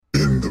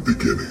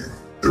beginning,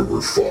 there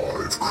were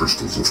 5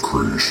 crystals of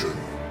creation.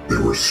 They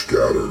were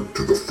scattered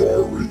to the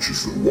far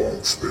reaches of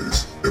wild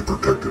space and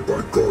protected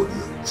by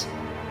guardians.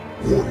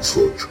 One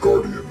such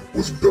guardian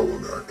was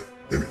Belinak,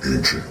 an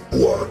ancient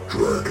black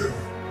dragon,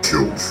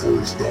 killed for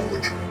his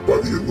knowledge by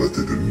the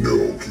Illithid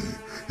Inoki.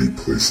 He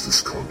placed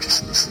his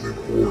consciousness in an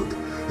orb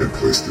and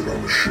placed it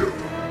on a ship.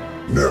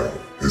 Now,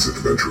 his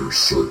adventurers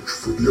search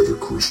for the other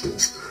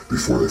crystals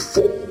before they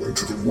fall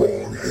into the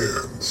wrong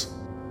hands.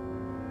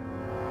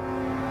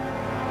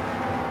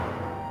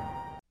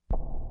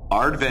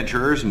 Our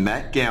adventurers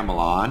met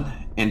Gamelon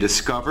and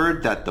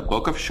discovered that the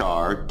Book of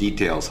Shar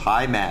details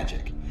high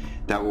magic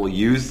that will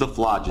use the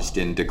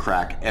phlogiston to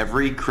crack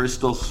every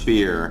crystal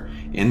sphere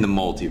in the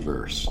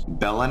multiverse.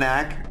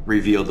 Belinak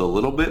revealed a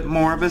little bit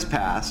more of his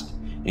past,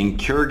 and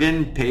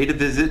Kurgan paid a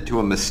visit to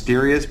a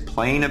mysterious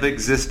plane of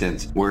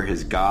existence where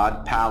his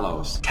god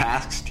Palos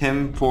tasked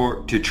him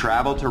to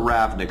travel to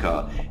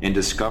Ravnica and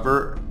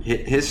discover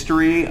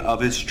history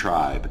of his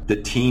tribe. The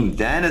team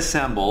then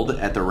assembled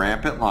at the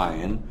Rampant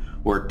Lion,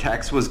 where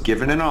Tex was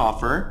given an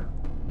offer,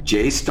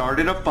 Jay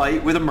started a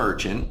fight with a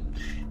merchant,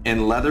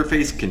 and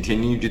Leatherface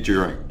continued to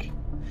drink.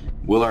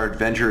 Will our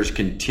adventurers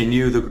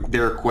continue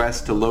their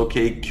quest to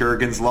locate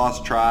Kurgan's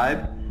lost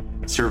tribe,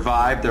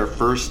 survive their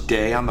first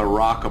day on the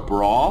Rock of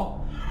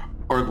Brawl,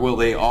 or will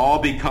they all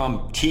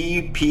become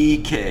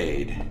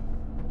TPK'd?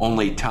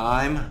 Only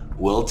time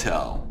will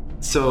tell.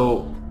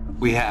 So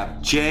we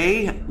have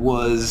Jay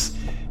was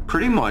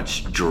pretty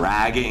much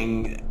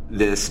dragging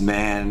this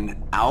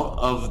man out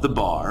of the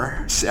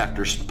bar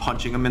after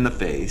punching him in the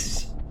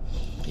face.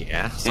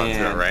 Yeah, sounds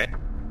about right.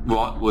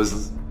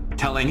 Was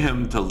telling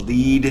him to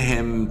lead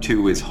him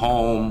to his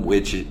home,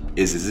 which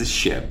is his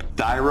ship.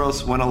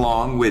 Thyros went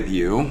along with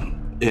you,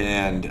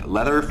 and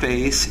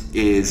Leatherface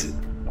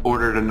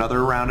ordered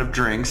another round of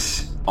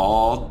drinks,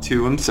 all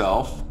to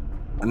himself,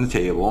 on the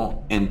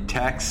table, and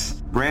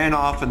Tex ran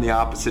off in the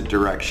opposite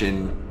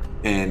direction,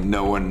 and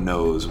no one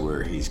knows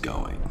where he's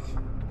going.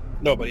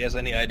 Nobody has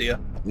any idea.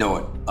 I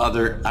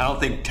don't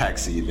think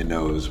Tex even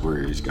knows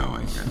where he's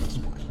going at this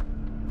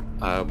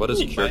point. What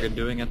is Kurgan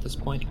doing at this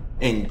point?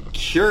 And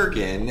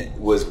Kurgan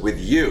was with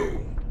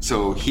you.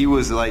 So he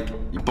was like,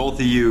 both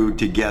of you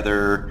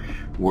together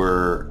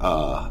were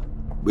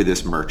with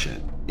this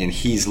merchant. And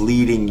he's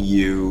leading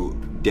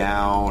you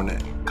down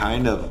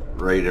kind of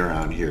right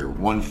around here.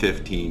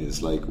 115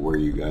 is like where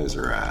you guys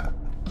are at.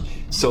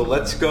 So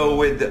let's go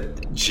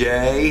with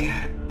Jay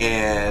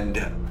and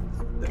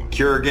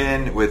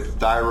Kurgan with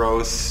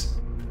Thyros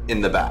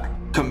in the back.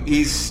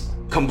 He's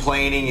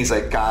complaining. He's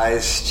like,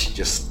 guys,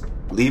 just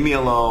leave me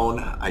alone.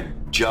 I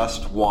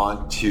just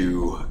want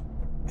to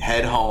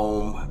head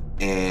home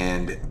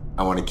and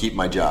I want to keep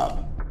my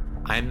job.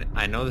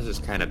 I know this is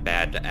kind of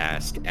bad to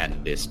ask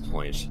at this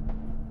point.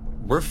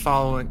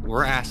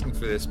 We're asking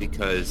for this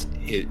because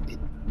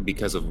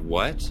of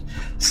what?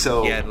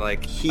 So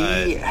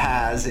he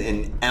has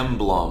an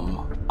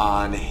emblem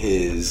on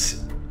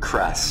his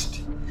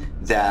crest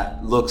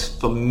that looks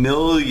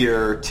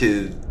familiar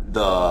to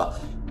the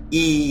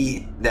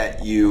E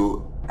that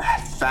you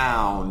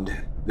found.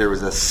 There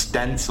was a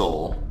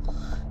stencil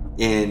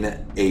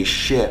in a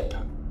ship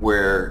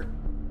where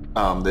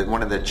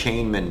one of the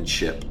chainmen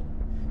ship,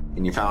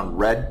 and you found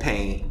red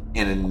paint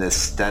and in this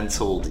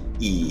stenciled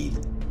E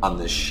on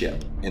this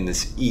ship, and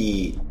this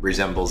E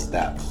resembles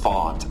that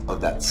font of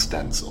that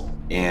stencil,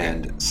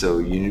 and so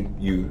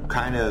you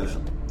kind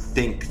of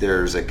think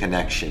there's a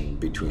connection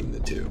between the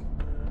two.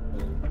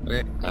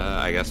 Okay,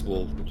 I guess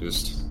we'll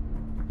just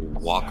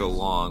walk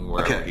along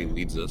wherever he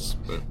leads us.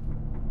 But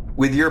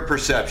with your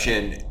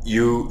perception,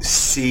 you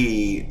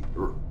see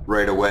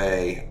right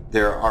away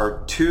there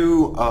are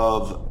 2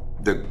 of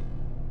the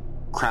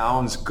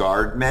Crown's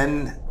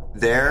guardmen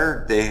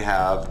there. They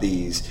have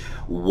these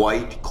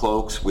white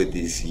cloaks with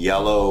this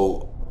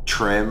yellow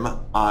trim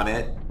on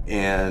it,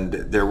 and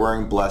they're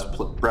wearing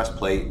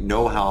breastplate,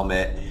 no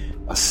helmet,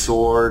 a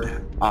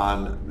sword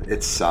on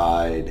its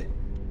side,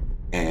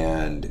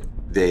 and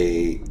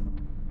they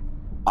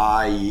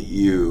eye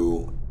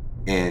you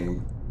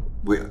and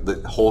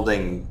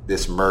holding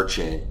this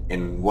merchant,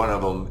 and one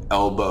of them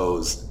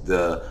elbows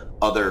the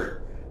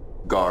other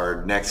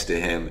guard next to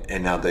him,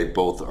 and now they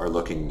both are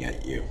looking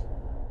at you.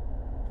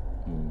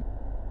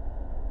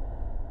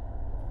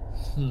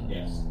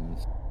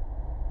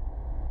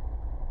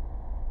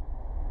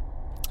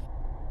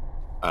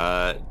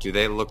 Do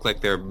they look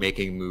like they're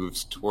making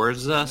moves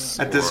towards us?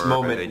 At this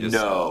moment,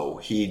 no.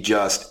 He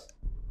just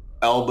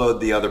elbowed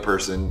the other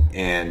person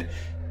and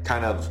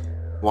kind of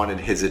wanted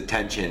his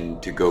attention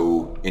to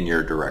go in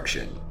your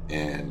direction,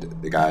 and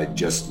the guy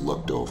just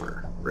looked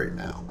over right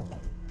now.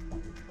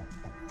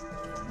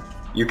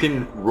 You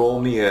can roll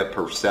me a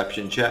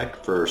perception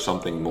check for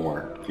something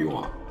more if you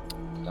want.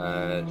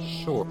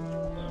 Sure.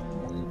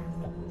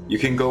 You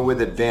can go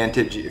with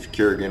advantage if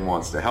Kurgan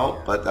wants to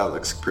help, but that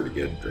looks pretty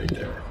good right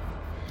there.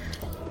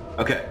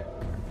 Okay.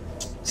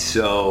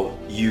 So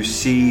you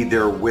see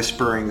they're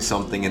whispering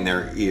something in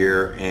their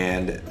ear,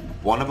 and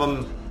one of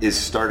them is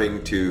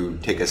starting to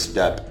take a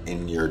step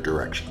in your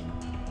direction.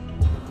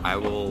 I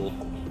will,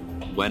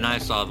 when I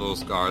saw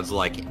those guards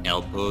like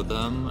elbow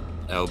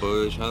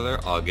each other,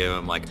 I'll give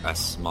them like a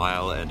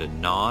smile and a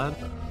nod.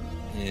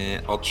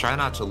 And I'll try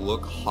not to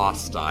look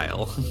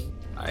hostile,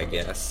 I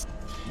guess.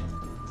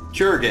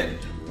 Kurgan,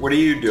 what are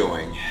you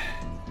doing?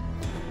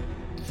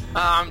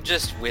 I'm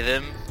just with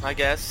him, I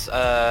guess.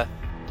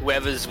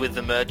 Whoever's with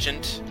the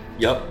merchant.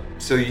 Yep.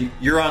 So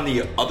you're on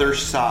the other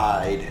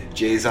side.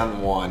 Jay's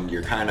on one.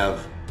 You're kind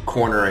of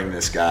cornering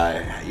this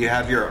guy. You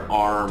have your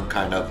arm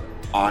kind of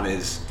on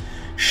his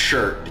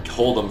shirt to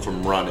hold him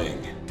from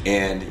running.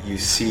 And you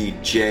see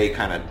Jay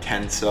kind of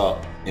tense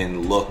up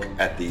and look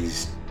at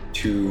these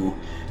two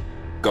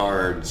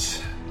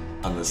guards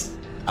on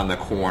the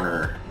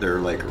corner. They're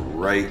like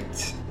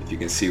right, if you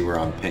can see where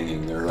I'm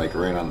pinging, they're like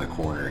right on the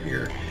corner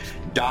here.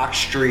 Dock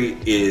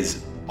Street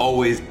is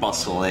always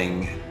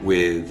bustling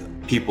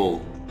with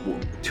people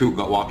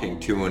walking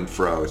to and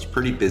fro. It's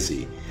pretty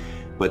busy,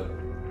 but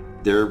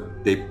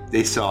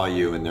they saw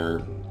you and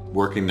they're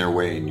working their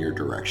way in your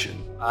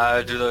direction.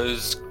 Do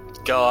those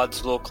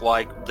guards look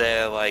like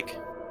they're like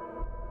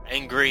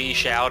angry,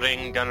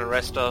 shouting, gonna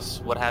arrest us,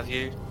 what have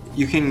you?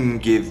 You can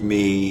give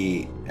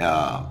me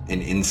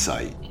an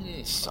insight.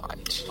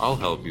 Insight. I'll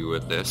help you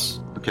with this.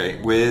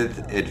 Okay,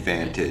 with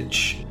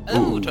advantage.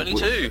 Ooh,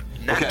 22.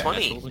 Nat okay.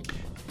 20.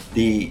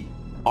 The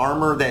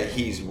armor that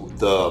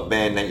the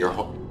man that you're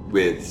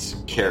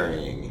with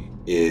carrying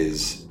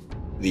is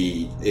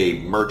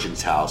a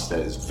merchant's house that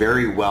is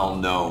very well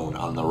known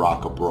on the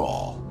Rock of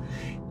Brawl.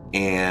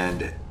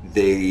 And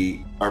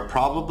they are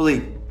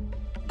probably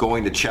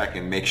going to check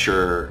and make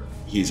sure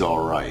he's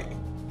all right.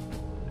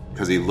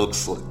 Because he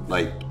looks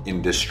like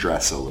in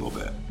distress a little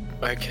bit.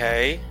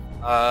 Okay.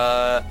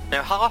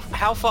 Now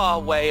how far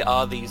away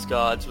are these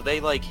guards? Were they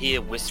like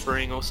here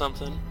whispering or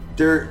something?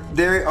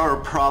 They are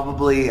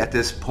probably at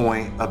this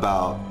point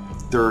about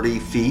 30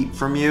 feet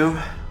from you,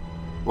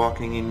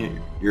 walking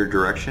in your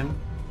direction.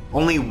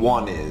 Only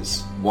one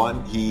is.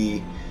 One,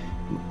 he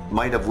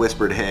might have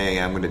whispered, "Hey,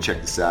 I'm going to check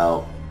this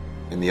out."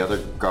 And the other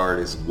guard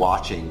is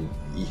watching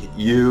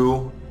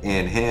you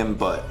and him,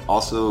 but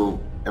also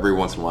every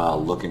once in a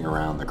while looking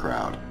around the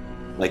crowd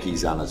like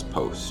he's on his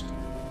post.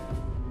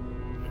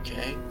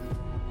 Okay.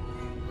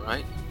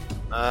 Right.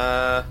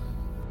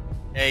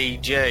 Hey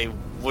Jay,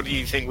 what do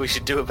you think we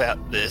should do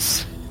about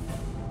this?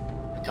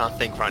 I can't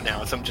think right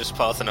now, so I'm just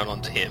passing it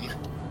on to him.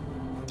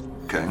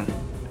 Okay.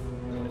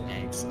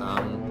 Thanks.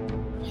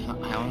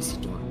 How is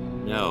it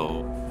doing?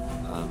 No.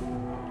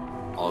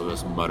 I'll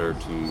just mutter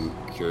to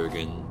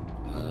Kurgan.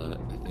 I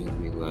think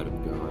we let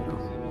him go. I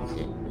don't think we'll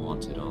get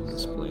wanted on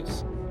this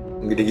place.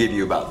 I'm going to give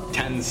you about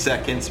 10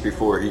 seconds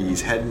before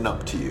he's heading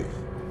up to you.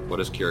 What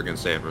does Kurgan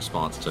say in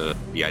response to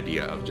the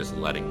idea of just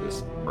letting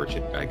this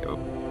merchant guy go?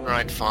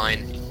 Alright,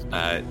 fine.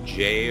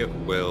 Jay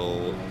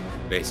will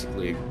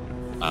basically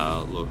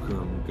look at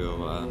him and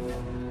go, I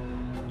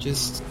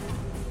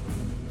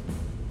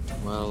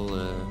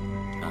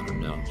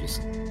don't know,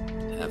 just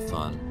have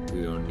fun.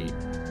 We don't need...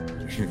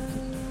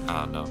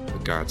 I don't know, the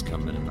guards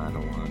come in and I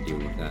don't want to deal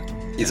with that.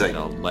 He's like...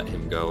 I'll let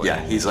him go. Yeah,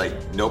 he's like,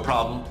 no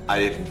problem.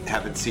 I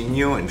haven't seen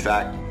you. In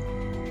fact,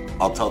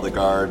 I'll tell the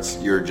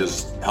guards you're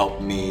just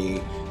helping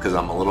me because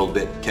I'm a little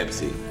bit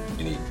tipsy.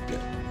 And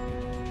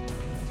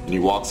he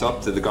walks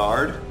up to the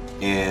guard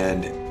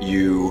and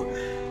you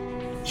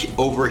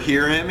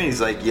overhear him and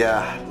he's like,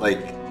 yeah,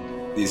 like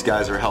these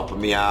guys are helping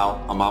me out.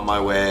 I'm on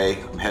my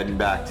way. I'm heading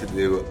back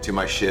to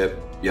my ship.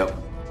 Yep.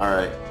 All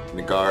right. And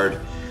the guard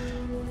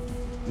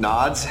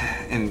nods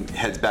and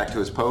heads back to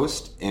his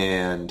post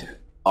and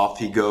off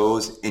he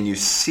goes, and you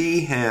see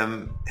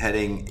him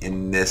heading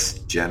in this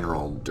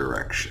general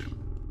direction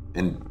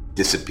and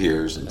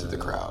disappears into the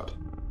crowd.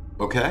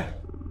 Okay?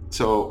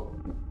 So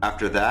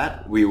after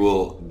that, we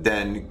will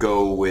then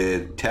go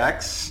with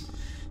Tex.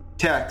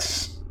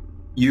 Tex,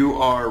 you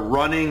are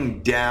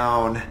running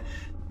down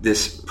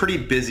this pretty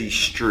busy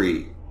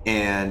street,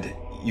 and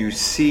you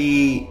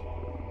see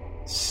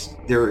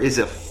there is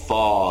a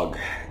fog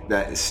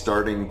that is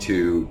starting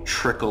to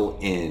trickle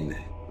in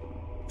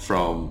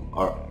from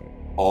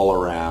all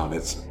around.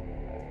 It's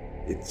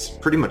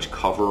pretty much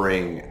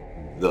covering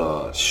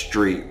the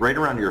street right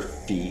around your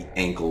feet,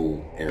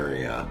 ankle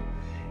area.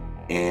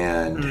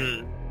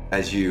 And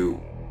as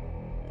you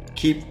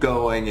keep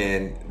going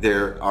in,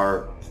 there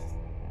are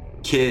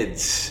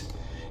kids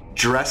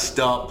dressed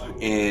up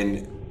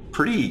in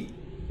pretty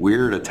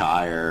weird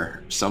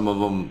attire. Some of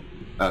them,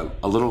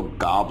 a little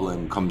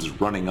goblin comes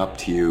running up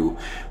to you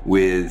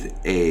with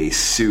a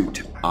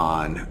suit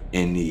on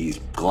and these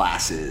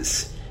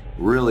glasses,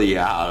 really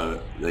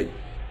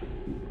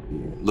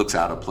looks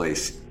out of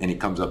place, and he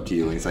comes up to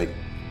you and he's like,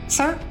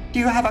 "Sir, do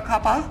you have a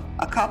cuppa?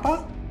 A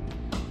cuppa?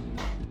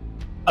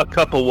 A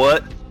cup of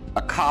what?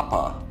 A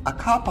cuppa. A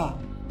cuppa."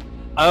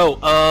 Oh,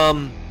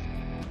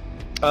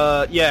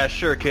 yeah,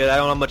 sure, kid. I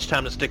don't have much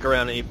time to stick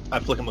around, and I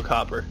flick him a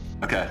copper.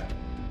 Okay.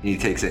 And he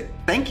takes it.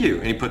 "Thank you."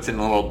 And he puts it in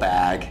a little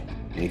bag,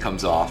 and he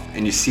comes off.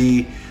 And you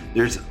see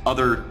there's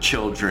other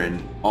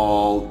children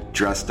all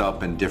dressed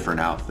up in different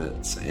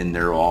outfits, and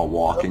they're all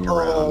walking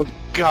around. Oh,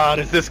 God,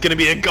 is this going to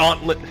be a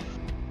gauntlet?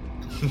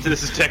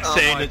 This is Tex Oh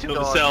saying my it to God,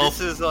 himself.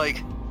 This is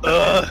like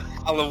Ugh.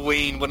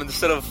 Halloween, when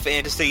instead of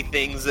fantasy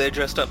things, they're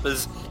dressed up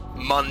as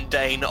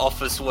mundane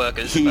office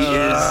workers. He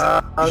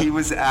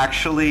was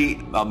actually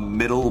a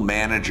middle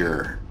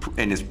manager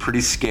in his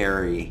pretty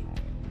scary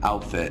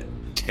outfit.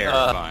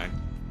 Terrifying.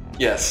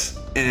 Yes,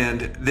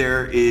 and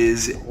there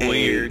is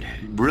Weird.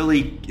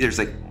 there's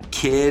a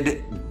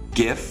kid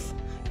GIF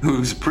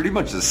who's pretty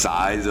much the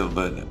size of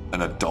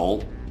an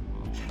adult,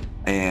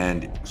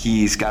 and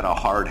he's got a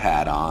hard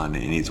hat on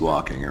and he's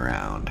walking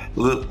around.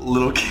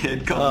 Little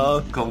kid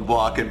come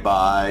walking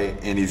by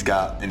and he's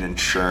got an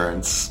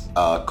insurance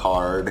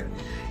card.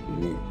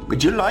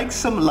 Would you like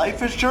some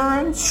life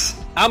insurance?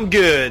 I'm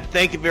good.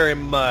 Thank you very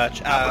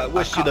much. I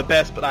wish you the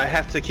best, but I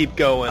have to keep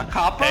going.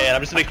 copper? And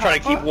I'm just going to try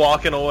to keep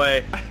walking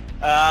away.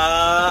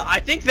 I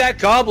think that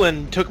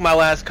goblin took my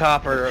last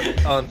copper,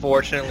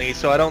 unfortunately,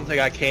 so I don't think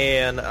I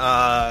can.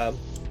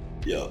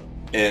 Yeah.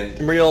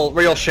 And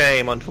Real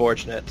shame,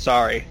 unfortunate.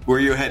 Sorry. where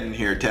are you heading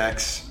here,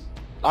 Tex?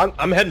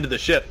 I'm heading to the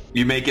ship.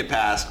 You make it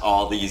past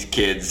all these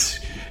kids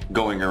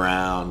going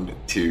around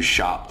to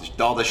shop.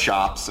 All the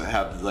shops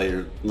have like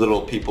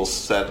little people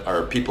set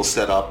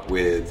up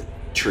with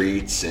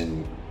treats,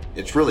 and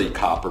it's really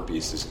copper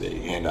pieces they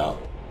hand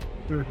out.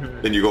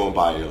 Mm-hmm. Then you go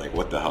by, you're like,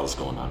 what the hell's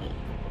going on here?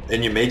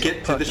 And you make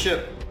it to the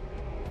ship.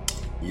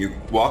 You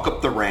walk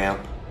up the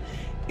ramp,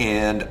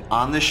 and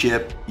on the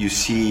ship you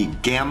see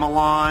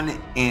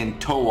Gamelon and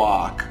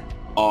Towak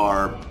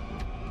are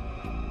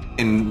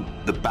in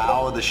the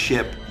bow of the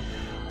ship,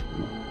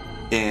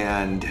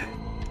 and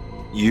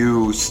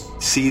you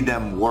see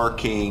them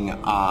working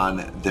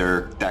on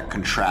that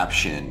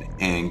contraption,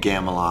 and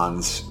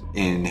Gamelon's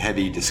in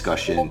heavy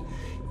discussion.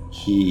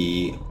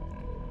 He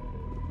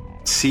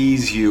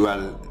sees you out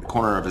of the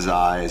corner of his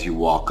eye as you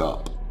walk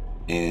up,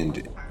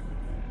 and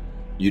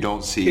you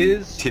don't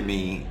see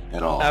Timmy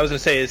at all. I was going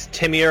to say, is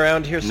Timmy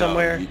around here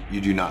somewhere? No,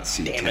 you do not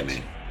see Damn it.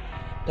 Timmy.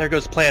 There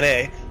goes Plan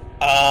A.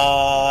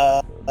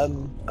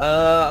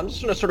 I'm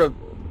just going to sort of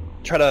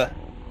try to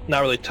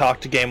not really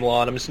talk to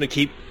Gamelon. I'm just going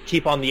to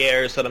keep on the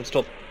air so that I'm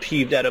still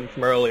peeved at him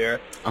from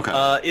earlier.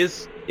 Okay.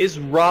 Is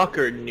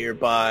Rocker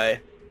nearby,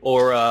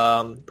 or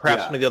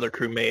perhaps one of the other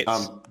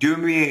crewmates? Give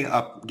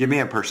me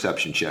a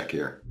perception check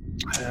here.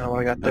 I don't know what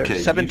I got there. Okay,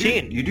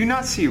 17. You do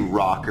not see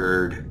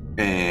Rockard,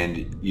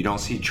 and you don't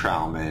see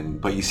Trowman,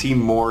 but you see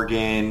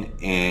Morgan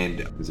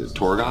and is it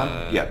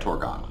Torgon? Yeah,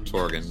 Torgon.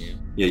 Torgon, yeah.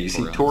 Yeah, you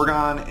see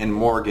Torgon and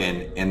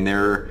Morgan, and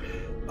they're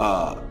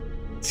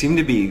seem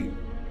to be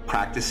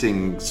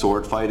practicing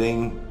sword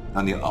fighting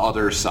on the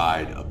other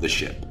side of the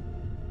ship.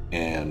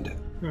 And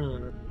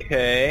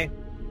Okay.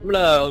 I'm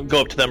gonna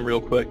go up to them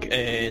real quick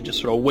and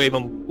just sort of wave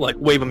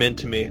them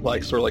into me,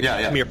 like sort of like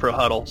come here for a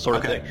huddle sort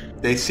of thing.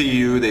 They see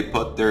you, they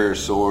put their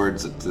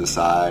swords to the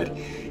side,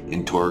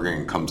 and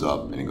Torgon comes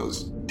up and he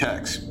goes,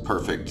 Tex,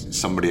 perfect.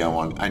 Somebody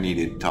I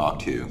needed to talk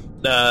to.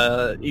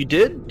 You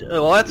did?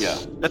 Well,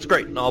 that's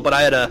great and all, but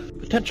I had a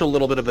potential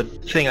little bit of a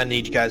thing I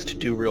need you guys to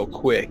do real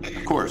quick.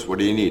 Of course, what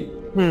do you need?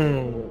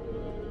 I'm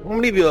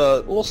gonna give you a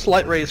little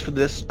slight raise for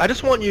this. I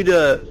just want you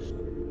to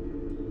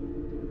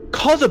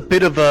cause a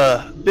bit of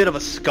a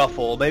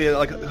scuffle, maybe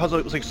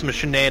cause some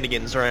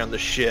shenanigans around the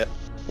ship,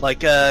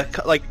 like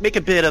make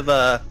a bit of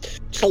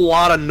just a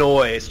lot of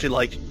noise to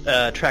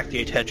attract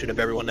the attention of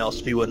everyone else,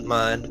 if you wouldn't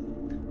mind.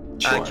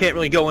 Sure. I can't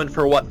really go in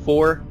for what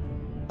for,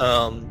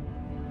 but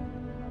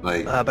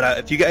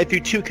if you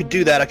two could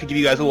do that, I could give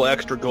you guys a little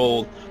extra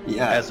gold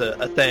as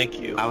a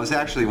thank you. I was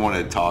actually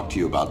wanted to talk to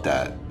you about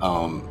that.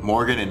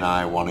 Morgan and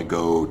I want to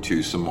go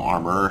to some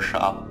armor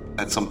shop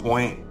at some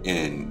point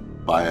and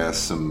buy us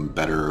some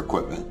better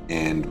equipment,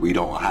 and we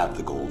don't have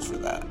the gold for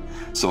that.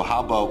 So how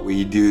about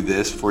we do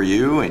this for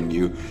you, and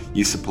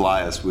you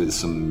supply us with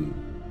some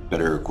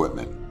better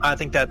equipment? I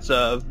think that's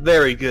a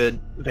very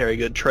good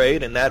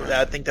trade, and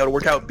I think that'll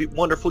work out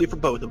wonderfully for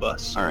both of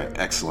us. All right,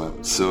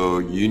 excellent. So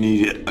you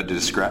need a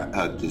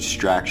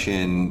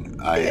distraction,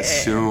 I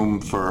assume,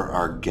 for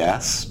our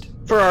guest?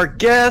 For our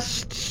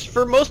guests,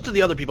 for most of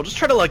the other people, just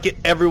try to get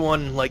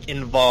everyone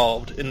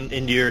involved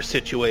in your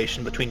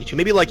situation between you two.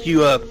 Maybe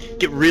you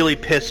get really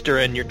pissed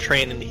during your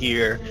training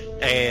here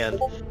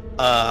and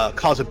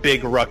cause a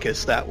big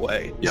ruckus that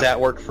way. Does that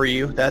work for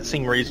you? That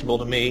seemed reasonable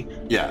to me.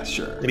 Yeah,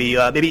 sure.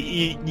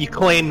 Maybe you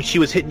claim she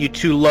was hitting you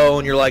too low,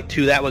 and you're like,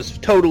 that was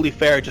totally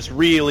fair. Just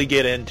really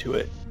get into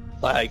it.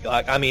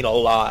 I mean, a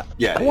lot.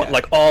 Yeah. I want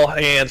all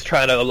hands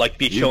trying to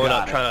be showing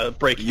up, trying to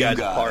break you guys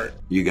apart.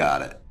 You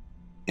got it.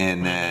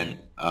 And then,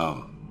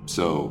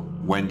 so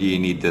when do you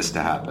need this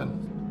to happen?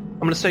 I'm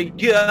gonna say,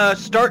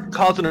 start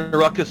causing a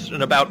ruckus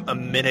in about a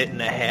minute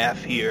and a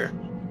half here,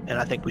 and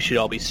I think we should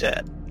all be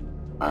set.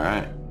 All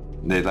right.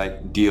 They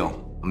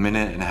deal. A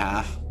minute and a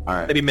half. All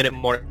right. Maybe a minute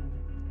more,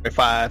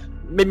 45.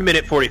 Maybe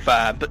minute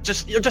 45, but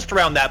just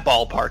around that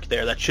ballpark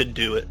there. That should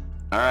do it.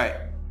 All right.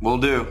 Will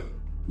do.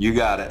 You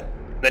got it.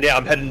 Then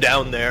I'm heading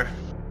down there.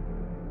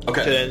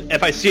 Okay.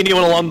 If I see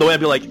anyone along the way, I'd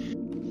be like,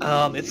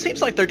 it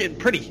seems like they're getting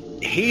pretty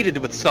heated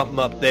with something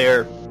up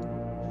there.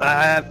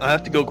 I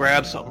have to go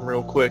grab something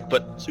real quick,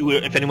 but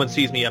if anyone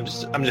sees me, I'm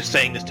just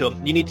saying this to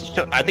them. You need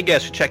to. I think you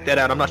guys should check that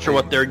out. I'm not sure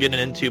what they're getting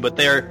into, but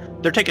they're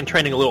taking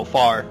training a little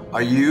far.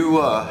 Are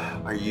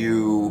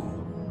you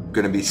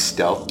gonna be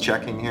stealth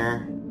checking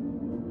here?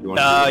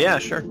 Yeah,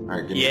 sure. All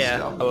right, give me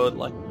stealth. I would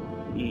like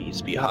these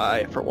to be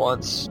high for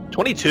once.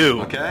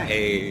 22. Okay.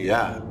 Hey.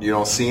 Yeah. You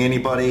don't see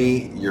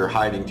anybody. You're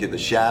hiding to the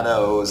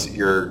shadows.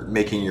 You're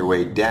making your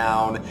way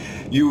down.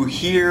 You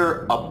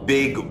hear a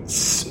big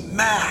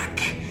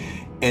smack,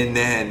 and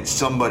then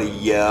somebody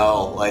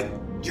yell like,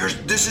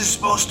 "This is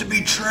supposed to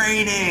be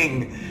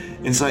training."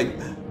 And it's like,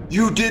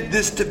 "You did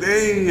this to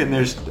me," and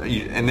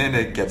then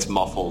it gets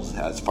muffled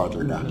as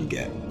farther down you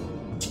get.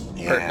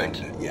 Perfect.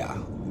 And, yeah.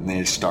 And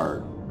they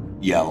start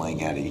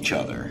yelling at each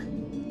other.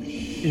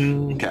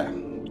 Okay.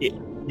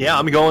 Yeah,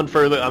 I'm going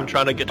further. I'm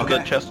trying to get to the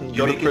chest and you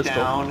go to make the it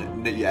crystal.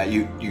 down. Yeah,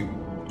 you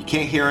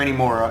can't hear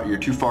anymore. You're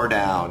too far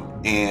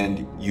down,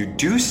 and you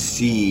do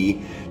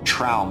see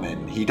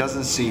Trauman. He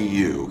doesn't see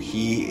you.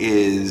 He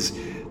is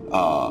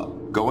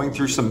going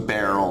through some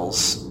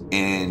barrels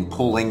and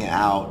pulling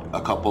out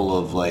a couple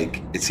of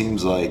it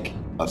seems like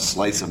a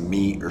slice of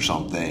meat or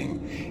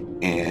something,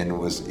 and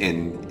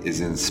is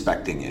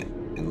inspecting it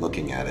and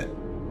looking at it.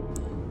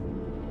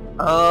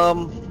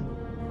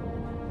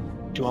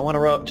 Do I want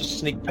to just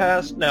sneak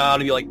past? No, I'll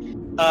be like,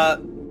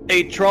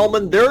 hey,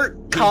 Trollman, they're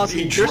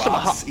causing...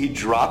 He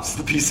drops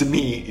the piece of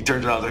meat. He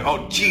turns around and like,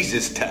 "Oh,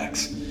 Jesus,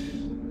 Tex."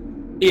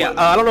 Yeah,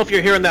 I don't know if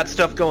you're hearing that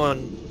stuff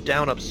going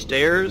down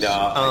upstairs.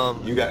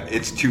 No,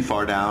 it's too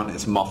far down.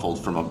 It's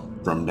muffled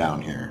from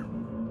down here.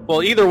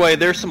 Well, either way,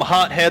 there's some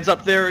hot heads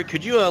up there.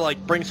 Could you,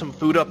 bring some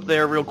food up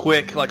there real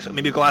quick?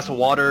 Maybe a glass of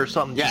water or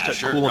something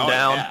just to cool them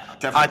down? Yeah,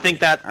 definitely. I think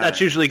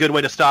that's usually a good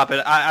way to stop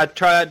it. I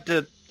tried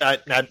to...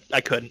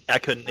 I couldn't.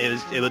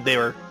 They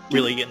were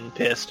really getting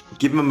pissed.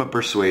 Give him a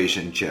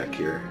persuasion check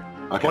here.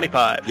 Okay.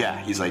 25. Yeah,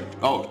 he's like,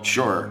 "Oh,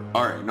 sure.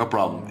 All right, no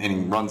problem." And he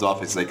runs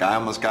off. It's like, "I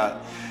almost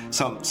got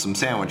some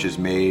sandwiches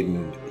made,"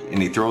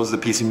 and he throws the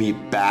piece of meat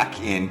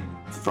back in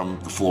from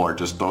the floor,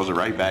 just throws it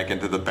right back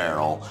into the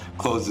barrel,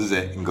 closes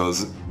it, and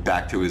goes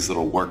back to his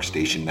little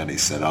workstation that he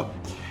set up.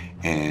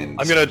 And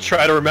I'm gonna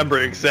try to remember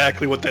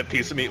exactly what that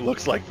piece of meat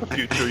looks like for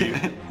future use.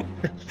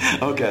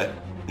 Okay.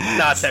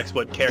 Nah, Tex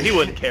wouldn't care. He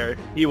wouldn't care.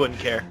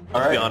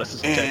 All To be right. honest,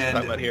 this is Tex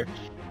talking about here.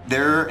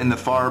 There in the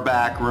far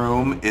back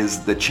room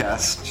is the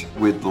chest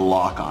with the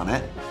lock on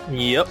it.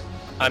 Yep.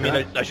 I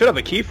mean, I should have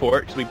a key for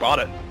it because we bought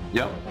it.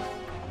 Yep.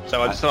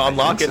 So I just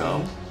unlock it.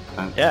 So.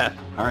 Yeah.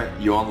 All right,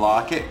 you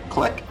unlock it.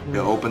 Click. It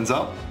opens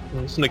up.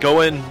 I'm just gonna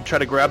go in, try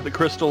to grab the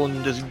crystal,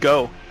 and just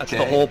go. That's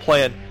the whole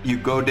plan. You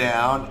go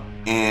down,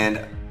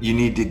 and you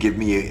need to give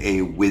me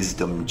a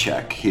wisdom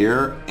check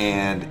here,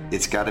 and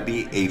it's got to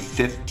be a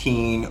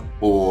 15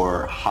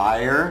 or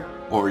higher,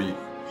 or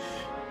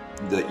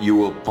that you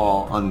will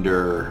fall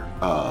under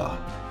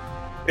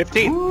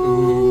 15.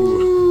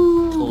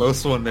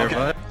 Close one there, Okay.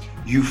 bud.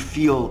 You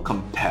feel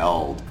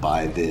compelled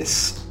by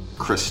this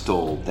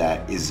crystal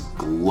that is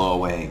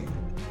glowing,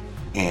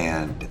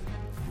 and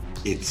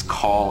it's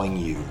calling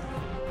you.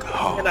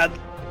 Go. And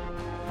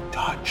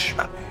Touch.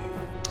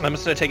 I'm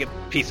just gonna take a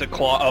piece of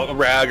cloth, a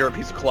rag or a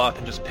piece of cloth,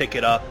 and just pick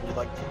it up and be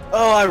like,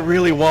 "Oh, I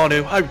really want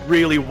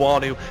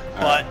to,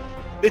 but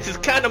this is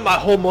kind of my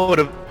whole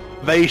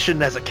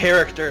motivation as a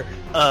character.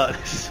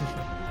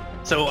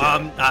 So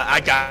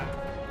I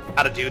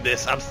gotta do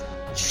this.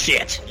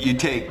 Shit." You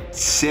take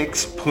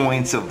 6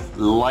 points of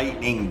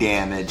lightning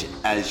damage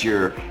as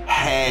your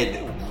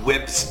head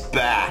whips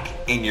back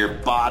and your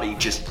body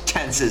just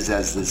tenses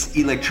as this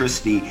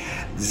electricity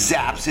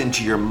zaps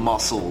into your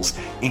muscles,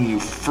 and you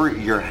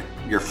free your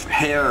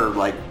hair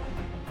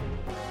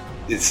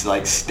it's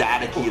like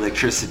static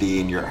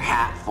electricity, and your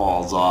hat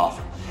falls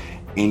off,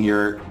 and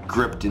you're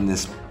gripped in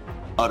this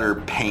utter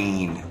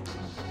pain.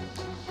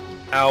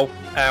 Ow,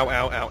 ow, ow,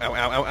 ow, ow, ow,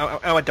 ow, ow,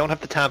 ow, I don't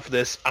have the time for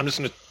this. I'm just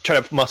gonna try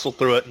to muscle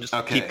through it and just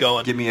keep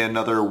going. Give me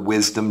another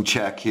wisdom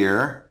check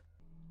here.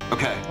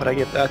 Okay. What I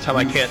get that time,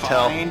 I can't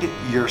tell. Find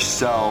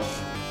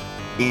yourself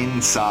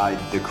inside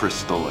the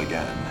crystal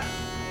again.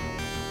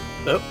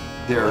 Nope.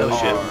 There Oh,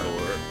 shit.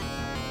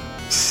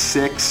 are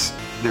 6.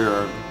 There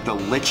are the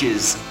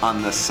liches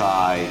on the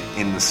side,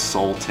 and the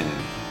Sultan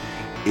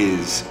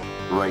is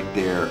right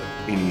there,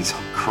 and he's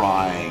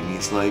crying.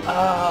 He's like,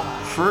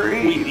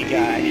 "Free weepy me!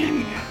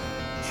 guy.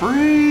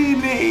 Free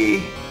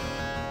me!"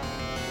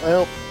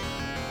 Well,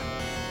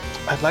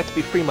 I'd like to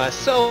be free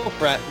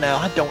myself right now.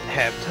 I don't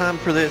have time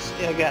for this.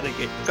 I gotta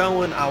get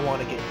going. I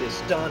want to get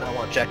this done. I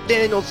want Jack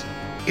Daniels.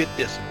 Get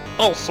this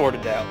all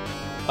sorted out.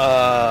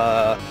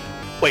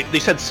 Wait, they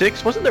said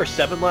 6? Wasn't there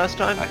 7 last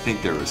time? I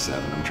think there was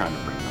 7. I'm trying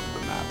to bring up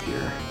the map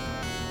here.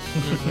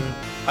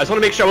 I just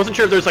want to make sure. I wasn't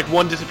sure if there's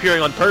one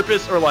disappearing on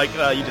purpose or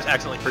you just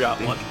accidentally forgot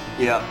one.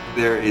 Yeah,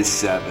 there is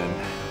 7.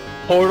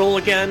 Portal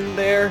again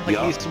there,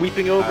 Yeah. he's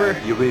sweeping over.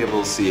 You'll be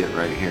able to see it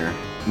right here.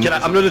 I'm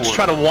gonna just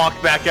try to walk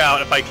back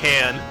out if I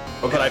can.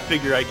 Okay. But I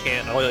figure I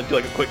can't. I'll do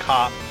a quick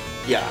hop.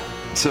 Yeah.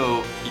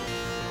 So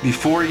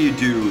before you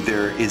do,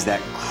 there is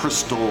that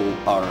crystal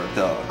or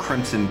the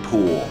crimson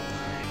pool,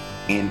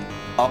 and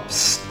up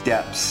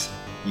steps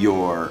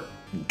your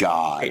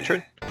god.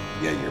 Patron?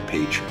 Yeah, your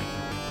patron.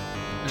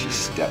 She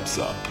steps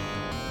up.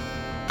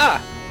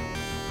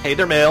 Hey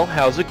there, Mel.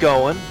 How's it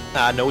going?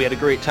 I know we had a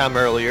great time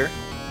earlier.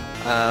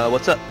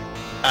 What's up?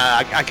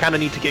 I kind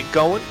of need to get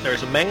going.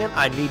 There's a man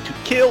I need to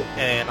kill,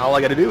 and all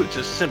I got to do is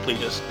just simply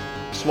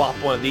swap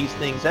one of these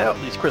things out,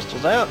 these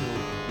crystals out,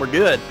 and we're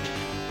good.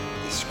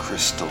 This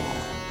crystal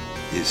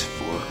is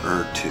for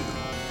Ertu,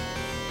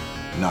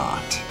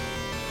 not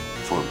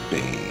for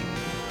Bane.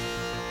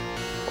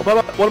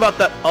 What about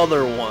that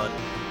other one?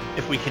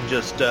 If we can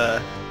just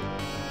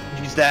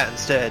use that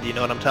instead, you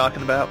know what I'm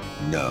talking about?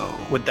 No.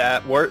 Would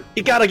that work?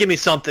 You gotta give me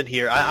something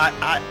here.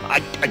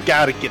 I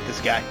gotta get this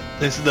guy.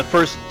 This is the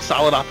first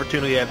solid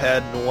opportunity I've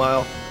had in a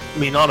while. I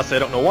mean, honestly, I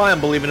don't know why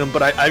I'm believing him,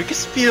 but I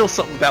just feel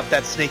something about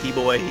that snaky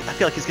boy. I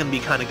feel like he's gonna be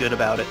kind of good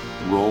about it.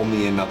 Roll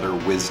me another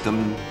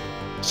wisdom.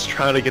 Just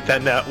trying to get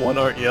that nat one,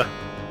 aren't you?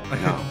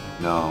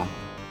 No.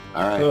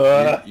 All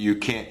right, you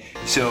can't.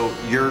 So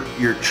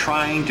you're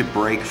trying to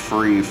break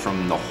free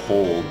from the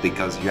hold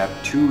because you have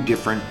two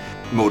different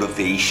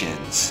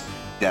motivations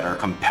that are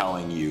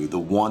compelling you. The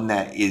one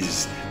that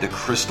is the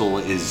crystal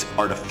is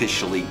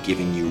artificially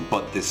giving you,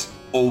 but this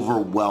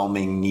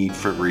overwhelming need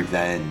for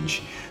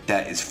revenge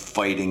that is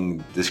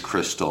fighting this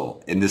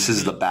crystal. And this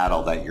is the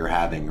battle that you're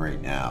having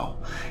right now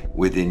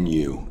within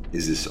you,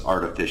 is this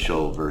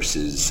artificial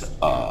versus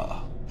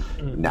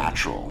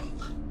natural.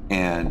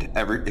 And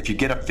if you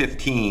get a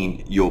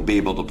 15, you'll be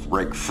able to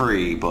break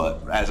free,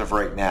 but as of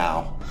right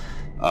now,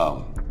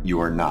 you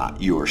are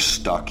not. You are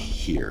stuck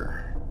here.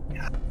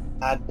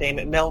 God damn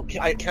it, Mel. Can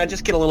I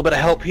just get a little bit of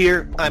help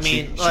here?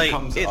 She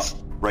comes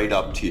right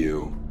up to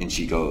you, and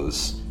she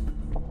goes,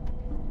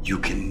 "You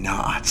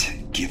cannot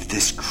give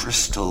this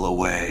crystal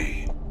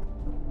away.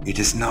 It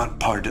is not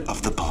part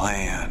of the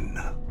plan."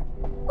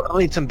 I'll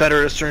need some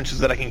better assurances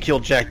that I can kill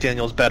Jack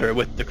Daniels better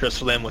with the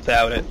crystal than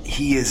without it.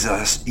 He is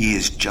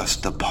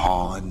just a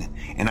pawn,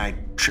 and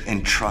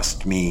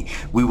trust me,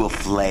 we will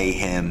flay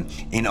him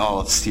and all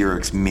of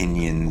Siric's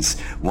minions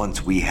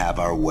once we have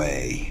our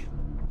way.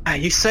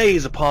 You say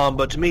he's a pawn,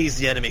 but to me he's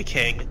the enemy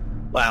king.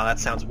 Wow, that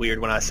sounds weird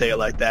when I say it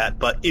like that,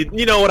 but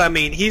you know what I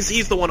mean.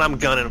 He's the one I'm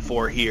gunning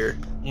for here,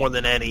 more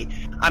than any.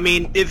 I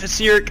mean, if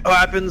Sirik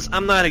happens,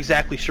 I'm not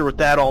exactly sure what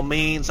that all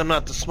means. I'm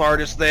not the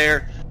smartest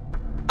there.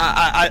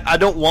 I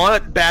don't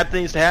want bad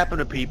things to happen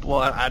to people.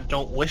 I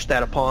don't wish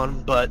that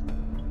upon, but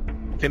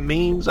if it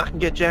means I can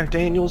get Jack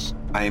Daniels...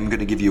 I am going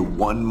to give you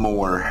one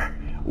more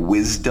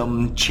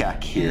wisdom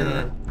check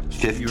here.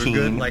 15. You were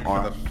good,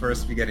 for the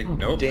first beginning.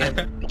 Nope. Damn.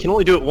 I can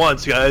only do it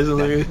once, guys.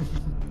 I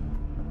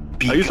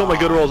used all my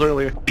good rolls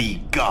earlier.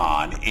 Be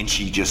gone. And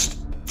she just...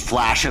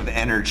 Flash of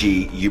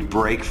energy, you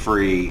break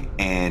free,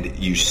 and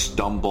you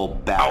stumble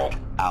back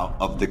out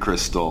of the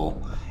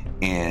crystal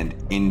and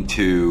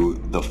into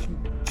the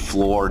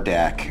floor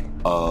deck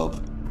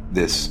of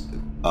this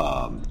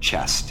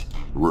chest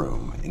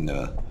room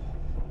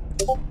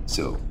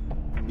so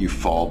you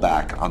fall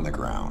back on the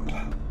ground.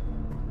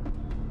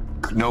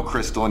 No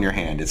crystal in your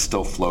hand, it's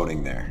still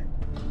floating there.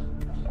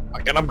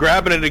 And I'm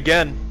grabbing it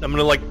again. I'm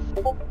gonna I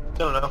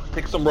don't know,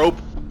 take some rope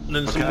and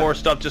then some more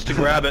stuff just to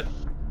grab it.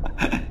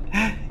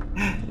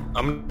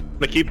 I'm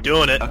gonna keep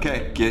doing it.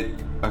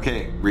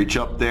 Reach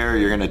up there.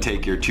 You're gonna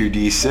take your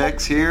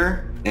 2d6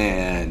 here.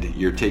 And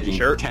you're taking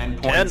 10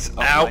 points of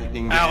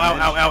lightning damage.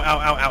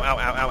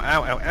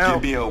 Ow.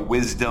 Give me a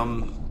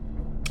wisdom.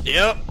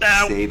 Yep.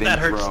 Saving that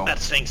hurts. throw. That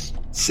stinks.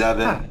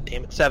 7. Ah,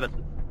 damn it, 7.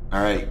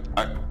 All right.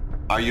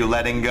 Are you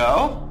letting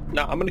go?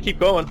 No, I'm gonna keep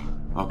going.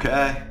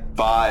 Okay.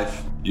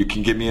 5. You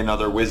can give me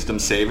another wisdom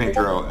saving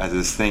throw as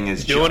this thing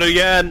is doing it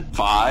again.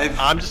 5.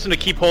 I'm just gonna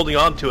keep holding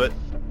on to it.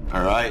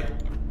 All right.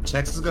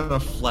 Chex is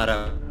gonna flat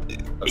out.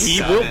 He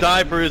will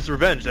die for his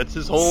revenge. That's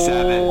his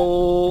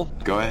whole...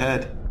 7. Go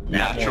ahead.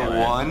 Natural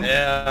 1.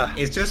 Yeah.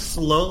 It's just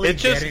slowly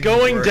It's just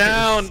going worse.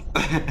 down.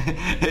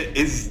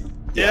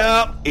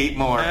 Yeah. 8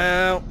 more.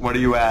 No. What are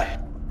you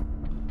at?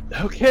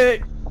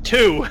 Okay.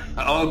 2.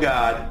 Oh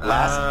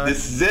God.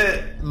 This is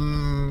it.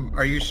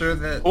 Are you sure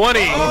that... 20.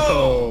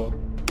 Oh.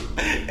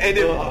 And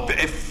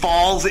it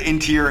falls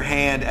into your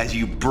hand as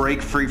you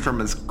break free from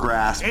his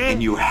grasp,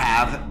 and you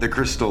have the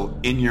crystal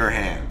in your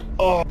hand.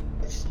 Oh,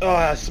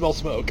 I smell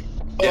smoke.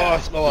 Yeah, I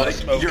smell a lot of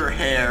smoke. Your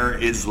hair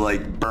is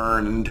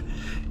burned,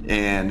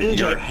 and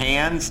your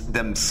hands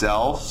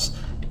themselves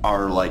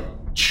are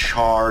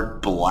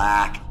charred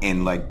black,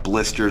 and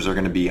blisters are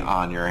going to be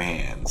on your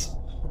hands.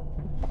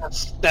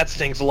 That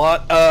stings a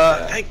lot.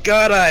 Thank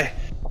God I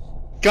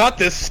got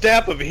this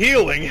staff of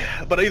healing.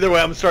 But either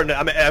way,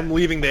 I'm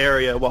leaving the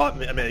area. Well, I'm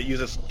going to use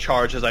this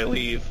charge as I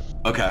leave.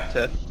 Okay.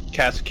 To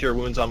cast Cure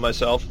Wounds on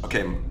myself.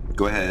 Okay,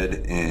 go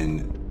ahead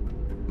and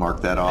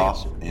mark that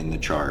off in the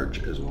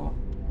charge as well.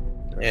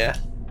 Yeah.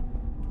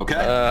 Okay.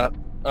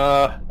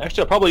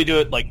 Actually, I'll probably do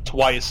it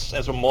twice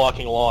as I'm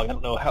walking along. I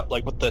don't know how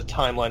what the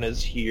timeline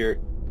is here,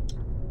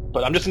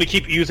 but I'm just gonna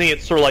keep using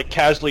it sort of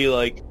casually.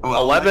 11.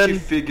 I'll let you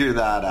figure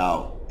that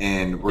out,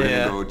 and we're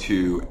gonna go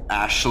to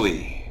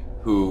Ashley,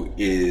 who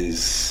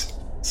is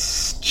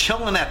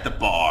chilling at the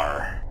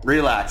bar,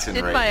 relaxing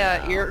Did right my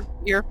now.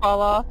 ear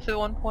fall off at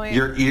one point?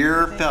 Your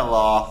ear fell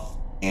off,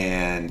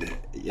 and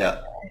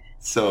yeah.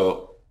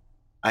 So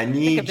I I think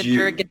need I've been you.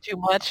 drinking too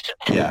much.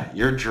 Yeah,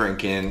 you're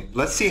drinking.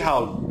 Let's see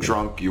how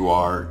drunk you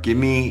are. Give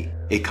me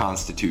a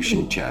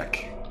Constitution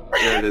check.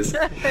 There it is.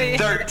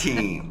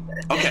 13.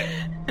 Okay.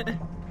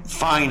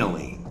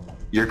 Finally,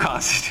 you're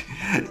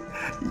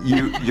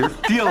you're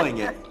feeling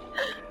it.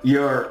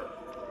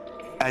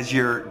 As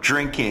you're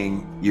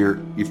drinking,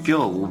 you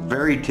feel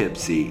very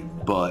tipsy,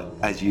 but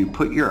as you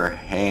put your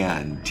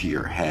hand to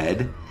your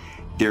head,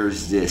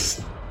 there's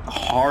this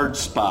hard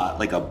spot,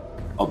 like a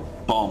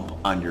bump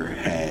on your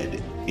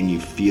head, and you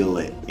feel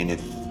it, and it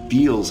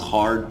feels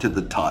hard to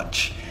the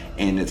touch,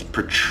 and it's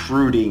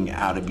protruding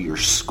out of your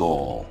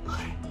skull.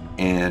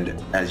 And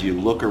as you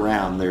look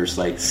around, there's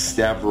like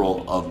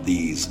several of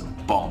these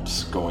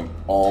bumps going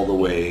all the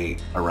way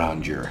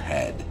around your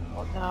head.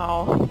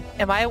 Oh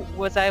no.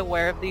 Was I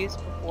aware of these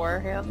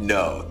beforehand?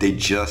 No, they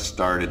just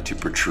started to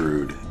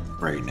protrude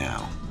right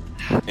now.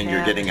 And you're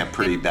Man. getting a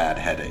pretty bad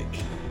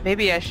headache.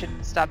 Maybe I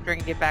should stop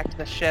drinking, get back to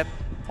the ship,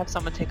 have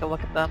someone take a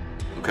look at them.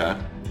 Okay.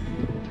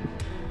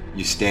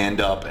 You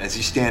stand up. As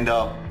you stand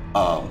up,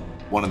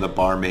 one of the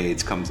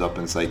barmaids comes up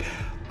and is like,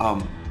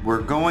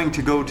 we're going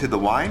to go to the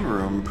wine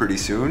room pretty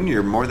soon.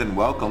 You're more than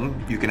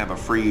welcome. You can have a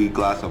free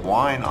glass of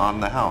wine on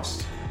the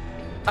house.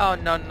 Oh,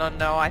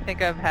 no. I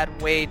think I've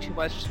had way too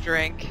much to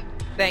drink.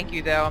 Thank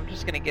you, though. I'm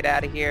just gonna get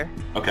out of here.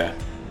 Okay.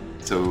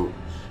 So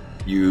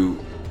you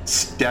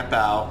step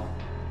out.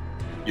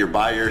 You're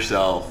by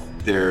yourself.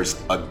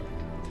 There's a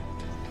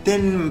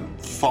thin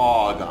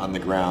fog on the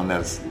ground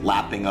that's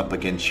lapping up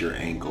against your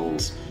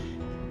ankles.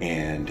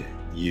 And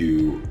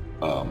you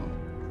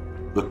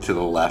look to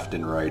the left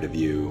and right of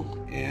you,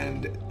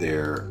 and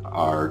there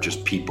are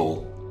just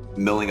people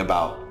milling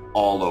about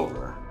all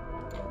over.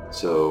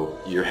 So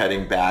you're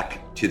heading back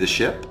to the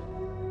ship?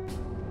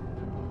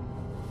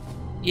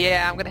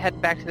 Yeah, I'm gonna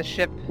head back to the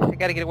ship. I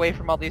gotta get away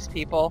from all these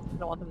people. I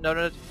don't want them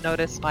to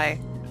notice my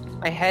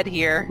head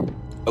here.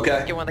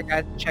 Okay. Get one of the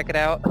guys to check it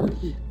out.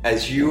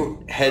 As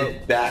you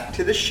head back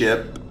to the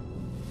ship,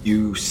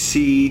 you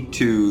see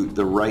to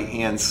the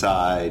right-hand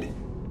side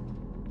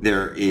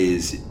there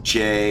is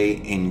Jay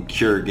and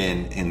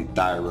Kurgan and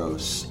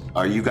Thyros.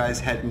 Are you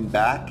guys heading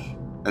back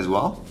as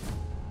well?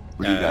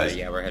 Or you guys?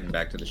 Yeah, we're heading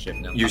back to the ship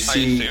now. You I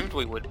see. assumed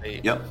we would be.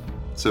 Yep.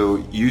 So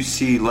you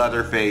see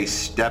Leatherface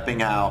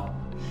stepping out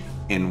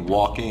and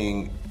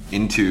walking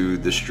into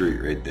the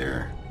street right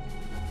there.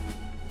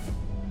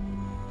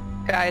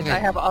 Guys, I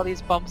have all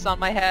these bumps on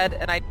my head,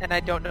 and I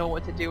don't know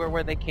what to do or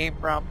where they came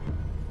from.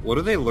 What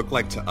do they look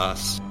like to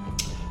us?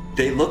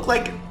 They look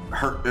like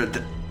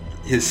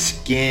his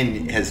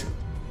skin is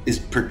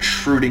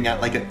protruding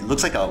out like it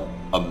looks like a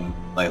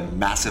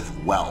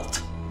massive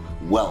welts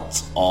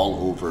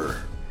all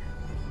over.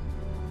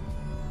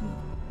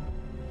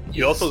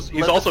 He's also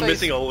Leatherface-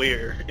 missing a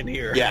ear in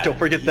here. Yeah. Don't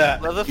forget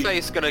that.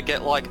 Leatherface gonna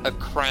get like a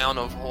crown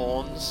of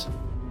horns.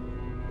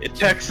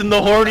 Tex and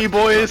the horny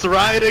boys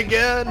ride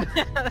again.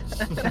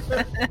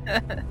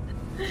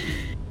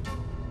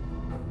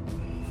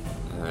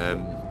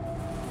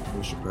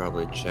 We should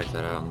probably check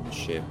that out on the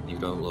ship. You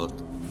don't look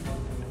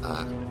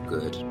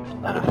good.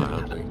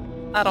 Mildly.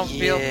 I don't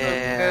feel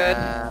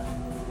so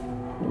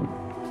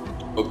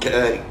good.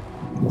 Okay.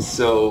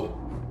 So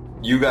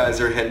you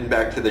guys are heading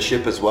back to the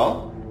ship as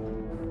well?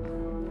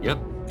 Yep.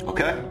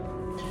 Okay.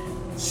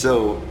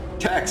 So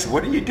Tex,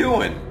 what are you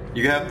doing?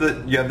 You have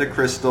the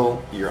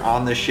crystal, you're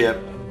on the ship.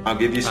 I'll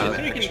give you some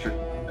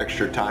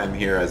extra time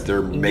here as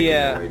they're making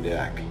their way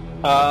back.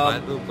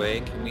 By the way,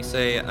 can we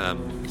say,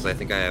 because I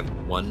think I have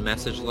one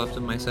message left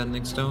in my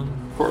sending stone.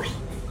 Of course.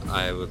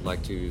 I would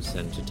like to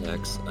send to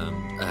Tex.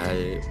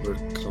 We're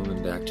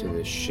coming back to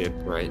the ship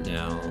right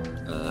now.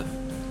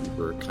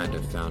 We're kind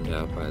of found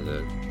out by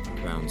the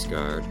Crown's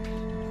Guard.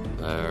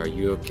 Are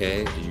you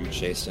okay? Did you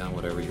chase down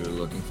whatever you were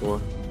looking for?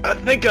 I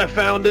think I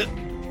found it.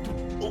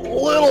 A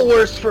little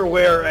worse for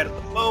wear at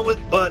the moment,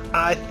 but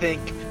I think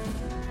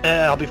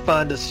I'll be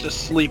fine to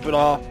just sleep it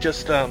off.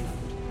 Just don't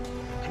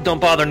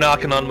bother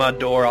knocking on my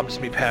door. I'll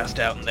just be passed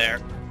out in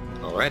there.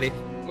 Alrighty.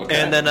 Okay.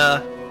 And then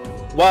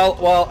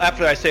while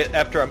after I say it,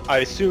 I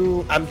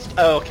assume I'm.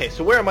 Oh, okay,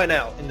 so where am I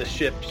now in the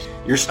ship?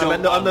 You're still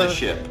I'm on the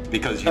ship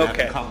because you have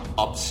to come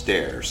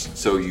upstairs.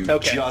 So you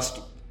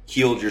just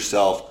healed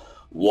yourself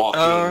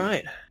walking. All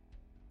right.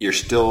 You're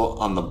still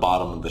on the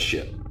bottom of the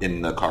ship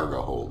in the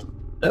cargo hold.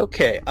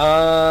 Okay.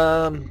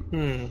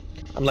 I'm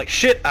like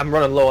shit. I'm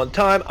running low on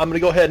time. I'm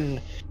gonna go ahead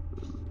and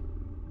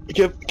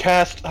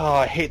cast. Oh,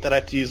 I hate that I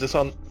have to use this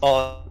on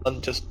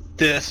just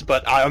this,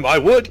 but I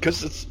would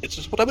because it's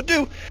just what I would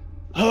do.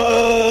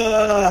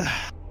 As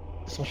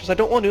much as I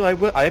don't want to,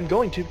 I am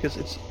going to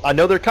because I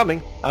know they're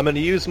coming. I'm going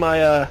to use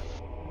my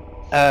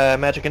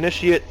magic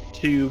initiate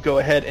to go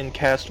ahead and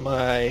cast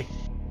my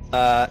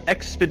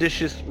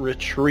expeditious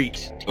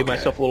retreat to give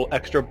myself a little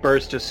extra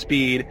burst of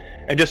speed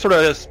and just sort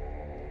of just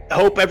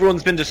hope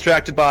everyone's been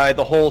distracted by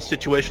the whole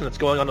situation that's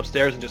going on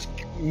upstairs and just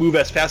move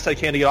as fast as I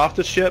can to get off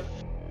the ship.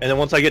 And then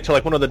once I get to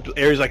like one of the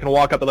areas I can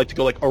walk up, I'd like to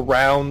go like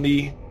around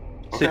the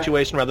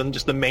situation rather than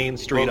just the main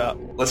street Well, up.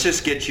 Let's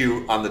just get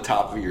you on the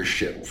top of your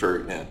ship for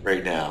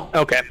right now.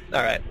 Okay,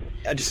 all right.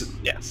 I just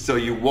So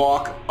you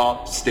walk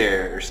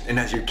upstairs, and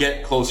as you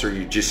get closer,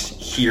 you just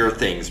hear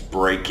things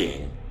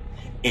breaking,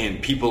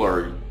 and people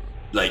are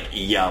like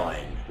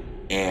yelling.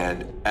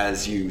 And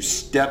as you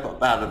step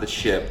up out of the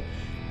ship,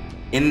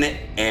 in the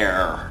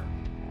air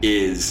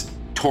is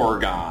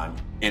Torgon,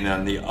 and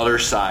on the other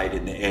side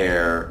in the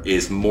air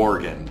is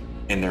Morgan,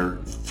 and they're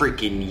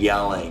freaking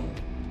yelling,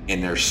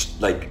 and they're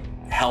like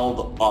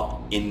held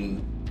up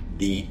in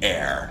the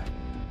air.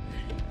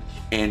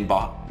 And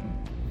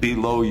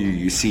below you,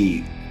 you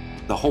see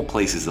the whole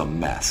place is a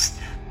mess.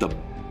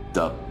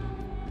 The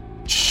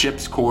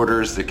ship's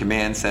quarters, the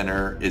command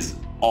center is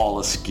all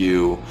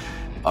askew.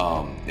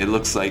 It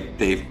looks like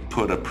they've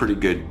put a pretty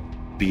good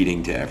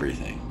beating to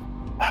everything.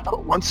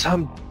 once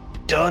I'm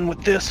done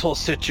with this whole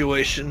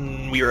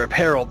situation, we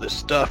repair all this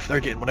stuff. They're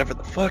getting whatever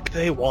the fuck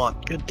they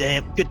want. Good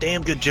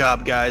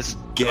job, guys.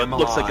 It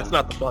looks like it's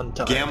not the fun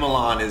time.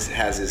 Gamelon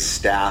has his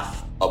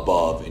staff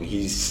above, and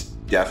he's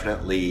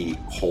definitely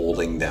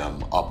holding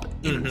them up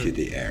into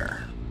the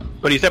air.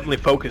 But he's definitely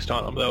focused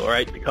on them, though,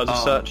 right? Because of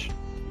such.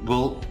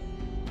 Well,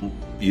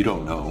 you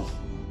don't know.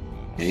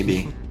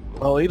 Maybe.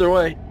 Well, either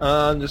way,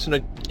 I'm just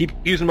gonna keep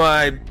using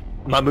my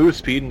move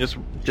speed and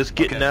just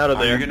getting out of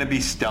there. Are you gonna be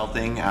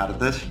stealthing out of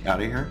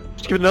here?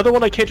 Just give it another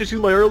one. I can't just use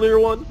my earlier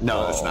one.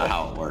 No, that's not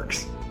how it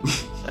works.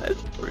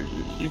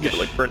 You get it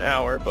like for an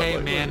hour. But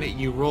Hey man,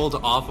 you rolled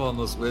awful on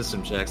those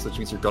wisdom checks, which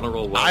means you're gonna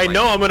roll well. I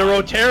know I'm gonna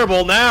roll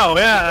terrible now.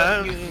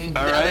 Yeah.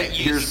 All right,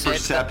 here's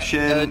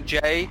perception.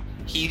 Jay,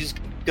 he's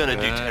gonna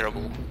do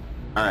terrible.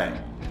 All right,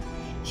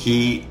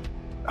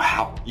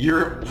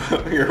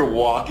 you're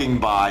walking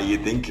by. You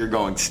think you're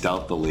going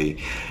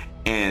stealthily,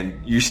 and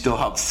you still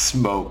have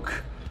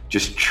smoke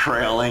just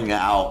trailing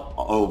out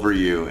over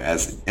you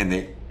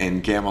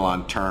and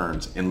Gamelon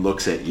turns and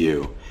looks at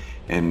you,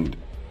 and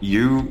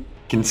you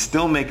can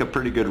still make a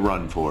pretty good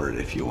run for it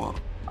if you want.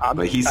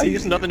 But he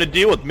sees nothing to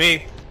deal with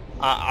me.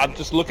 I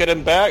just look at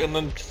him back and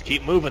then just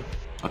keep moving.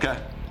 Okay.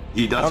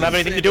 He doesn't. I don't have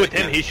anything to do with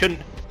him. He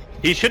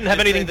shouldn't have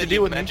anything to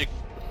do with me.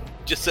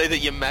 Just say that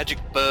your magic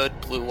bird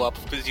blew up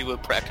because you were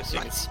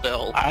practicing a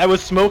spell. I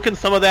was smoking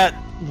some of that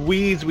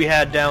weeds we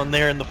had down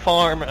there in the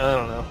farm. I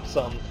don't know.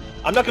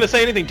 I'm not going to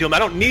say anything to him. I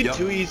don't need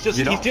to. He's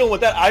dealing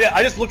with that.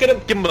 I just look at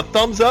him, give him a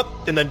thumbs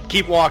up, and then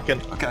keep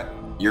walking. Okay.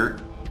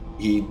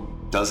 He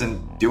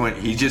doesn't do it.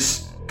 He's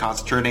just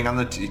concentrating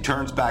on he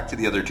turns back to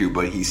the other two,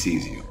 but he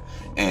sees you.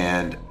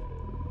 And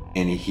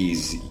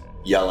he's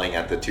yelling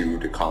at the two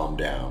to calm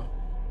down.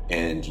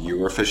 And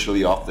you're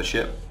officially off the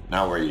ship.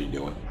 Now what are you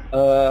doing?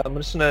 I'm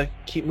just going to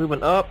keep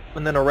moving up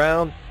and then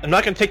around. I'm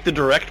not going to take the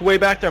direct way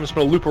back there. I'm just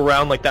going to loop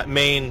around like that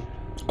main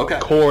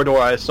corridor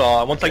I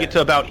saw. Once I get to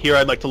about here,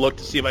 I'd like to look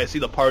to see if I see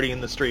the party in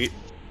the street.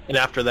 And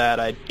after that,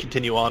 I'd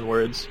continue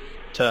onwards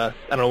to,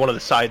 I don't know, one of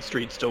the side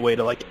streets to a way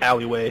to like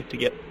alleyway to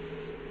get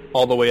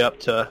all the way up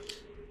to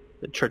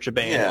the Church of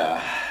Bane.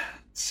 Yeah.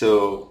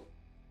 So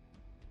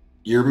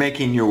you're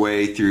making your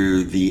way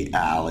through the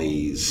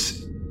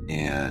alleys,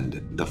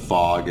 and the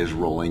fog is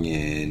rolling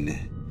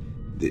in.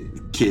 The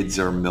kids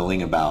are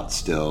milling about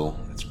still.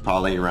 It's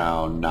probably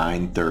around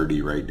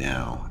 9:30 right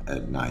now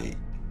at night.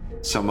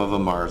 Some of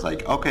them are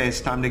like, okay,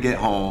 it's time to get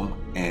home,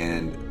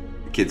 and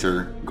the kids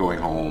are going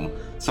home.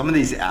 Some of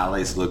these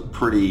alleys look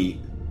pretty,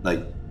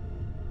 like,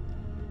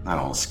 I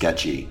don't know,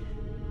 sketchy.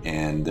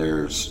 And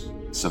there's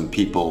some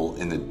people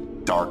in the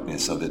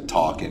darkness of it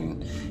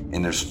talking,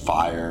 and there's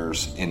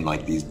fires in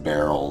like these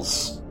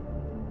barrels,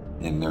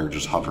 and they're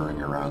just hovering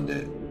around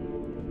it.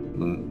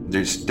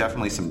 There's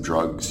definitely some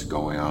drugs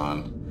going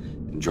on,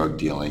 and drug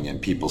dealing, and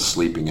people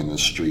sleeping in the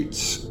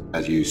streets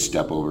as you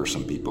step over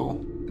some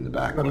people in the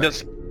back. I'm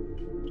just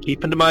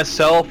keeping to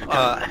myself,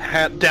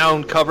 hat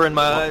down, covering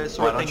my eyes.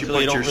 Why don't you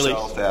put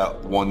yourself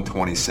at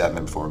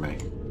 127 for me?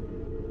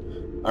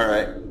 All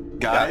right,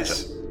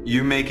 guys,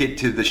 you make it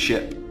to the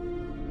ship.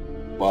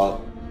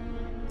 Well,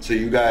 so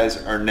you guys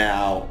are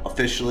now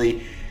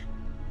officially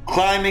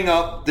climbing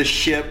up the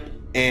ship,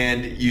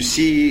 and you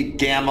see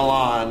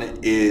Gamelon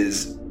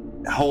is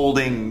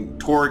holding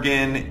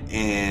Torgon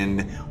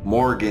and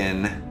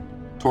Morgan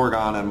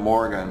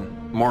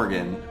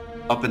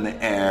up in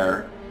the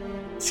air.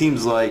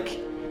 Seems like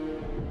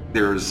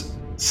there's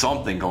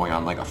something going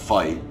on, like a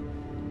fight,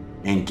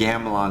 and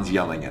Gamelon's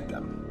yelling at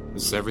them.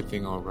 Is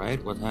everything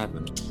alright? What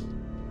happened?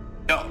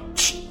 No,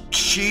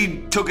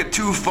 she took it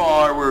too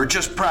far. We were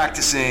just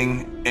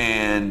practicing,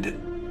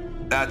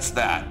 and that's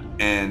that.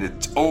 And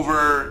it's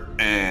over,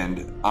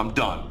 and I'm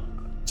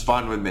done. It's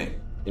fine with me.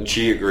 And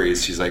she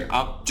agrees. She's like,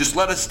 just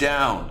let us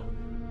down.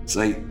 It's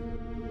like,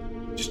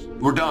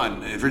 we're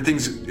done.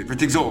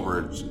 Everything's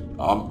over.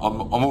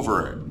 I'm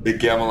over it. Big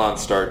Gamelon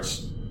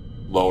starts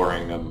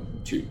lowering them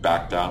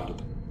back down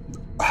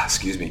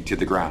to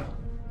the ground.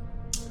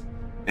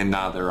 And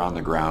now they're on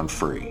the ground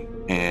free.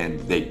 And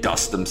they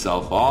dust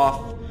themselves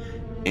off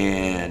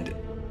and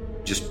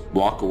just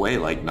walk away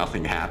like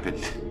nothing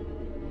happened.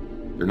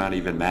 They're not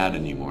even mad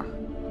anymore.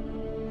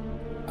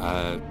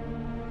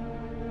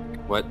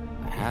 What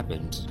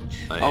happened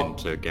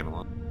into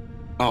Gamelon?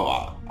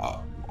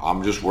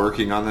 I'm just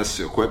working on this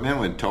equipment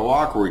with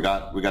Toak. We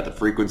got the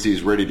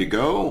frequencies ready to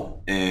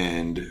go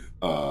and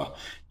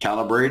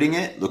calibrating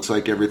it. Looks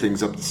like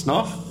everything's up to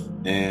snuff.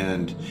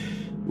 And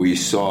we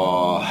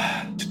saw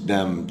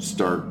them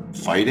start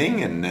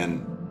fighting and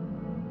then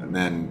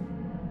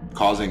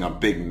causing a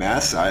big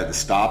mess. I had to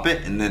stop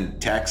it, and then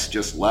Tex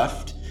just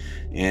left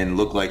and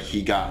looked like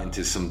he got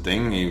into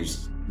something. He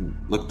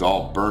looked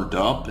all burnt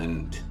up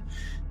and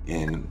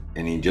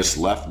he just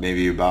left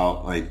maybe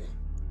about like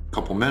a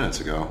couple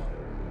minutes ago.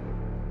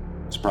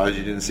 Surprised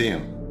you didn't see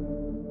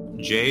him.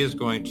 Jay is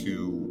going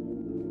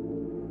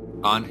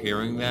to, on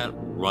hearing that,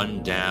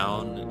 run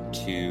down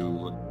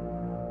to...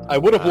 I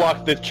would have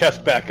locked the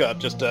chest back up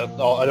just to...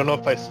 I don't know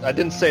if I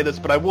didn't say this,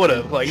 but I would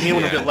have. Like, he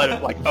would have just let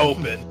it, like,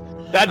 open.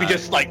 That'd be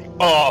just like,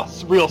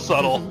 it's real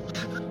subtle.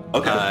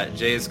 Okay.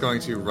 Jay is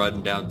going to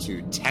run down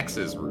to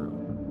Tex's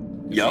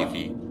room. Yup.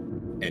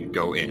 And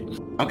go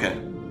in. Okay.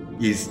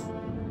 He's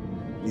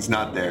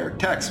not there.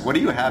 Tex, what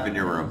do you have in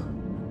your room?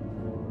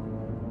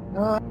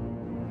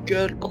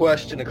 Good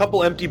question. A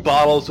couple empty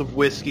bottles of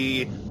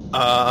whiskey.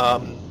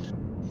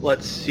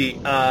 Let's see.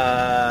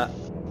 A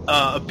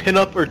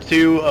pinup or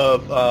two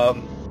of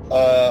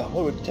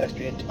what would the text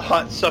be?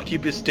 Hot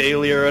succubus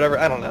daily or whatever.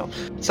 I don't know.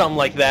 Something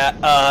like that.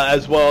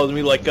 As well as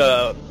maybe like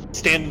a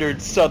standard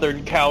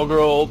Southern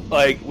cowgirl,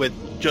 like with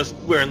just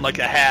wearing like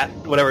a hat,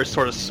 whatever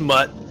sort of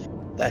smut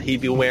that he'd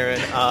be wearing.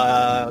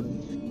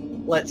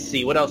 Let's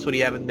see. What else would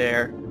he have in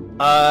there?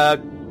 A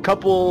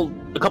couple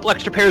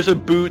extra pairs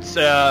of boots,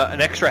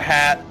 an extra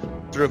hat,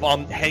 sort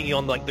of hanging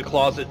on like the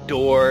closet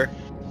door.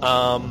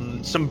 A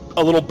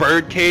little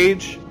bird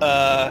cage,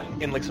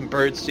 and like some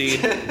bird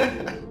seed.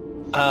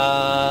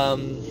 I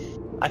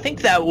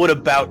think that would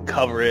about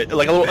cover it.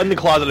 Like a little in the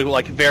closet,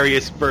 like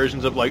various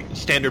versions of like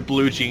standard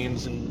blue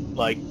jeans and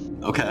like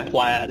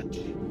plaid.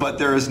 But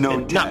there is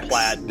no Tex. Not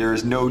plaid. There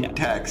is no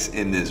Tex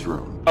in this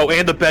room. Oh,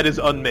 and the bed is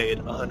unmade,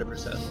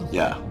 100%.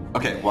 Yeah.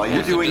 Okay. While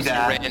you're doing just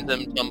that, a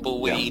random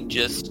tumbleweed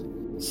just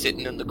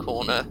sitting in the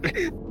corner.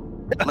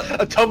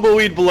 A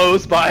tumbleweed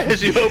blows by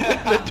as you open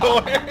the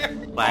door.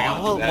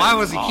 Why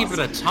was he keeping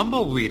a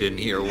tumbleweed in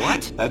here?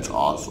 What? That's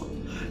awesome.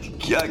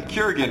 Yeah,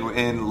 Kurgan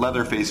and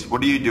Leatherface,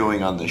 what are you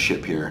doing on the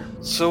ship here?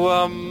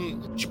 So,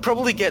 should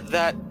probably get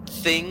that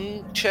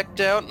thing checked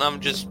out, and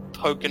I'm just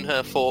poking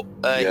her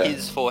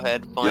his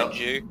forehead, mind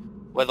you,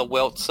 where the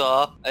welts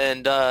are,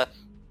 and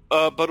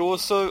but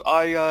also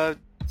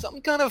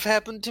something kind of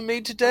happened to me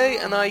today,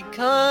 and I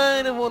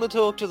kind of want to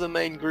talk to the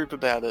main group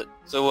about it.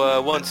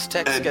 So once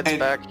Tex gets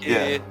back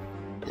here,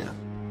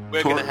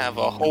 we're gonna have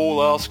a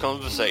whole ass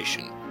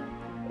conversation.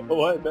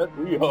 Oh, I bet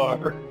we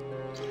are.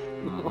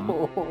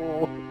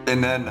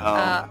 And then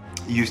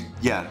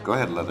go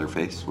ahead,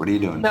 Leatherface. What are you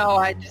doing? No,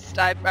 I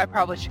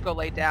probably should go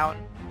lay down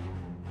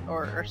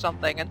or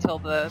something until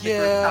the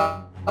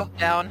group calms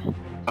down.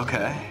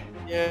 Okay.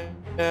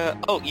 Yeah.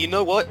 Oh, you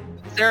know what?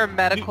 Is there a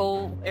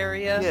medical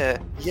area?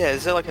 Yeah.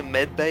 Is there like a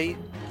med bay?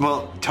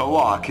 Well,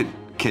 Toak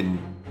can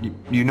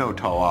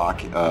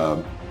Toak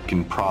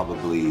can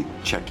probably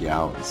check you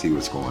out and see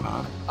what's going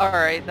on. All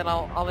right, then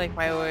I'll make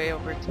my way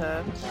over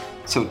to.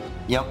 So,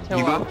 you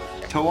go.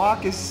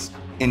 Toak is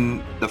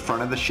in the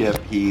front of the ship.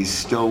 He's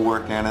still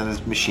working on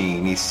his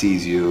machine. He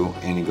sees you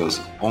and he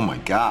goes, "Oh my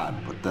God,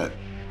 what the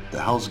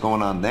hell's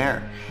going on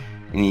there?"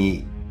 And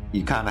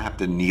you kind of have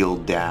to kneel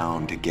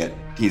down to get.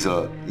 He's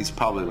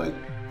probably like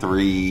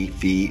 3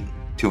 feet,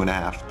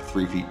 2.5,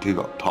 3 feet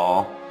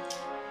tall,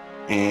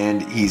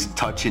 and he's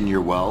touching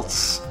your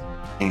welts,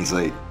 and he's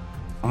like,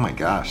 "Oh my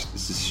gosh,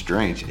 this is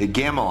strange." Hey,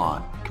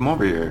 Gamelon, come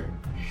over here.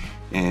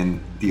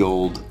 And the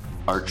old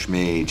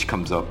Archmage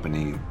comes up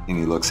and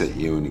he looks at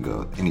you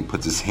and he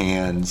puts his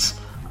hands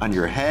on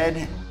your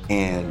head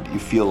and you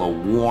feel a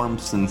warm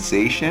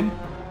sensation,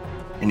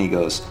 and he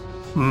goes,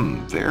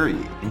 very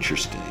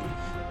interesting.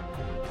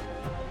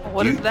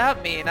 What does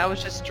that mean? I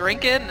was just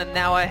drinking and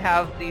now I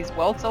have these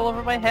welts all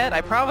over my head?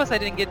 I promise I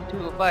didn't get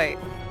into a fight.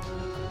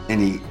 And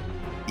he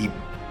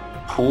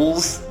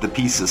pulls the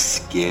piece of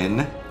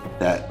skin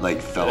that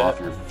like fell off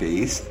your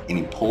face and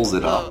he pulls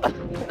it up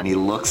and he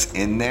looks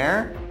in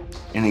there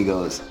and he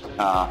goes,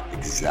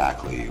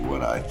 exactly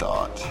what I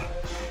thought.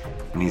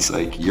 And he's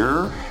like,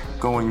 "You're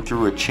going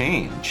through a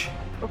change."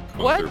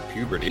 What?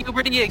 Puberty.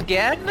 Puberty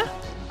again?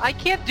 I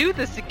can't do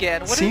this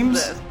again. What Seems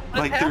is this?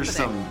 What is like there's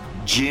happening?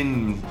 some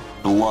Jinn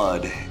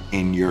blood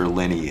in your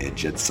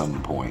lineage at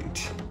some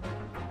point.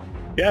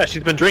 Yeah,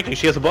 she's been drinking.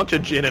 She has a bunch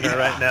of gin in her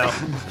right now.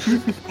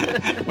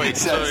 Wait,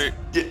 so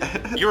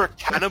you're a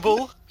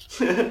cannibal?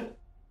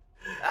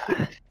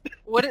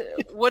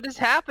 What is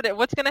happening?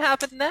 What's going to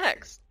happen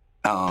next?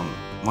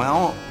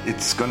 Well,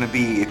 it's gonna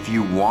be if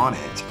you want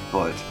it,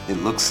 but it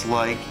looks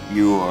like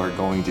you are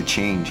going to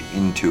change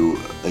into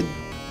a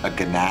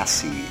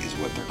Ganassi is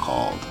what they're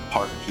called.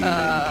 Part human,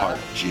 part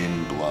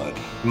Jinn blood.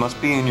 It must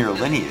be in your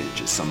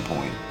lineage at some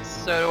point.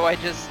 So do I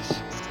just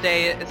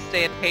stay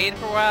in pain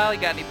for a while?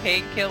 You got any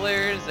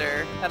painkillers,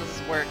 or how does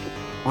this work?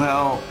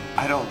 Well,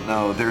 I don't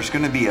know. There's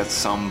gonna be at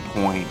some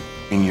point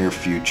in your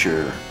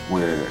future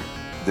where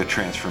the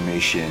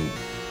transformation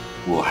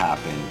will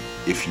happen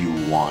if you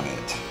want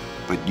it.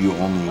 But you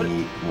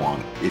only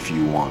want it if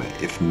you want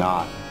it. If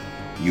not,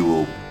 you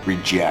will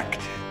reject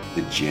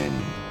the Jinn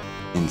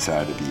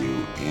inside of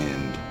you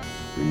and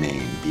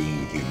remain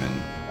being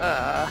human.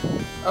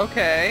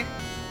 Okay.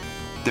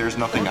 There's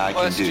nothing I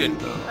can do.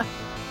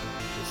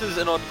 This is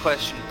an odd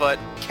question, but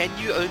can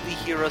you only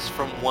hear us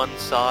from one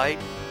side?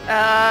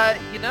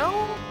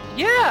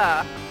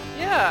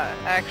 Yeah,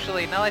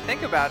 actually, now I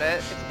think about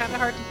it, it's kind of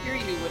hard to hear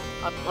you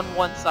on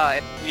one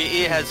side. Your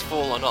ear has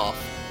fallen off.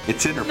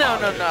 It's in her No.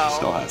 pocket. She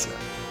still has it.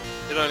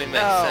 It only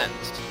makes No.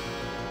 sense.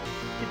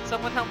 Can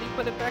someone help me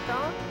put it back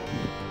on?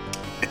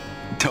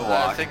 Toak.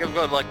 I think I've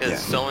got like a Yeah.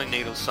 sewing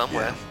needle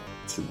somewhere.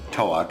 Yeah. So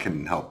Toak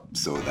can help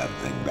sew that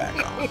thing back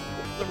on.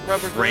 Some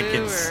rubber glue or...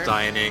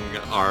 Frankensteining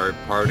our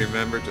party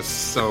member to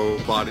sew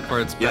body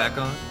parts back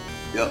on.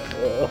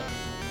 Yep.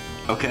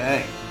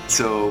 Okay,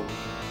 so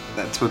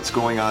that's what's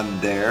going on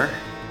there.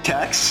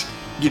 Tex,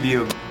 give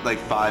you like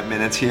 5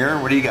 minutes here.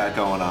 What do you got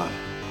going on?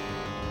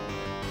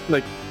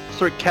 Like,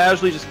 sort of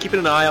casually just keeping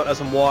an eye out as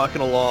I'm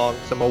walking along,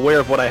 so I'm aware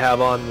of what I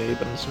have on me,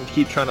 but I'm just going to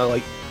keep trying to,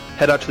 like,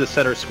 head out to the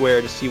center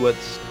square to see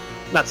what's...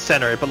 Not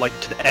center, but, like,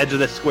 to the edge of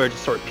the square to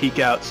sort of peek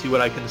out, see what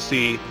I can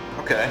see.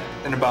 Okay,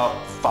 in about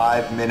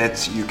 5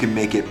 minutes, you can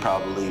make it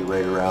probably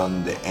right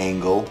around the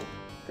angle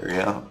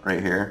area,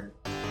 right here.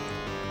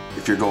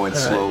 If you're going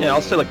slowly. Yeah,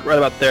 I'll say, like, right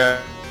about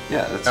there.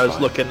 Yeah, that's I was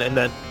fine. looking, and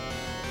then...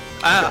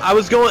 I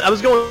was going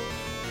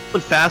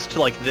fast to,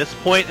 like, this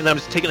point, and I'm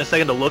just taking a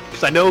second to look,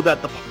 because I know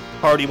that the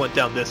party went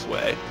down this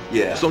way.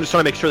 Yeah. So I'm just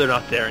trying to make sure they're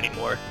not there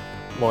anymore,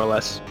 more or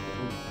less.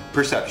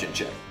 Perception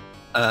check.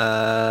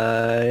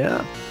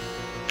 Yeah.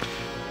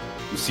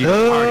 You see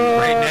the party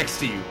right next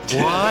to you.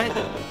 What?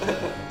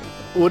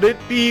 Would it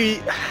be...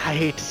 I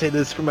hate to say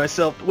this for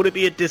myself, would it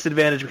be a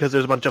disadvantage because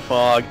there's a bunch of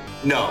fog?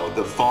 No,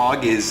 the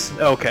fog is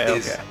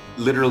Okay.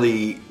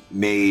 literally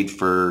made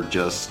for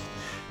just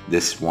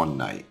this one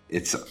night.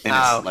 It's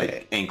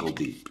like ankle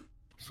deep.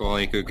 If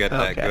only you could get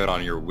that good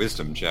on your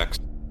wisdom checks.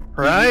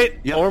 Right?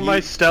 Yep, or my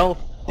stealth,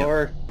 Yep.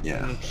 or...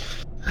 Yeah.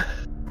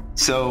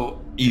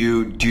 So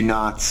you do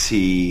not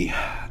see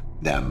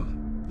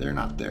them. They're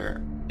not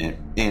there.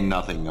 And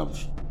nothing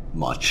of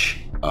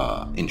much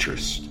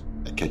interest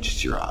that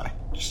catches your eye.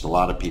 Just a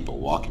lot of people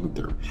walking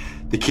through.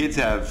 The kids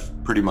have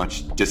pretty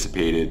much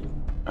dissipated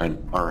and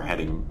are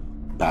heading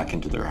back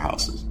into their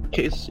houses.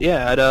 Case,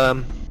 yeah, I'd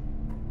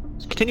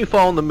continue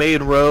following the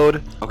main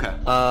road. Okay.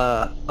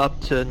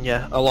 Up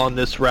to along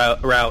this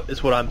route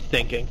is what I'm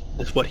thinking.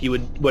 Is what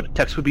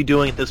Tex would be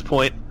doing at this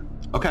point.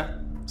 Okay.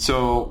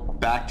 So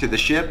back to the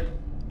ship.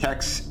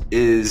 Tex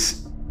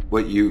is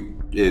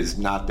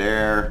not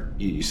there.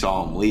 You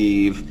saw him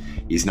leave.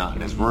 He's not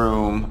in his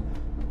room.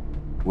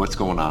 What's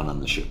going on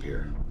the ship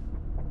here?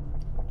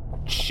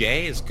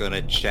 Jay is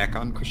gonna check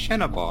on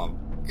Crescenabomb.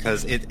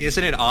 Because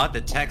isn't it odd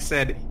that Tex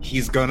said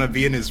he's gonna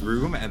be in his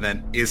room and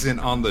then isn't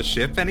on the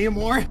ship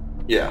anymore?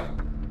 Yeah.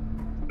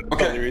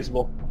 Totally Okay.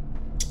 reasonable.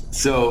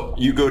 So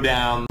you go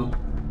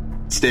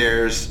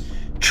downstairs.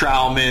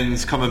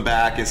 Trowman's coming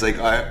back. It's like,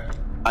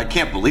 I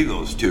can't believe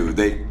those two.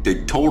 They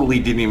totally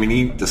didn't even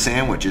eat the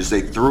sandwiches.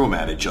 They threw them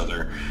at each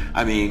other.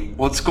 I mean,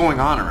 what's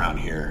going on around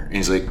here? And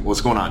he's like,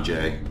 what's going on,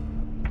 Jay?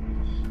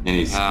 And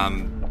he's...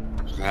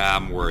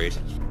 I'm worried.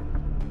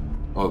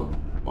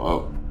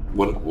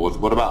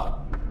 What about?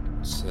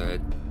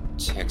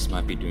 Tex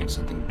might be doing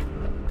something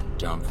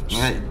dumb for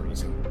some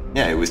reason.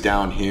 Yeah, he was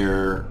down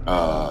here,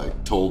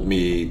 told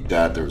me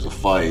that there was a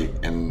fight,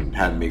 and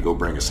had me go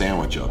bring a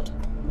sandwich up.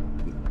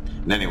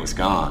 And then he was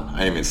gone. I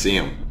didn't even see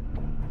him.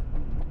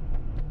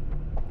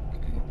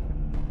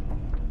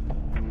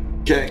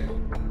 Okay.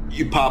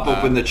 You pop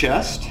open the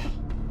chest.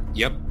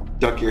 Yep.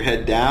 Duck your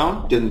head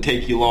down. Didn't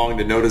take you long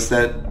to notice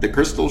that the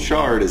crystal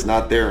shard is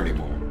not there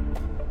anymore.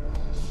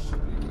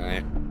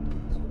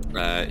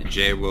 Alright.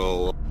 Jay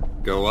will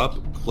go up,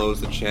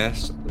 close the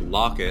chest,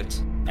 lock it,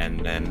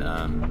 and then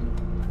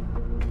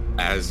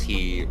as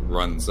he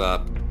runs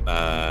up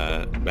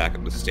back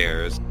up the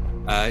stairs,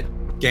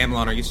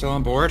 Gamelon, are you still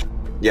on board?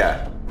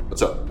 Yeah.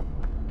 What's up?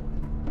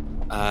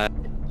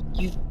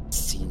 You've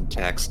seen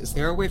Tex. Is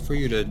there a way for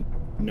you to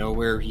know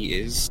where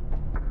he is?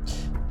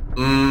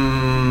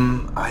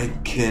 I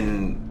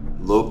can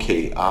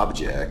locate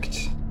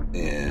object,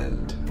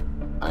 and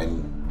I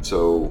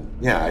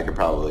could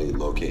probably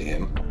locate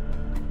him.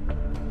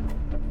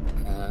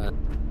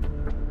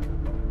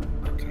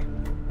 Okay.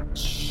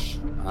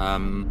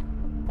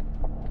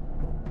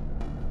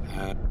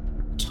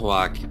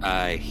 Toak,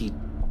 he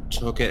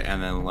took it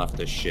and then left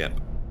the ship.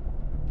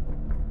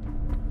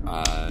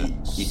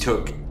 He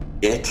took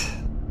it,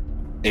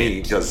 and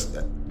he does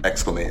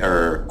exclamation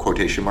or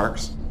quotation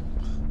marks.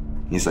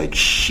 He's like,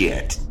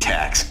 shit,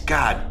 Tex,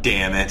 god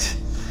damn it.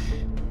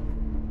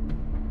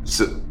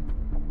 So,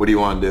 what do you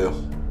want to do?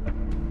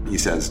 He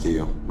says to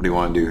you, what do you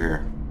want to do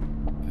here?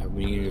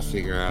 We need to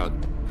figure out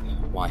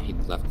why he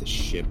left the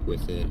ship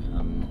with it.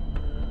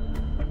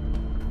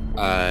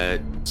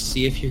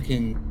 See if you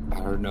can... I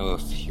don't know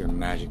if your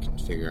magic can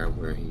figure out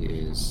where he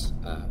is.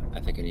 I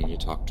think I need to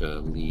talk to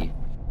Lee.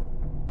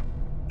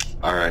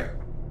 All right.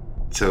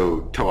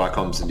 So Toa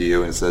comes into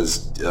you and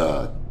says,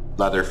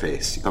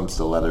 Leatherface. He comes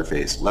to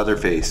Leatherface.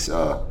 Leatherface,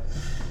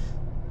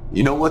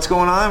 you know what's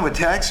going on with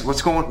Tex?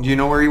 Do you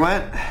know where he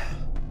went?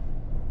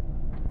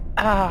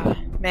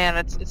 Man,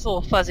 it's a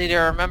little fuzzy to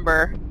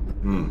remember.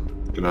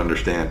 Can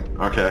understand.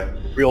 Okay.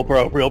 Real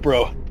bro.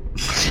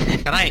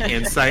 Can I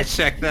insight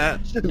check that?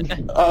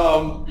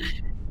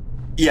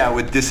 Yeah,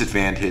 with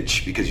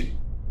disadvantage because you...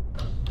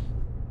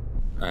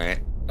 Alright.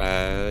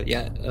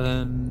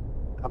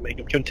 I'll make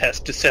him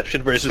contest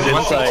deception versus So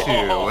what's insight.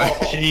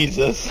 the two?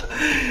 Jesus.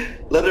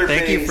 Leatherface.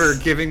 Thank you for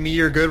giving me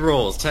your good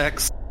rolls,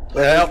 Tex.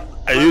 Well,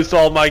 I used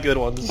all my good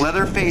ones.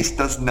 Leatherface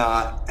does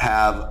not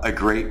have a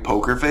great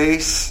poker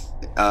face,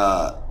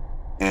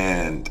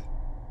 and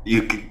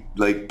you could,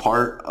 like,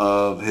 part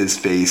of his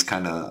face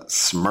kind of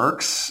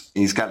smirks.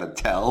 He's got to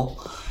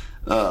tell.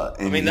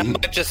 I mean, that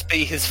might just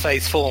be his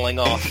face falling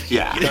off.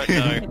 Yeah. You don't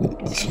know.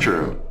 It's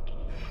true.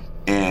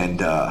 And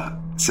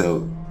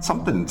so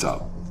something's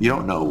up. You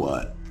don't know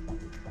what,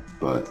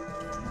 but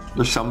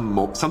there's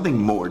something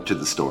more to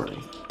the story.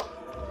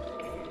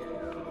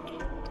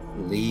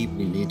 Lee,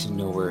 we need to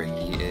know where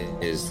he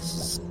is. This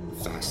is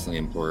vastly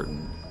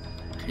important.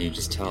 Can you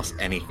just tell us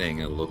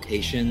anything? A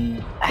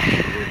location?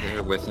 You were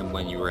there with him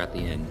when you were at the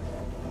inn.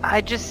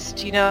 I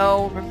just,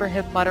 remember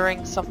him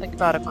muttering something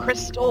about a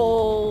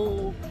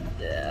crystal,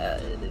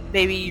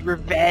 maybe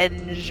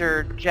revenge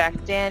or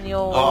Jack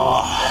Daniels.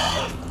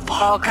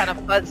 All kind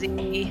of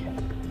fuzzy.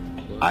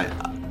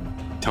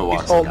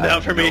 Towa's He's holding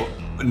down for me.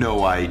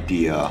 No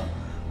idea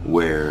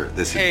where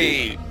this would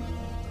be.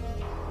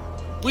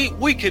 Hey,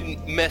 we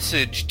can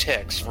message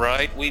Tex,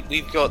 right?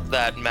 We've got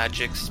that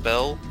magic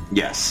spell.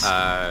 Yes.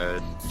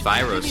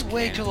 Thyros Any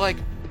way can. to, like,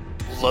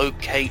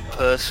 locate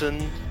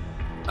person?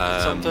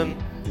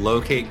 Something?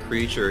 Locate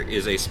creature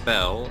is a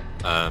spell.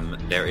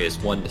 There is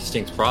one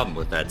distinct problem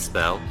with that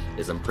spell,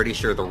 is I'm pretty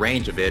sure the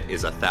range of it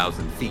is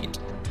 1,000 feet.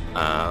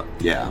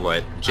 Yeah.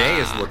 What Jay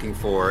is looking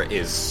for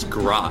is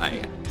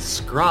Scry.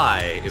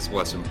 Scry is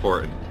what's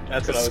important.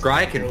 That's what I was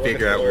Scry can looking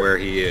figure out for. where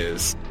he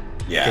is.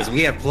 Yeah. Because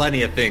we have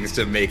plenty of things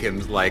to make him,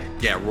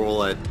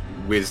 roll a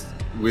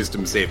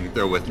wisdom saving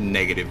throw with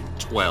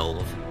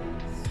 -12.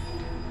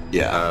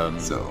 Yeah.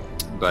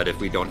 But if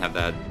we don't have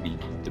that,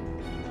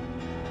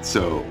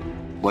 So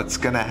what's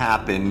gonna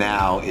happen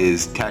now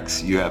is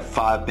Tex, you have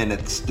 5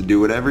 minutes to do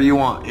whatever you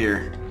want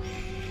here.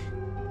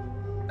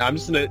 I'm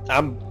just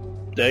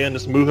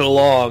moving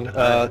along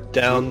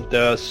down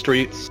the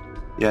streets.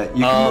 Yeah,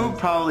 you can move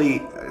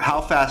probably.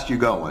 How fast you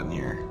going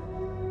here?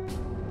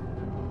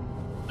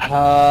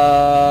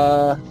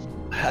 I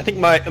think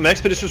my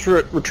expeditious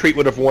retreat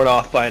would have worn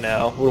off by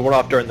now. Would have worn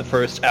off during the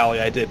first alley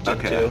I dipped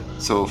Okay,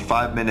 into. so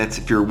 5 minutes.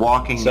 If you're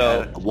walking,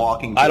 So,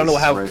 walking. I don't know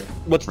pace, how- Right,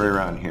 what's right the-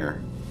 around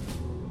here.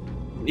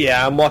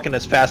 Yeah, I'm walking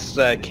as fast as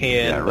I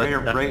can. Yeah,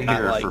 but right not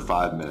here like, for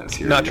 5 minutes.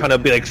 Here. not trying to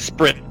be like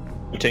sprinting.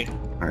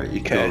 All right,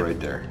 you can Okay. go right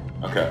there.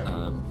 Okay.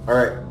 All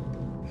right.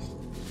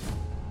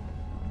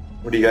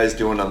 What are you guys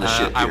doing on the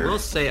ship I here? will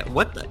say,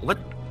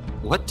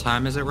 what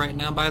time is it right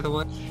now, by the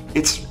way?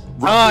 It's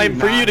Time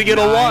for you to get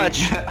a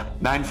watch.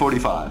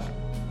 9:45.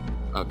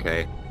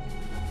 Okay.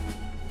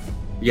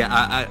 Yeah,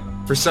 I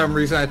for some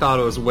reason I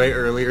thought it was way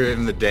earlier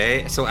in the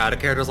day, so out of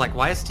character I was like,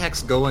 why is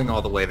Tex going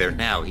all the way there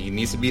now? He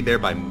needs to be there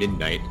by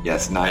midnight.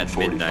 Yes, At 9:45.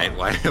 midnight.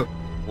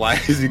 Why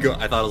is he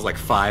going? I thought it was like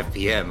 5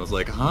 p.m. I was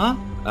like, huh?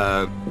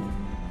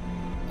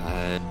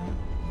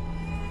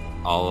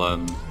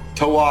 I'll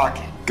Towak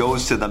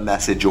goes to the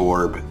message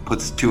orb,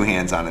 puts 2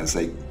 hands on it, and is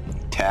like,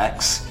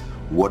 Tex,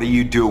 what are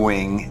you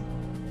doing?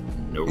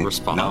 no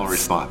response. No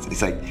response.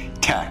 He's like,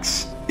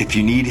 Tex, if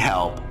you need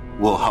help,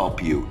 we'll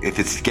help you. If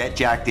it's to get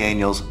Jack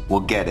Daniels, we'll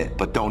get it.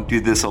 But don't do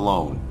this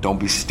alone. Don't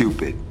be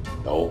stupid.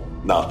 No,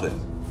 nothing.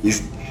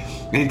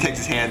 And he takes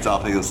his hands off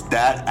and he goes,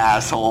 that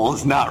asshole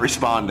is not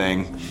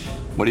responding.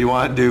 What do you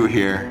want to do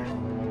here?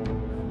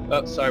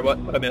 Oh, sorry, what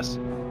I missed?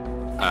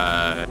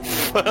 Uh,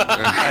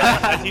 I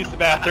had to use the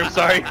bathroom.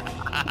 Sorry.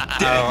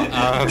 And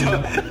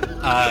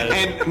I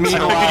figured you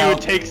meanwhile,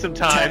 would take some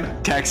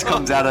time. Tex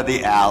comes out of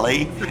the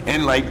alley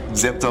and like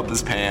zips up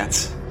his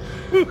pants.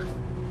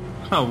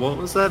 oh, what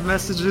was that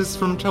messages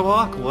from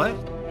Tawak? What?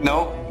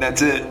 Nope,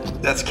 that's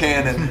it. That's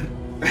canon.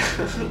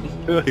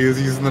 He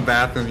was using the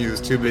bathroom. He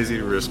was too busy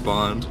to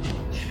respond.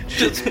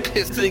 Just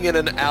pissing in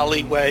an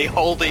alleyway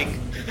holding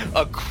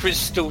a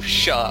crystal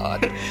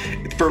shard.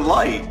 It's for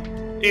light.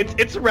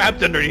 It's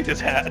wrapped underneath his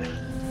hat.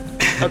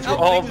 That's for How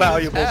all big is his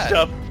valuable hat?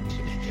 stuff.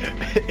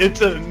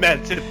 It's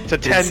immense. It's a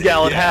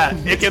 10-gallon hat.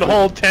 It can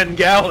hold 10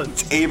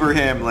 gallons.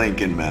 Abraham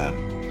Lincoln, man.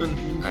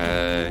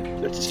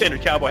 It's a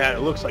standard cowboy hat.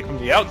 It looks like from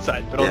the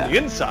outside, but Yeah. on the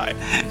inside,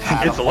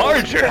 Hat it's of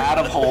larger. Hat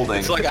of holding.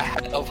 It's like a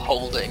hat of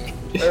holding.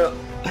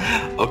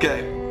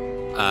 Okay.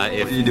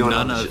 If are you doing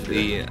on none the of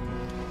the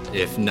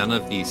if none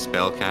of the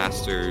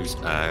spellcasters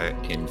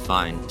can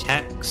find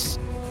Tex,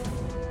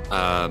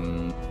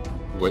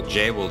 what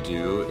Jay will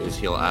do is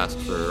he'll ask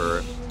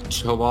for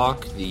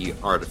Tawak the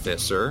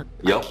Artificer.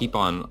 Yep. Keep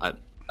on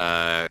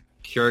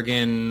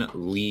Kurgan,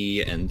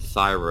 Lee, and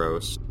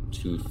Thyros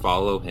to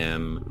follow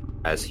him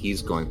as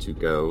he's going to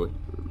go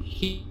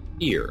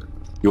here.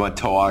 You want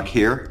Toak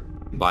here?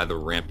 By the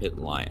Rampant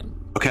Lion.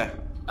 Okay.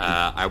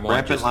 I want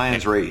Rampant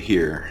Lion's right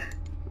here.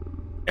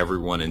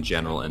 Everyone in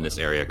general in this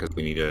area because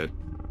we need to...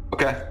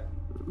 Okay.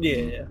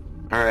 Yeah.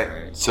 All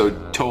right. So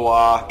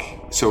Toak.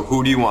 So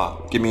who do you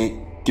want? Give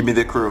me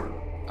the crew.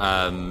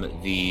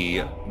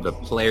 The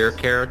player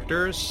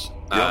characters,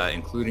 Yep.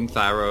 including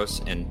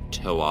Thyros and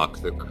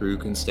Toak. The crew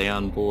can stay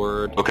on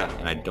board. Okay.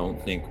 And I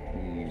don't think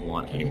we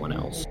want anyone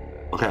else.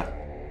 Okay.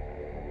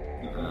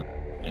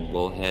 And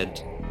we'll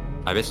head...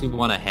 I basically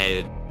want to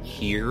head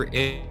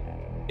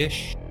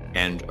here-ish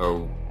and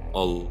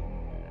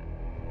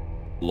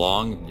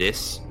along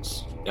this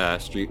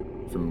street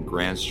from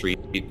Grand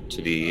Street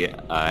to the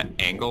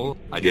angle.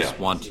 I just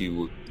want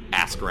to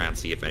ask around,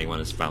 see if anyone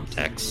has found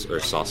Tex or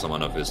saw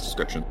someone of his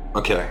description.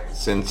 Okay.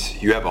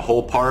 Since you have a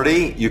whole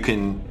party, you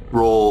can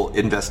roll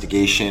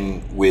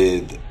investigation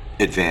with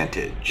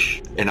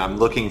advantage. And I'm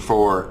looking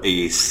for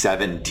a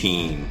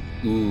 17.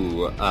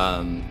 Ooh,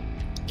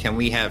 can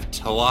we have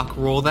Toak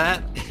roll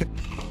that?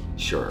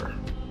 Sure.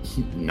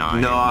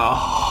 9.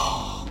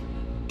 No.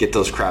 Get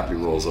those crappy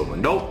rolls over.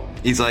 Nope.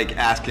 He's like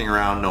asking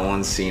around. No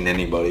one's seen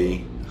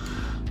anybody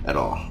at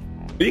all.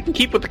 But you can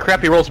keep with the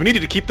crappy rolls. We needed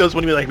to keep those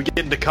when we get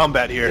into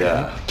combat here.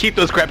 Yeah. Keep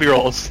those crappy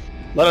rolls.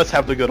 Let us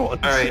have the good ones.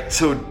 All right.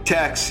 So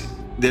Tex,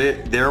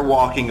 they're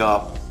walking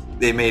up.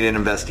 They made an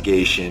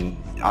investigation.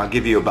 I'll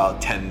give you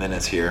about 10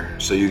 minutes here.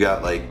 So you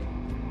got like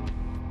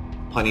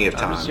plenty of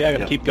time. I'm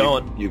gonna keep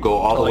going. You go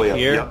all the Like way up.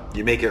 here? Yep.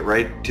 You make it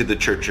right to the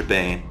Church of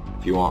Bane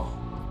if you want.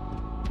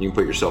 You can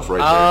put yourself right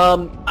there.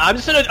 I'm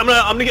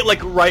gonna get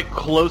like right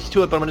close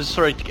to it, but I'm gonna just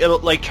sort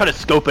of like try to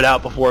scope it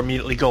out before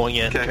immediately going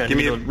in. Okay, Trying give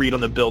to me a- read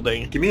on the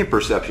building. Give me a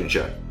perception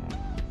check.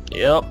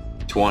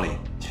 Yep. 20.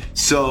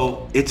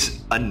 So it's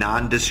a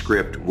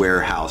nondescript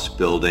warehouse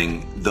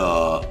building.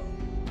 The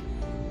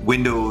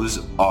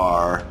windows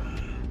are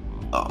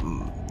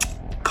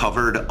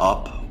covered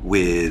up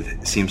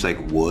with, seems like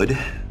wood,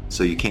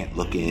 so you can't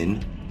look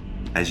in.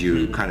 As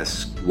you kind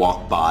of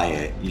walk by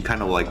it, you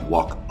kind of like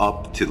walk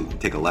up to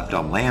take a left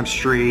on Lamb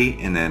Street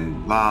and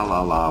then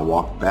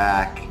walk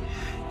back.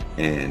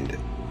 And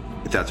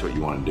if that's what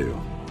you want to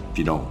do. If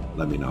you don't,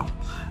 let me know.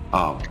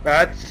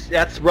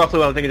 That's roughly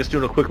what I'm thinking. Just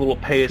doing a quick little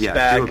pace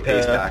back. Do a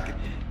pace back.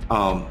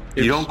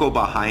 You don't go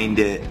behind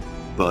it,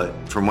 but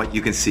from what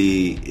you can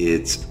see,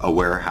 it's a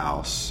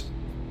warehouse.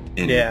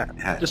 And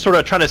just sort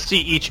of trying to see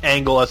each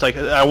angle. As like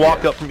I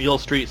walk up from Eel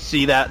Street,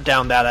 see that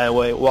down that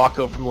way. Walk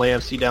over from Lamb,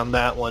 see down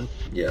that one.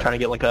 Yeah. Trying to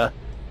get like a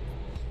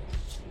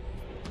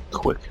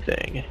quick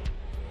thing.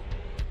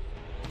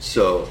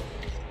 So,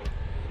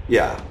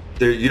 yeah,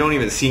 you don't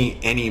even see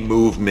any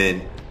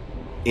movement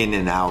in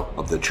and out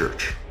of the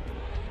church.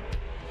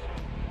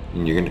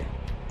 And you're gonna,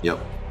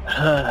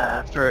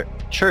 For a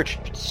church,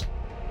 it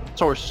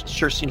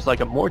sure seems like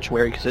a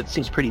mortuary because it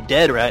seems pretty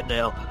dead right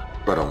now.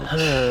 But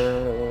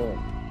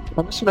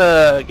I'm just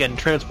gonna again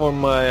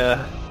transform my.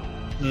 I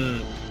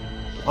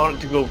want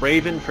it to go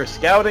Raven for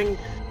scouting,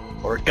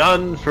 or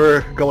Gun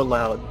for going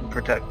loud and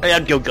protect.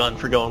 I'd go Gun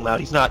for going loud.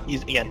 He's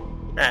again.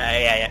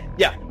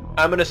 Yeah.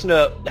 I'm just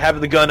gonna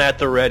have the gun at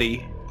the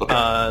ready in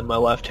my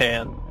left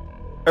hand,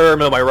 or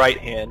no, my right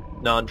hand,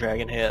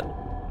 non-dragon hand,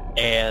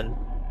 and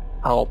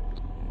I'll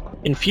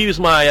infuse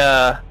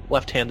my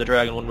left hand, the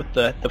dragon one, with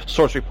the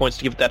sorcery points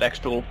to give it that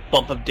extra little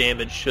bump of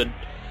damage should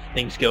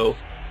things go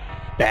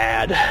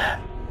bad.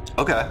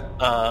 Okay.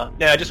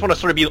 I just want to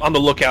sort of be on the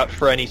lookout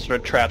for any sort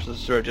of traps and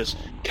sort of just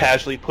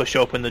casually push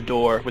open the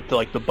door with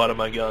the butt of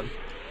my gun.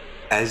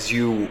 As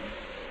you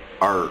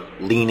are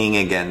leaning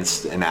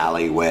against an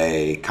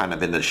alleyway, kind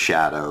of in the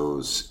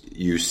shadows,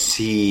 you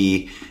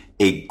see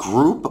a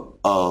group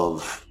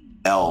of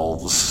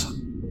elves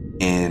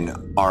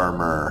in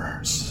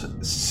armor,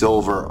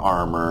 silver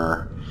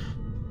armor,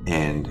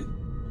 and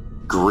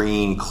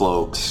green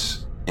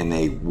cloaks, and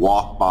they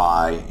walk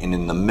by, and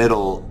in the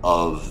middle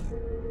of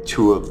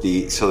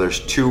so there's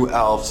 2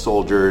 elf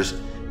soldiers,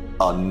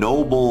 a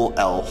noble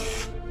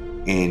elf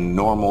in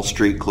normal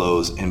street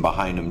clothes, and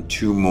behind them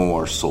 2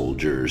 more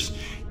soldiers,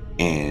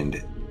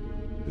 and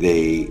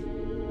they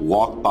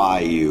walk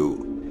by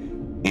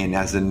you, and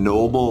as the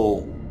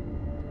noble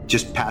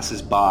just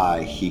passes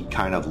by, he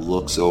kind of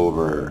looks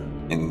over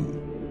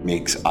and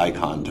makes eye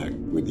contact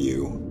with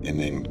you, and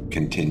then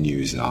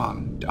continues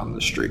on down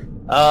the street.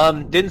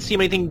 Didn't seem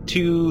anything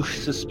too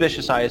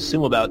suspicious, I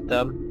assume, about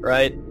them,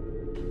 right?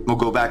 We'll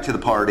go back to the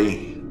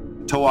party.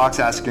 Toak's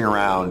asking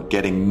around,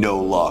 getting no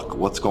luck.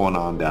 What's going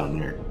on down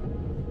here?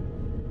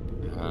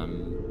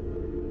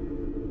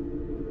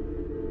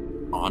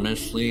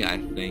 Honestly, I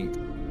think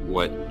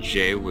what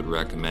Jay would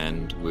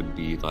recommend would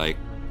be like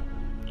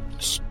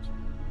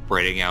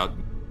spreading out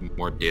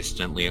more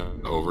distantly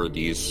over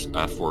these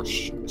 4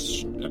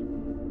 streets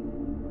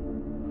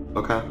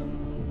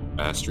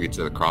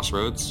at the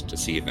crossroads to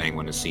see if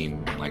anyone is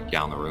seen like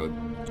down the road.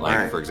 Like,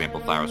 right. For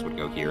example, Thyros would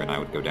go here and I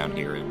would go down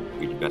here and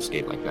we'd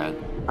investigate like that.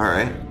 All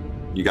right.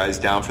 You guys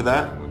down for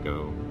that? We'd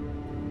go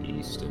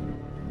east and...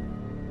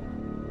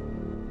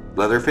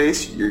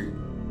 Leatherface, you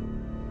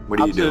What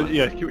are you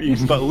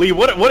doing? But Lee,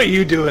 what are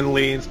you doing,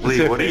 Lee?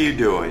 Lee, what are you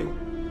doing?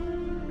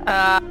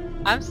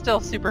 I'm still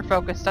super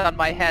focused on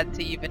my head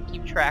to even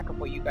keep track of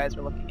what you guys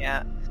are looking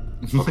at.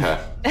 Okay.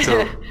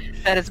 So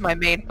That is my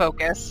main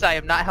focus. I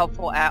am not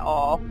helpful at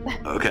all.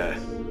 okay.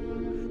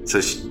 So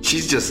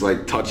she's just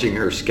like touching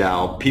her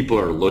scalp. People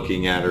are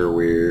looking at her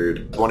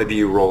weird. One of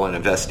you roll an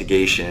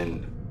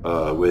investigation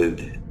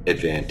with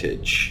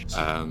advantage,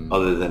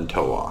 other than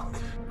Toak.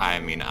 I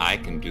mean, I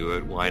can do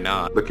it. Why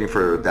not? Looking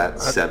for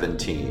that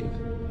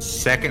 17.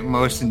 Second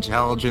most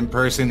intelligent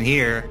person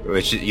here,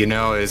 which,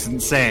 isn't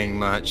saying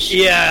much.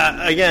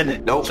 Yeah,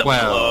 again. Nope. So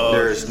Well, close.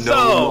 there's no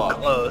so luck.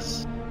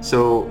 close.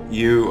 So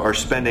you are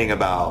spending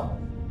about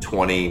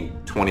 20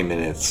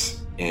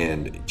 minutes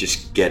and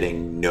just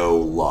getting no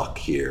luck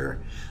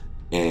here.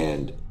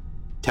 And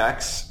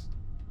Tex,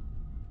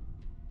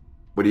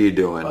 what are you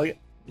doing? Okay.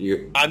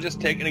 I'm just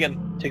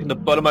taking the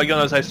butt of my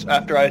gun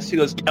after I see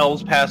those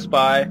elves pass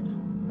by.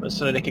 I'm just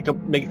gonna make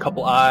a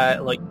couple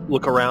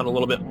look around a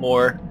little bit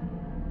more.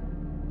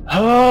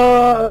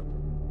 No,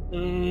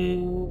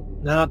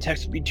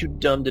 Tex would be too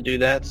dumb to do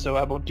that, so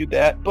I won't do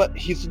that. But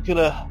he's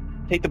gonna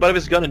take the butt of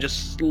his gun and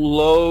just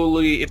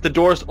slowly, if the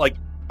door's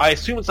I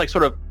assume it's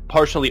sort of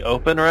partially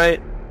open,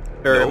 right?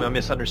 Or am I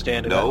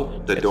misunderstanding?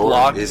 No, the It's door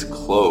locked? is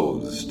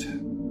closed.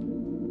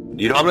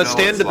 You don't I'm gonna know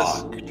stand it's to the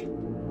locked.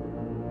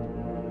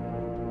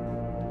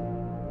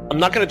 I'm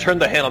not gonna turn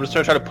the handle. I'm just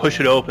gonna try to push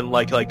it open,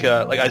 like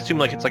I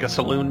assume it's like a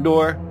saloon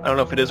door. I don't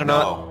know if it is or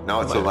not.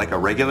 No, it's like a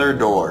regular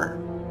door.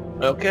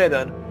 Okay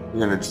then.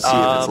 You're gonna see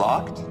if it's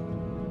locked?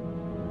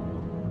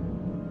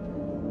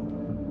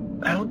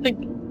 I don't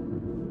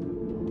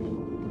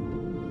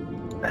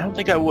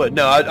think I would.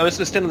 No, I'm just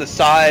gonna stand on the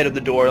side of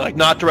the door,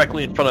 not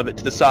directly in front of it,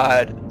 to the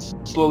side, and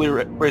slowly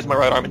raise my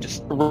right arm and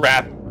just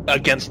rap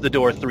against the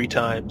door 3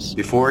 times.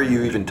 Before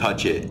you even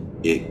touch it,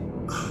 it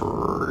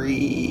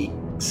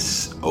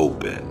creaks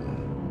open.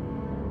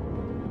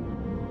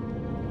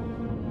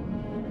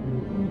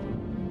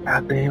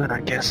 God damn it!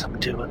 I guess I'm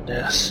doing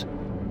this.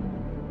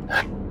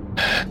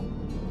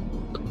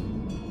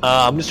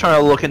 I'm just trying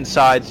to look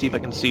inside, see if I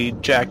can see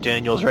Jack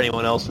Daniels or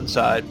anyone else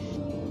inside.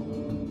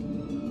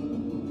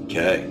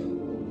 Okay.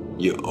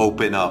 You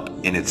open up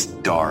and it's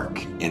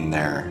dark in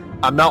there.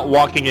 I'm not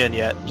walking in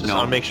yet. Just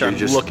want to make sure you're I'm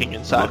just looking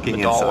inside looking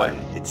the doorway.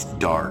 inside. It's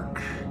dark.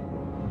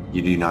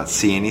 You do not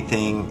see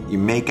anything. You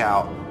make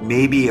out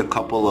maybe a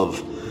couple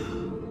of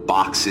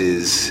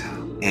boxes,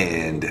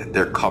 and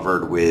they're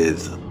covered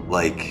with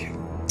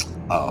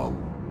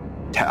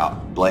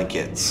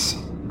blankets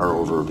are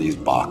over these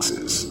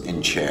boxes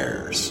and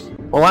chairs.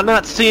 Well, I'm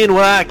not seeing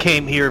what I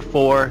came here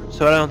for,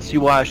 so I don't see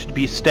why I should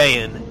be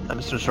staying. I'm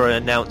just going to sort of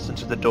announce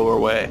into the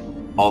doorway.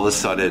 All of a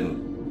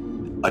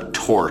sudden, a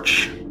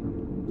torch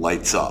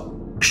lights up,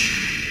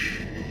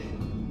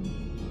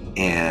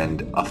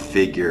 and a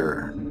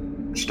figure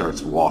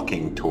starts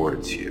walking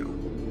towards you.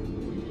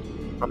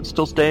 I'm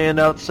still staying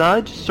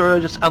outside,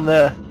 just on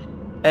the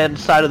end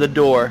side of the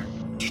door.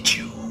 Did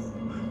you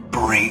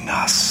bring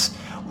us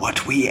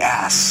what we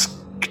asked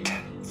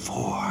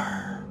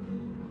for?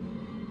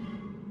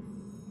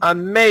 I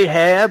may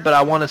have, but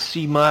I want to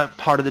see my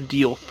part of the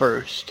deal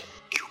first.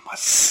 You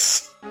must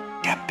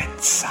step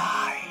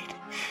inside.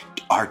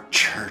 Our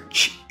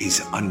church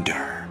is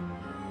under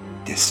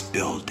this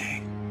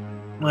building.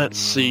 Let's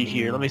see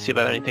here. Let me see if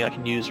I have anything I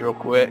can use real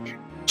quick.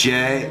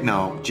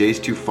 Jay's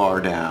too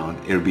far down.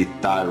 It'll be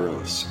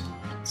Thyros.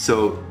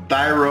 So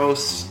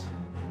Thyros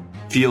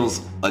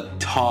feels a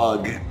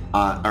tug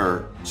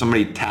or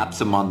somebody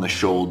taps him on the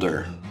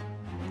shoulder.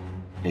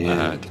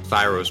 And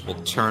Thyros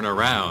will turn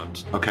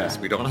around. Okay. Because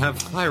we don't have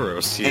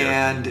Thyros here.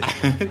 And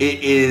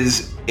it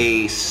is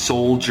a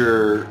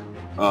soldier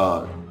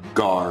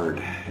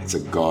guard. It's a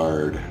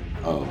guard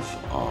of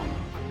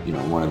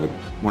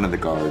one of the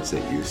guards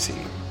that you've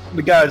seen.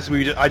 The guys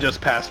I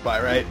just passed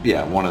by, right?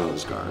 Yeah, one of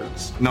those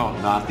guards. No,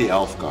 not the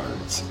elf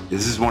guards.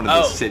 This is one of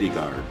the city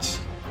guards.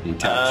 He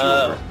taps you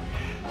over.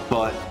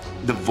 But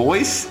the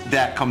voice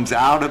that comes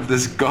out of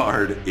this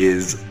guard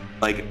is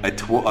like a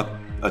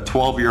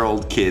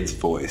 12-year-old kid's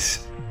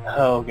voice.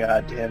 Oh,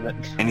 god damn it.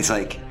 And he's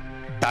like,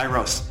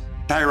 Thyros,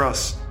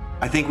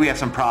 I think we have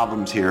some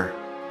problems here.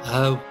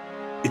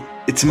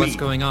 It's me. What's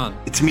going on?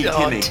 It's me,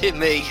 Timmy.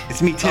 Timmy.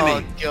 It's me,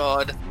 Timmy.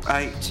 Oh, God.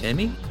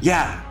 Timmy?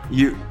 Yeah,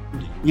 you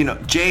know,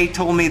 Jay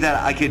told me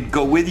that I could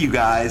go with you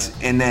guys,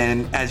 and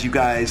then as you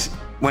guys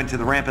went to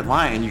the Rampant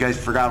Lion, you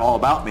guys forgot all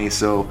about me,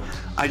 so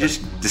I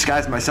just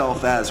disguised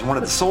myself as one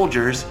of the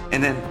soldiers,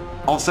 and then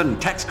all of a sudden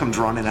Tex comes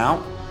running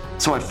out,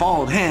 so I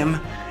followed him,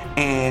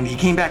 and he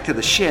came back to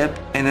the ship,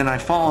 and then I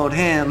followed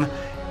him,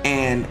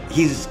 and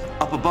he's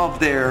up above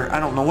there. I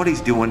don't know what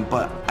he's doing,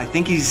 but I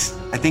think he's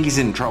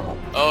in trouble.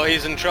 Oh,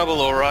 he's in trouble,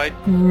 all right.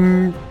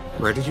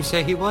 Where did you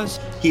say he was?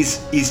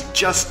 He's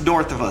just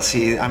north of us.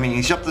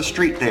 He's up the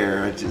street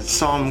there. I just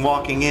saw him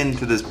walking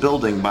into this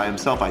building by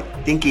himself. I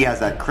think he has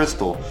that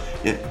crystal.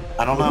 I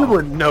don't know. You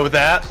wouldn't know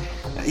that.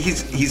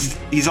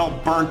 He's all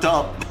burnt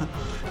up.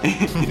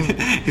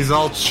 He's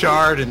all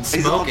charred and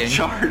smoking. He's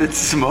all charred and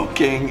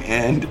smoking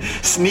and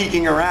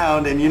sneaking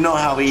around, and you know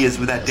how he is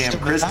with that damn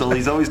crystal.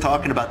 He's always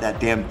talking about that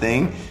damn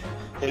thing.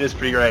 It is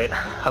pretty great.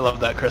 I love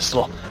that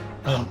crystal.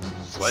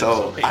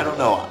 So, I don't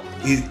know.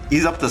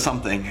 He's up to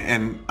something,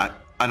 and I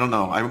don't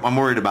know. I'm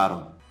worried about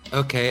him.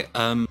 Okay,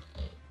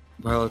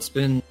 well, it's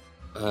been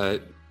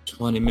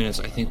 20 minutes.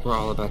 I think we're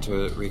all about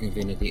to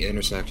reconvene at the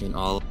intersection.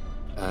 I'll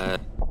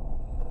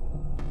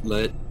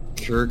let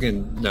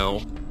Kurgan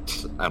know.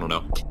 I don't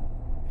know.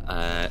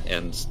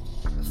 And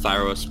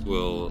Thyros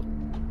will,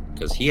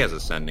 because he has a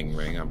sending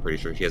ring. I'm pretty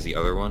sure he has the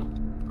other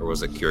one, or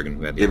was it Kurgan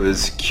who had the other? It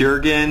was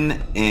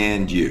Kurgan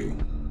and you.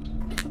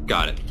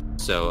 Got it.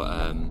 So,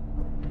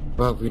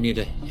 well, we need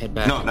to head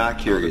back. No, not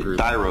Kurgan.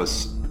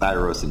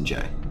 Thyros and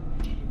Jay.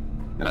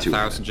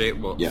 Thyros and Jay.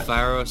 Well, yeah.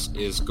 Thyros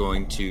is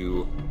going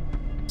to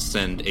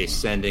send a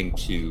sending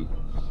to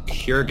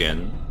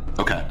Kurgan.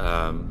 Okay.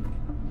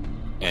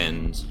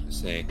 And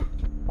say,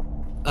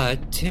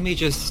 Timmy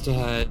just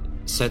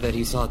said that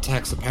he saw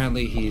Tex.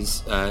 Apparently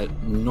he's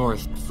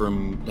north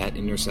from that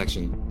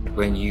intersection.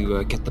 When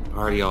you get the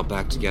party all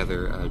back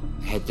together,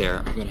 head there.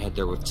 I'm gonna head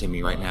there with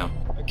Timmy right now.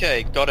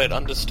 Okay, got it,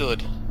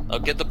 understood. I'll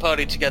get the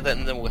party together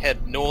and then we'll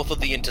head north of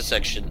the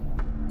intersection.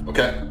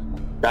 Okay.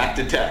 Back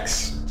to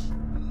Tex.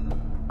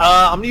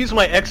 I'm gonna use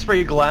my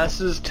X-ray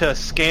glasses to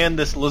scan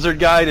this lizard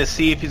guy to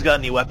see if he's got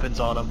any weapons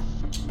on him.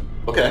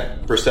 Okay.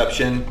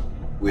 Perception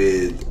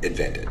with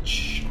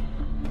advantage.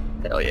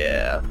 Hell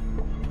yeah.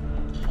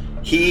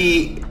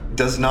 He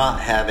does not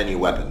have any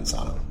weapons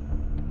on him.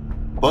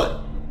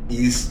 But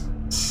he's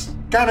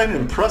got an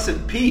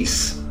impressive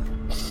piece.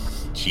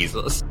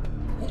 Jesus.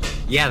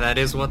 Yeah, that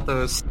is what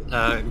those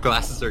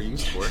glasses are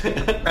used for.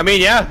 I mean,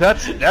 yeah,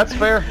 that's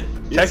fair.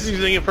 Tex is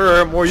using it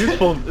for a more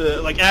useful,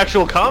 like,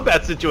 actual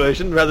combat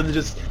situation rather than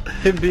just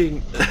him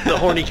being the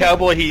horny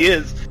cowboy he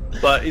is.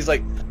 But he's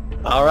like,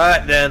 all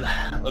right, then,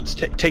 let's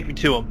take me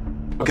to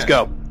him. Let's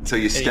go. So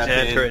you step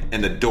in,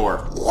 and the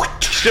door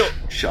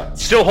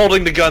shuts. Still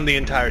holding the gun the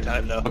entire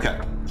time, though. Okay.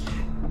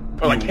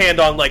 Or like hand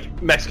on,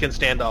 like Mexican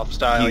standoff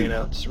style,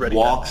 just ready.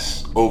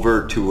 Walks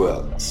over to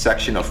a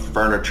section of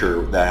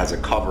furniture that has a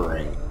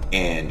covering,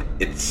 and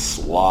it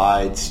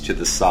slides to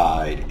the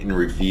side and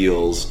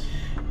reveals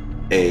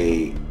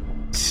a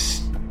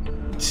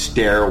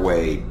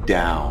stairway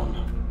down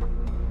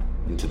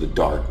into the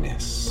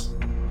darkness.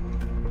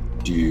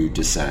 Do you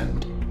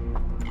descend?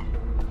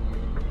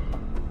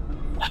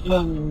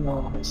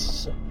 Oh, this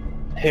is a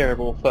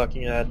terrible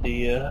fucking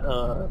idea.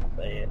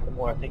 Man, the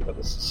more I think about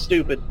this, it's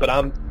stupid.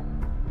 But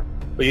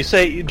you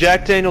say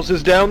Jack Daniels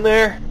is down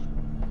there?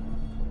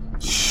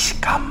 He's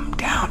come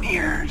down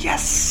here.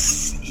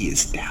 Yes, he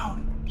is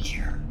down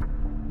here.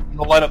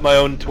 I'll light up my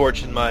own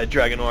torch in my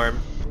dragon arm.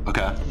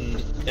 Okay.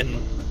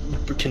 And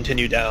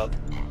continue down.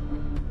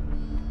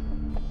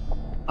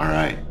 All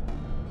right.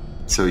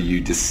 So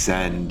you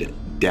descend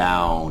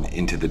down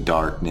into the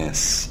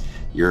darkness.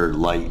 Your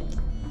light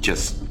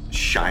just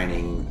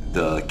shining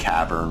the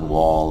cavern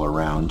wall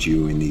around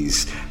you, and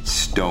these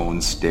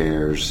stone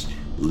stairs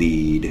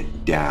lead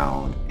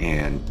down.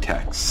 And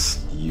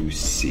Tex, you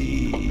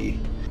see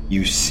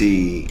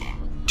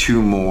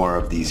two more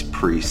of these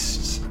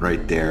priests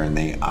right there, and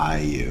they eye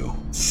you.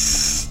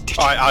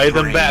 I eye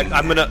them back.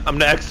 I'm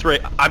gonna X-ray.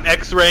 I'm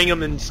X-raying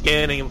them and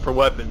scanning them for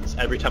weapons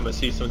every time I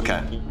see some of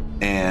these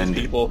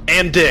people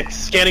and dicks.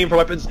 Scanning them for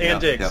weapons and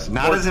dicks.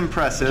 Not as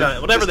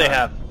impressive. Whatever they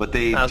have. But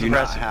they do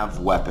not have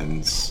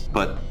weapons.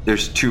 But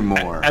there's two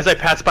more. As I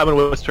pass by, I'm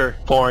gonna whisper,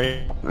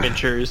 "Flooring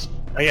Ventures."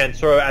 Again,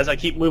 sort of as I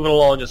keep moving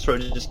along, just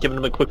giving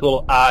them a quick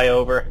little eye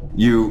over.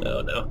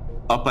 Oh no.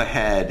 Up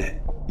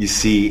ahead, you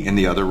see in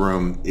the other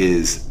room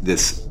is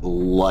this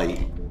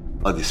light,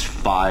 this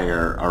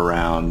fire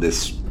around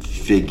this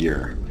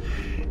figure,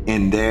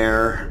 and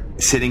there,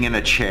 sitting in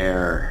a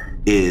chair,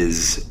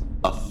 is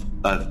a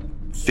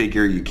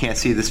figure. You can't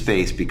see this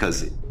face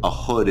because a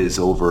hood is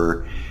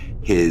over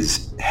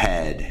his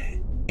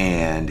head,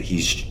 and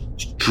he's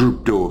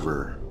drooped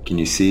over. Can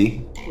you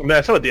see? I mean,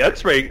 I saw with the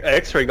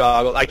X-ray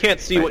goggles. I can't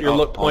see what you're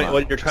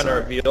what you're trying to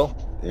reveal.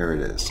 There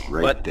it is,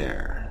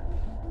 there.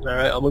 All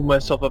right, I'll move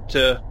myself up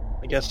to,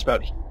 I guess,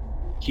 about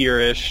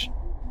here-ish.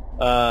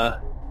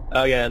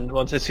 Again,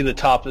 once I see the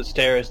top of the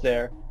stairs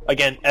there.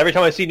 Again, every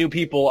time I see new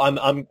people,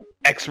 I'm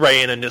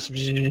X-raying and just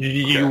giving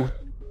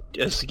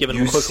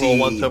them a quick little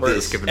once-over.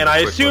 And I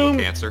assume...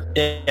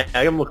 Yeah,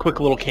 I give them a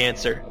quick little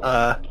cancer.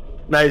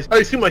 And I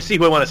assume I see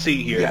who I want to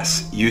see here.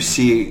 Yes, you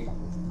see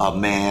a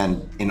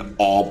man in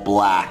all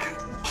black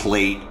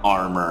plate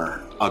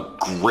armor, a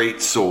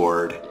great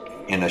sword,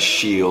 and a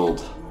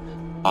shield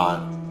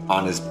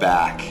on his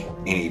back,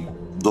 and he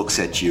looks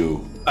at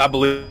you. I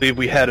believe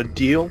we had a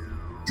deal.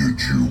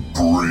 Did you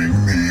bring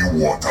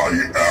me what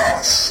I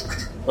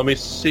asked? Let me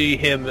see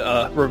him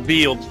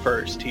revealed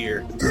first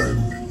here.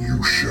 Then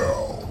you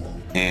shall.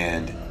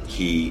 And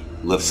he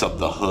lifts up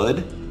the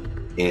hood,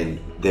 and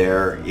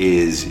there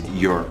is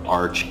your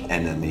arch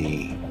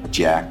enemy,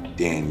 Jack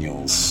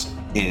Daniels.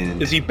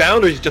 Is he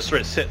bound, or is he just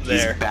sort of sitting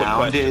there? He's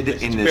bounded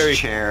in this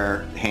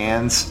chair,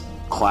 hands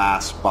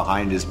clasped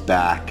behind his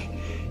back.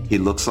 He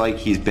looks like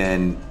he's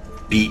been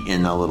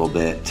beaten a little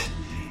bit,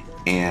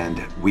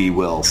 and we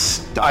will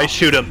stop. I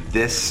shoot him.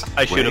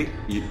 I shoot him.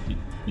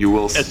 You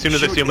will as soon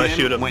as I see him, I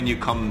shoot him when you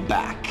come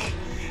back,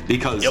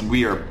 because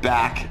we are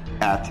back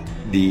at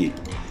the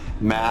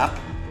map.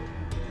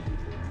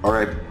 All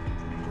right,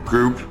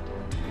 group,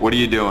 what are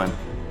you doing?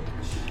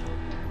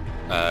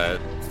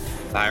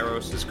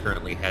 Thyros is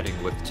currently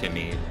heading with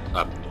Timmy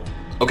up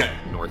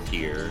north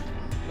here,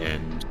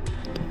 and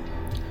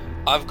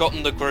I've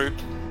gotten the group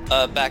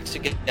back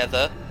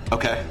together.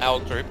 Okay. Our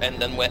group, and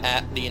then we're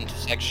at the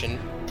intersection,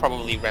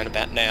 probably round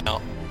about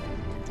now.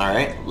 All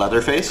right,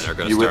 Leatherface, they're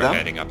going you to with start them?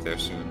 heading up there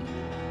soon.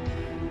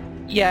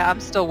 Yeah, I'm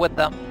still with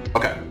them.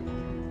 Okay.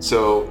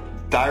 So,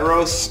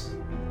 Thyros,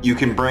 you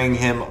can bring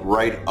him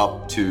right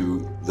up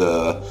to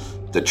the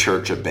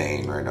Church of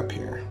Bane right up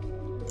here.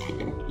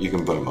 You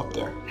can put him up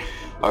there.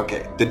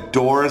 Okay. The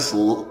door's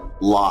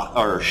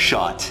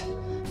shut.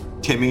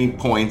 Timmy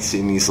points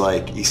and he's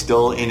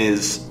still in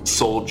his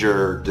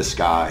soldier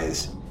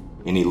disguise,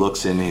 and he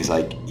looks in and he's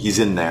like, he's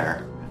in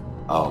there.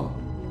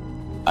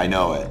 I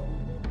know it.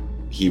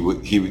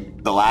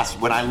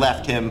 When I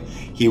left him,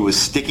 he was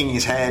sticking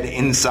his head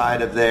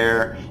inside of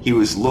there. He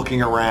was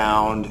looking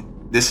around.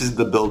 This is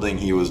the building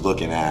he was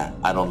looking at.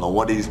 I don't know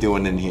what he's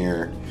doing in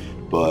here,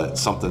 but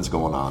something's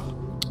going on.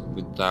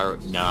 Would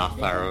Thyros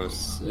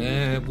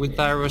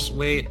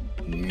wait?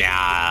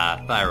 Nah,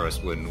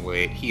 Thyros wouldn't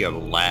wait. He a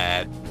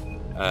lad.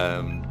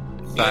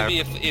 Maybe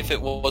if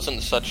it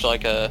wasn't such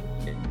like a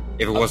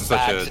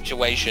bad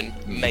situation,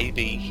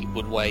 maybe he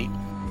would wait.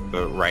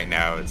 But right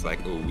now, it's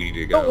like, oh, we need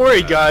to go. Don't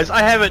worry, guys.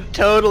 I have it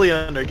totally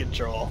under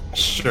control.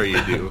 Sure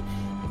you do.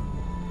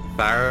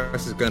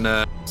 Thyros is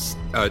gonna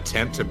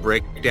attempt to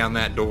break down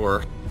that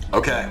door.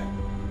 Okay.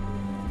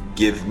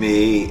 Give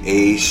me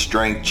a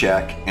strength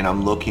check, and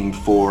I'm looking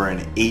for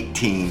an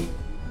 18.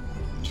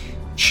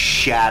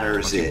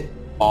 Shatters it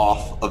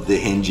off of the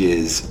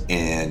hinges,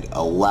 and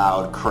a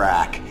loud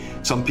crack.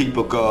 Some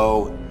people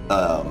go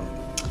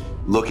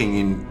looking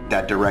in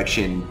that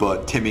direction,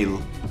 but Timmy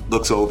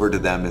looks over to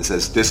them and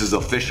says, "This is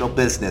official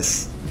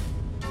business,"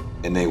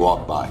 and they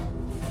walk by.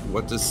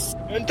 What does...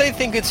 Don't they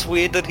think it's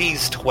weird that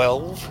he's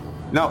 12?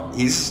 No,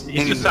 he's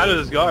just out of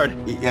his guard.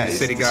 Yeah, he's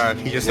city guard.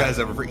 He just has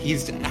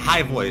he's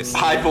high voice.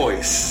 High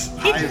voice.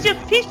 It's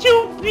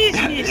official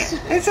business.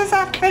 This is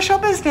official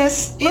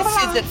business. This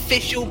is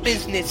official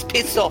business.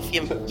 Piss off,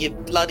 you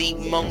bloody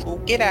Mongol.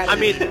 Get out of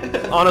here. I mean,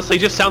 honestly,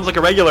 just sounds like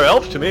a regular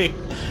elf to me.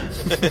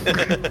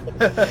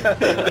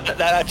 That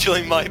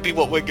actually might be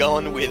what we're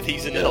going with.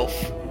 He's an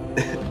elf.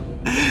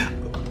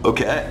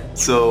 Okay,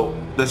 so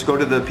let's go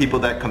to the people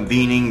that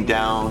convening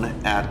down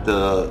at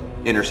the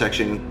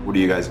intersection. What are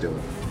you guys doing?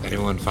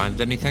 Anyone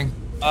find anything?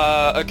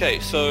 Okay,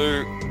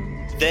 so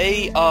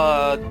they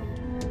are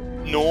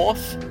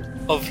north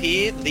of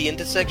here, the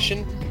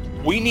intersection.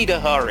 We need to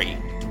hurry.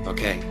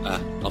 Okay,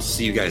 I'll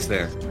see you guys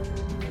there.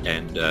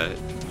 And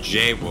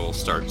Jay will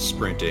start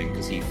sprinting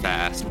because he's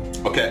fast.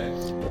 Okay.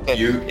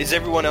 Is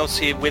everyone else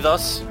here with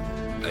us?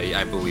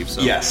 I believe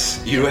so.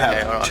 Yes, you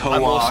have Toak.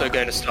 I'm also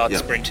going to start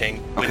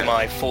sprinting with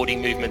my 40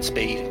 movement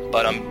speed,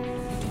 but I'm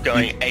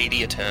going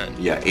 80 a turn.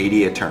 Yeah,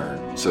 80 a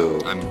turn. So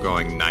I'm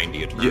going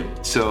 90 a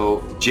turn.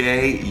 So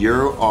Jay,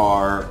 you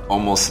are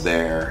almost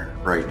there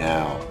right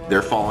now.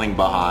 They're falling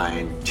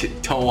behind.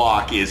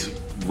 Toak is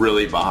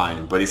really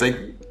behind, but he's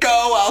like,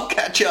 "Go, I'll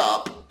catch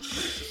up."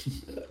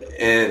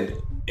 and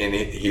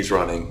he's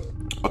running.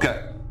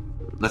 Okay,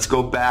 let's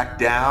go back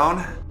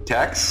down.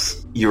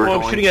 Tex, you are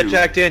going shooting at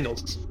Jack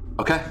Daniels.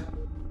 Okay,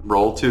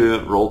 roll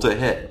to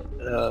hit.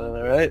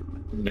 All right.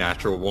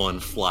 Natural 1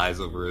 flies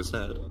over his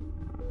head.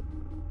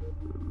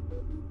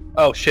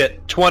 Oh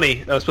shit!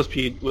 20. That was supposed to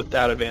be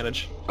without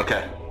advantage.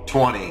 Okay,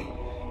 20.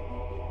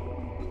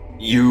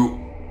 You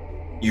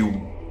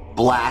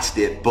blast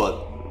it,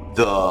 but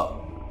the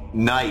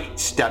knight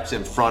steps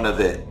in front of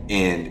it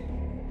and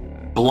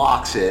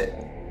blocks it,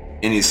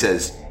 and he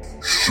says,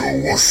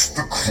 "Show us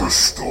the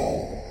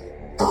crystal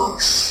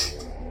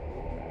first."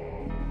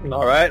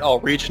 All right,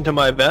 I'll reach into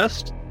my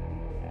vest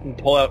and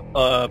pull out.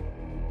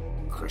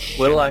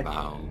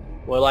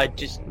 Will I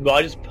just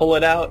pull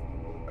it out,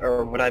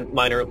 or would I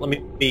minor? Let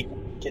me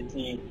get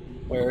the.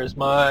 Where's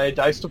my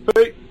dice of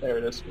fate? There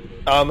it is.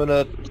 I'm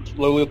gonna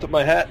slowly lift up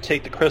my hat,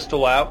 take the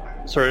crystal out,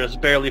 sort of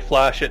just barely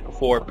flash it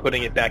before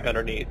putting it back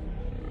underneath.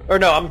 Or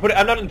no, I'm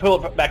not gonna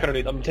pull it back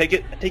underneath. I'm gonna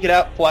take it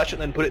out, flash it,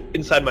 and then put it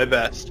inside my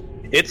vest.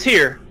 It's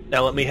here.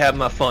 Now let me have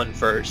my fun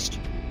first.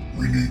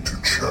 We need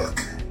to check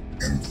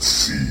and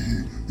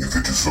see if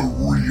it is a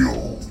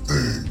real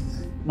thing.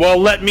 Well,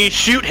 let me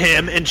shoot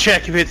him and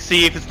check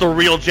see if it's the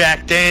real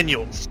Jack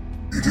Daniels.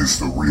 It is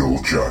the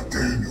real Jack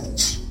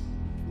Daniels.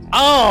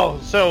 Oh,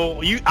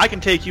 so I can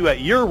take you at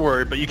your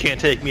word, but you can't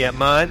take me at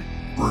mine?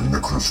 Bring the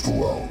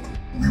crystal out.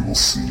 We will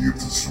see if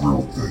it's a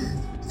real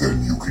thing.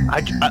 Then you can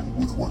deal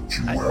with what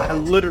you have. I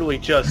literally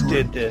just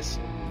did this.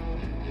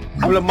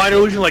 I'm a minor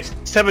illusion like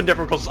 7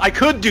 different crystals. I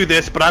could do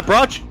this, but I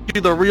brought you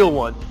the real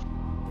one.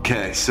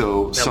 Okay,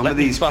 so some of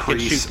these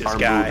priests are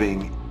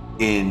moving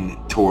in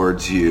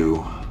towards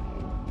you.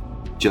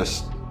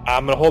 just...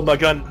 I'm gonna hold my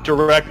gun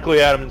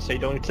directly at him and say,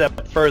 don't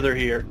step further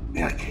here.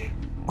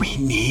 We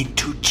need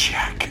to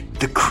check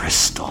the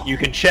crystal. You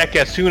can check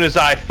as soon as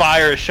I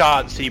fire a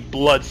shot and see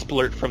blood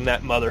splurt from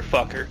that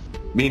motherfucker.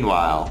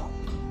 Meanwhile,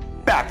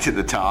 back to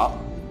the top.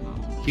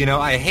 You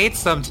know, I hate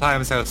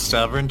sometimes how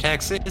stubborn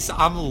Tex is.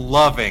 I'm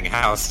loving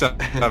how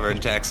stubborn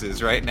Tex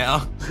is right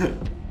now.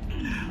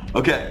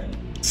 Okay,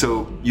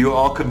 so you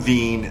all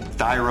convene.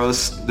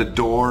 Thyros, the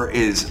door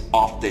is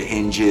off the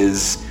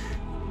hinges.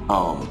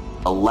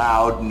 A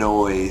loud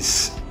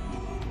noise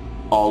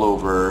all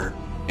over,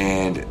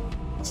 and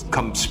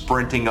come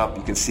sprinting up.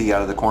 You can see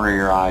out of the corner of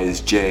your eye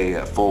is Jay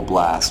at full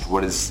blast.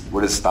 What is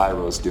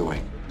Thyros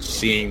doing?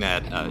 Seeing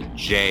that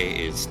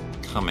Jay is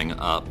coming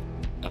up,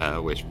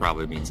 which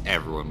probably means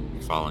everyone will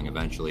be following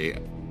eventually,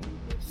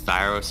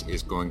 Thyros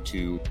is going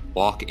to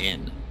walk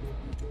in.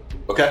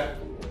 Okay.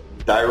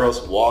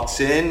 Thyros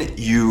walks in.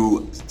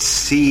 You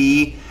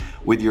see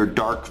with your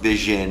dark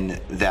vision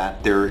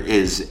that there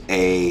is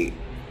a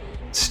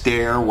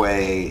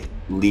stairway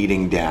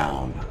leading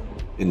down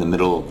in the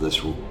middle of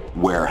this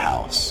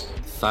warehouse.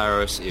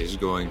 Thyros is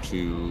going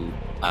to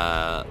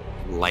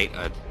light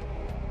a...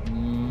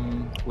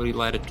 would he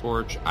light a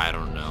torch? I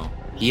don't know.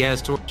 He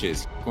has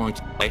torches. He's going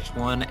to light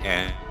one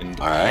and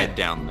head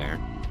down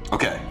there.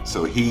 Okay,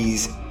 so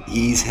he's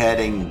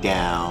heading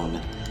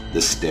down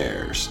the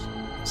stairs.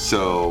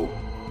 So,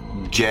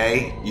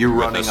 Jay, you're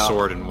running with a up.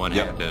 Sword in one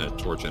hand and a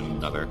torch in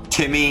another.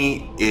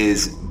 Timmy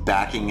is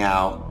backing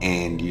out,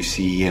 and you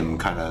see him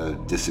kind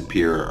of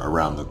disappear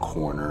around the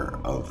corner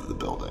of the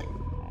building.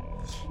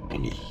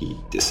 And he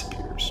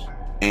disappears.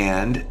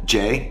 And,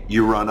 Jay,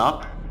 you run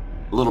up,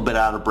 a little bit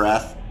out of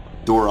breath,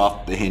 door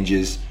off the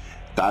hinges.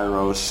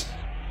 Thyros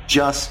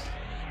just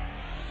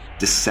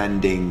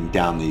descending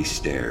down these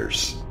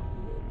stairs.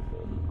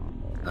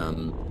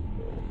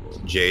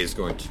 Jay is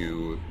going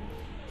to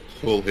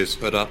pull his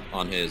hood up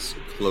on his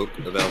cloak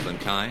of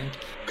elvenkind.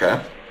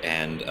 Okay.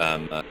 And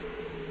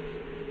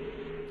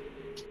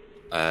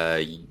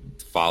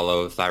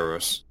follow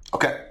Thyros.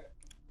 Okay.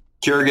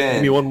 Kurgan.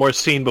 Give me one more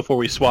scene before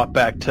we swap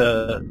back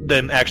to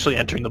them actually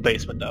entering the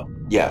basement, though.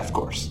 Yeah, of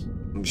course.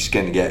 I'm just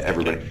going to get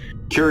everybody.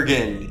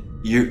 Kurgan,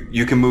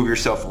 you can move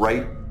yourself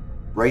right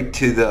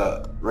to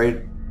the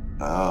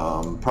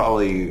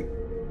probably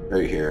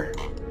right here.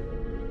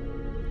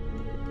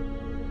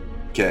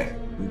 Okay.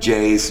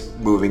 Jay's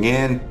moving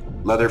in.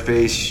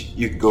 Leatherface,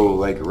 you could go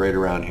like right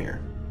around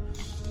here.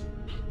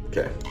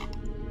 Okay.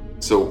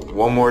 So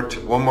one more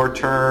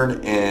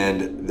turn,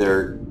 and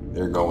they're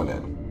going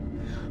in.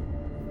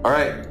 All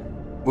right.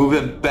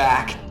 Moving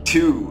back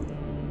to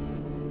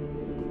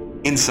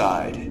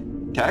inside.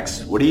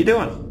 Tex, what are you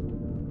doing?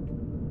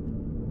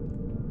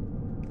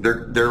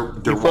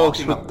 They're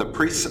walking up. The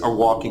priests are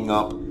walking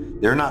up.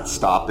 They're not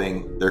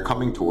stopping. They're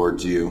coming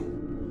towards you.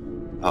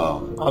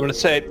 I'm gonna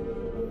say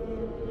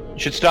you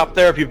should stop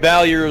there if you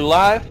value your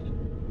life.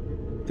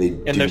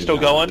 They're still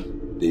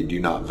going? They do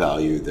not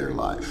value their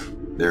life.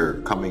 They're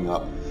coming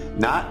up,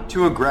 not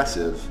too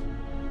aggressive,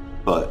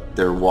 but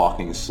they're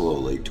walking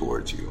slowly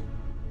towards you.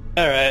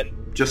 All right.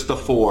 Just the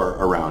four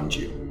around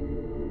you.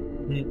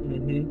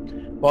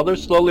 Mm-hmm. While they're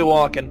slowly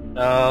walking,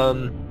 how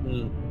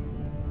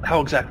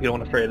exactly do I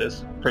want to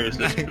phrase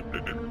this?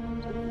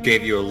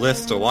 Gave you a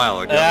list a while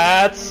ago.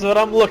 That's what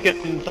I'm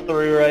looking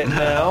through right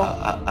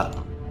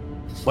now.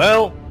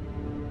 Well,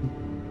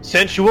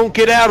 since you won't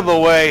get out of the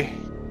way,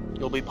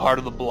 you'll be part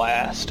of the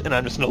blast, and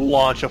I'm just going to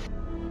launch a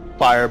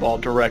fireball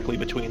directly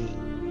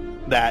between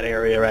that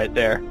area right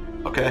there.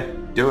 Okay,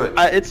 do it.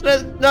 It's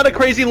not a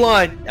crazy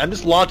line. I'm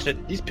just launching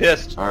it. He's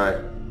pissed. All right.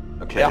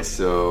 Okay, yeah.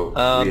 So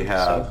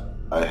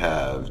I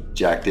have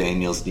Jack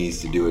Daniels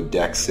needs to do a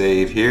dex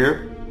save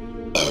here.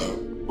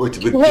 With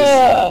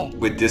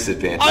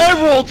disadvantage.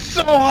 I rolled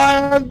so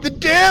high on the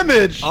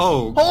damage!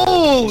 Oh,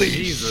 holy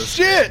Jesus.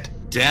 Shit!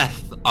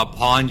 Death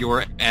upon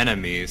your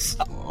enemies.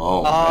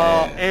 Oh,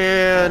 man.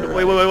 And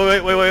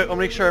right. Wait. I'll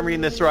make sure I'm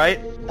reading this right.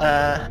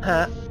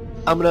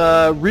 I'm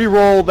gonna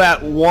re-roll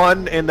that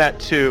 1 and that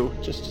 2,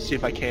 just to see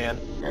if I can.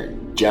 All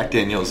right. Jack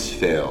Daniels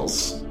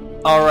fails.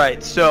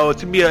 Alright, so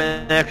it's gonna be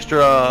an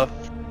extra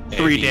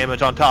 3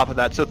 damage on top of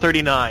that, so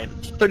 39.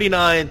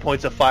 39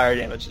 points of fire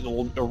damage.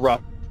 It's a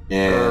rough.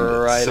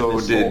 And right,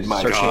 so did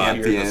my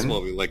champion. That's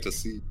what we like to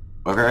see.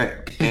 Okay,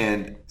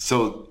 and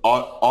so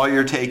all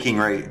you're taking,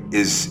 right,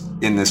 is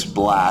in this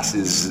blast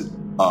is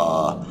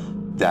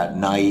that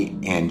knight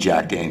and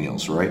Jack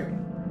Daniels, right?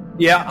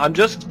 Yeah, I'm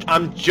just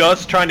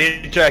trying to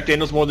hit Jack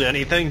Daniels more than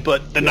anything,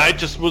 but the knight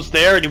just was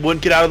there and he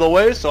wouldn't get out of the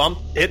way, so I'm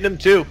hitting him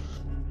too.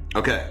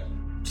 Okay,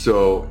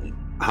 so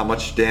how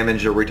much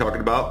damage are we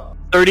talking about?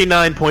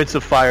 39 points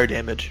of fire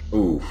damage.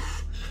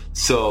 Oof.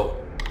 So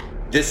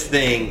this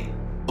thing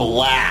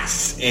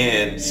blasts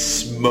and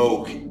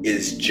smoke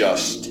is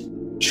just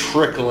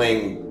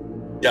trickling,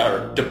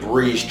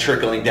 debris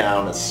trickling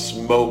down, and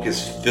smoke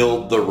has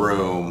filled the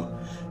room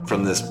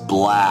from this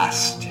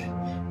blast,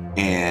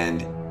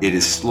 and it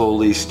is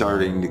slowly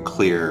starting to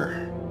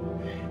clear.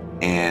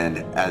 And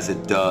as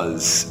it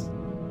does,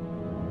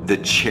 the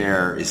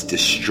chair is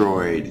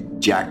destroyed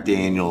Jack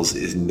Daniels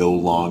is no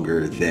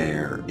longer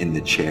there in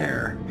the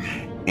chair,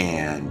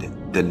 and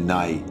the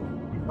knight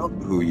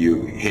who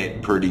you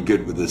hit pretty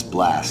good with this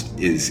blast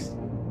is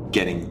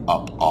getting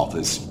up off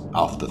his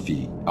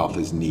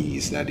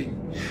knees that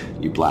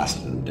you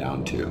blasted him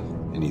down to,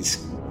 and he's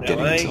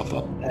getting himself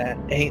up.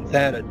 Ain't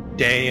that a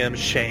damn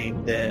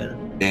shame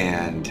then?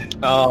 And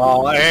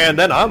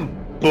then I'm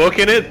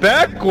booking it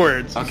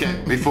backwards.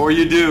 Okay, before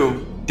you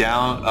do,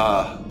 down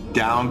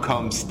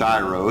comes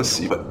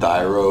Thyros. You put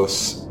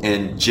Thyros,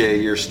 and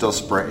Jay, you're still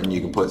sprinting.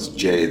 You can put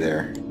Jay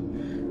there.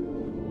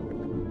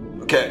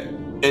 Okay,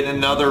 in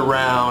another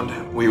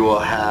round, we will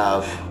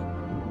have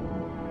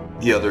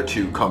the other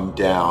two come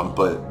down,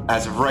 but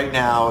as of right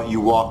now, you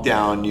walk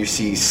down, you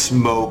see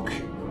smoke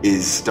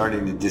is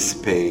starting to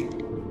dissipate,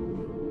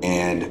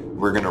 and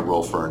we're gonna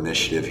roll for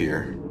initiative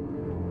here.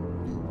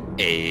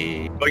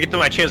 Do I get to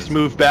my chance to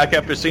move back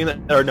after seeing that?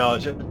 Or no,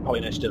 it's probably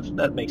initiative.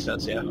 That makes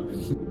sense, yeah.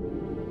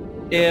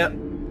 Yeah.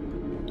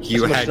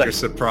 You had your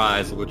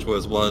surprise, which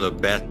was one of the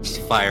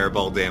best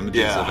fireball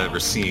damages I've ever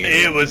seen.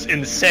 It was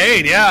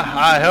insane, yeah.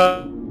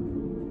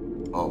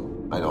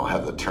 I don't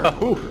have the turn.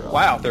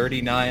 Wow.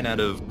 39 out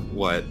of,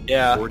 what,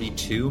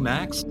 42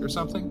 max or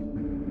something?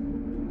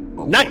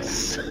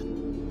 Nice!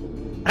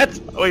 That's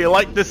what you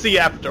like to see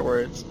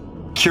afterwards.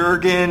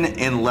 Kurgan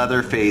and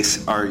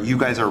Leatherface you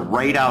guys are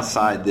right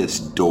outside this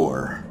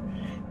door.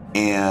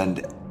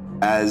 And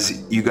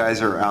as you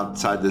guys are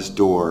outside this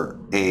door,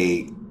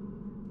 a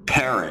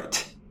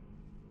parrot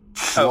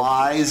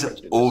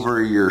flies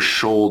over your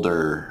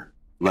shoulder,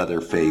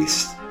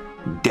 Leatherface,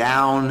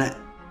 down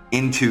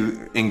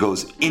and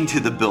goes into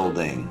the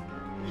building.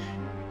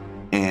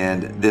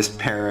 And this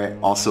parrot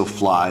also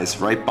flies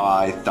right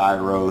by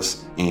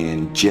Thyros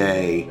and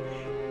Jay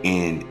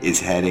and is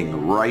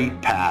heading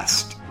right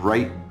past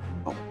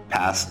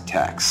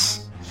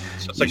Tex.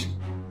 So it's like,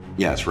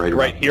 it's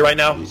right here right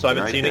now, so I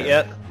haven't seen it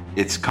yet?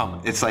 It's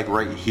coming. It's like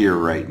right here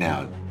right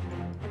now.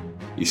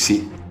 You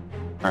see?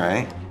 All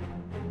right.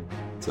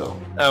 So.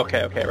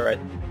 Okay, right.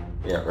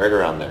 Yeah, right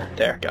around there.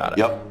 There, got it.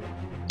 Yep.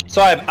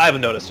 So I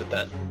haven't noticed it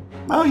then.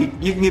 Oh, you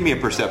can give me a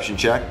perception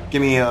check.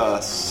 Give me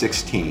a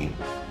 16.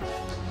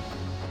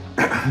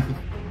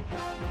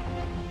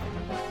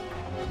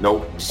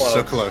 Nope.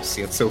 So close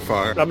yet so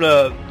far. I'm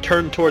gonna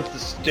turn towards the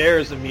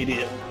stairs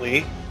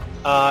immediately,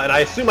 and I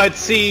assume I'd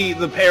see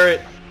the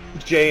parrot,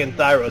 Jay, and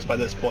Thyros by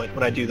this point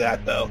when I do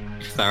that, though.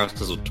 Thyros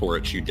has a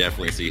torch. You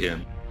definitely see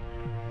him.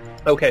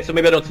 Okay, so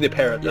maybe I don't see the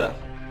parrot, though.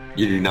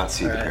 You do not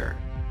see the parrot.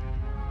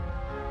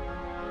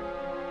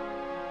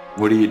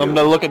 What are you doing? I'm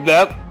gonna look at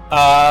that,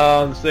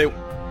 say,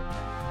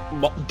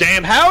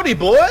 damn howdy,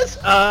 boys!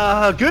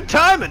 Good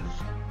timing!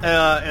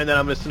 And then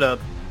I'm just gonna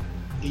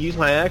use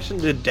my action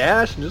to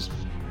dash and just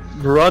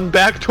run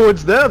back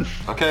towards them.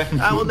 Okay.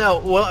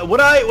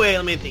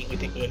 Let me think.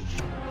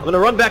 I'm gonna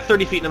run back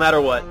 30 feet no matter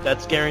what.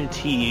 That's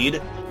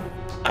guaranteed.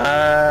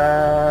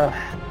 No,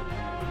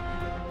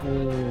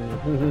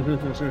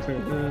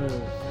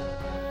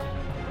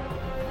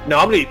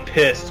 I'm gonna be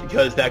pissed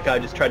because that guy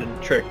just tried to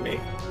trick me.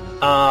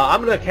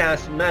 I'm gonna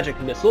cast Magic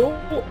Missile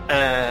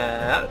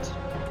at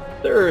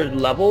 3rd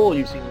level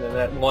using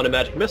that one of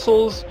Magic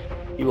Missiles.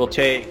 You will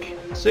take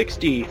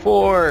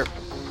 64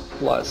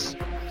 plus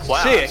 6.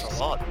 That's a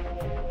lot.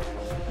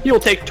 You will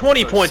take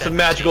 20 points of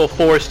magical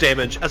force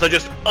damage as I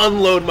just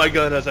unload my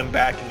gun as I'm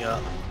backing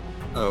up.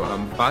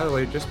 By the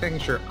way, just making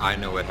sure I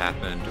know what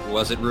happened.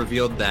 Was it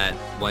revealed that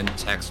when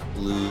Tex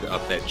blew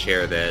up that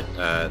chair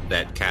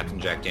that Captain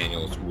Jack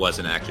Daniels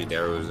wasn't actually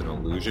there, it was an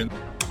illusion?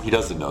 He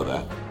doesn't know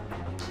that.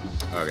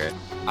 Okay.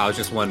 I was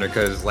just wondering,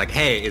 because,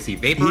 hey, is he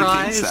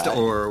vaporized,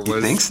 or was...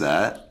 He thinks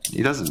that.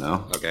 He doesn't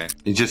know. Okay.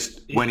 He just,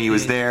 when he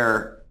was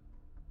there,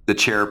 the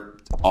chair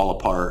all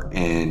apart,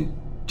 and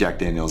Jack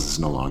Daniels is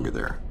no longer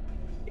there.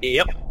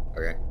 Yep.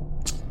 Okay.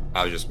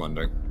 I was just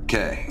wondering.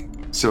 Okay.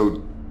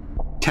 So,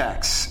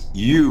 Tex,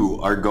 you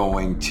are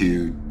going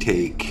to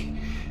take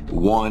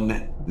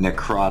 1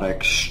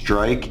 necrotic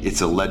strike.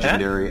 It's a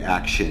legendary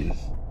action.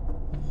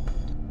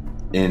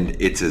 And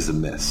it's as a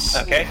miss.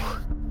 Okay.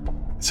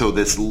 So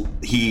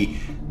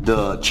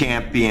the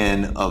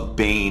champion of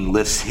Bane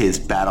lifts his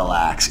battle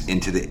axe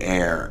into the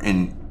air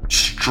and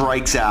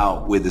strikes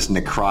out with this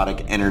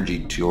necrotic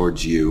energy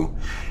towards you,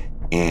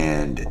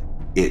 and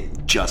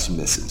it just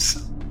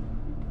misses.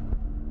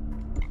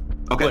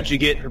 Okay. What you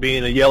get for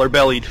being a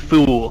yeller-bellied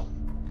fool.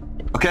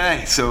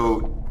 Okay,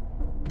 so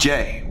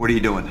Jay, what are you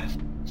doing?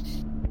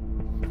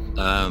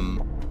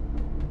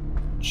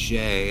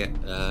 Jay,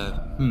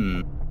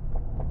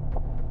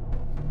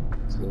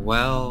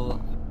 Well,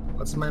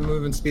 what's my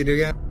movement speed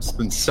again? It's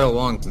been so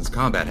long since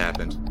combat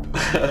happened.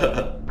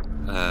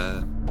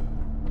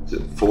 Is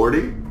it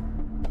 40?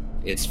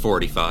 It's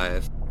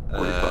 45.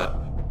 45.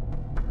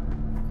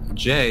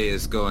 Jay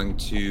is going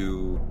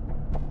to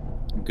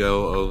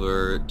go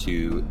over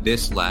to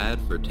this lad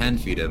for 10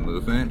 feet of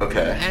movement.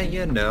 Okay.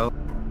 And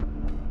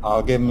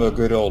I'll give him a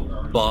good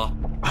old bop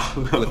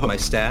with my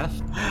staff.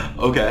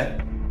 Okay.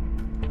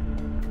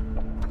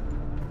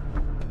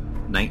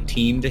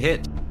 19 to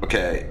hit.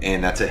 Okay,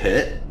 and that's a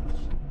hit?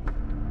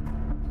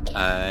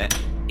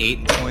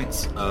 8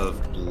 points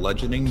of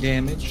bludgeoning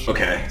damage.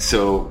 Okay,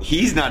 so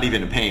he's not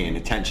even paying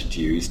attention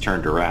to you. He's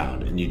turned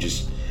around, and you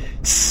just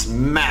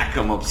smack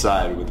him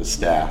upside with the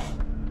staff.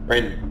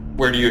 Right?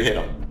 Where do you hit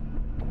him?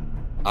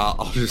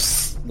 I'll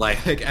just,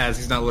 like, as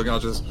he's not looking, I'll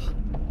just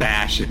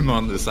bash him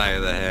on the side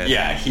of the head.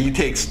 Yeah, he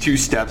takes 2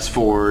 steps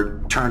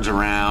forward, turns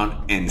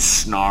around, and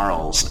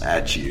snarls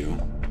at you.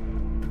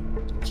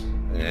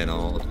 And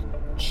I'll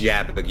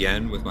jab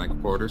again with my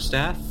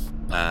quarterstaff.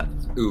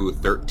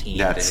 13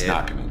 That's to hit.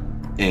 not gonna.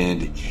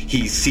 And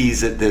he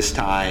sees it this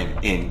time,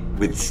 and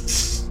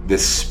with the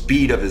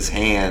speed of his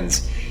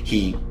hands,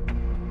 he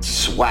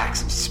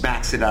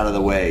smacks it out of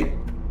the way.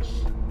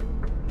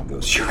 He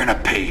goes, "You're gonna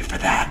pay for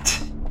that."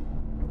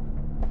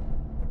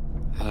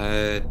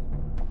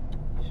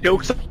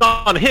 Joke's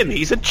on him,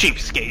 he's a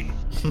cheapskate.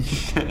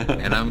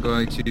 And I'm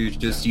going to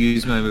just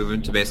use my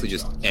movement to basically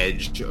just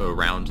edge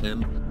around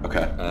him.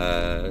 Okay.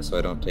 So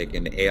I don't take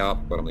an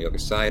AOP, but on the other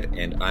side,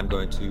 and I'm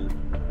going to...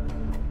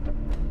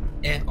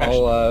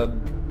 I'll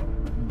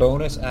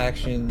bonus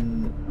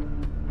action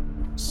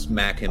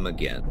smack him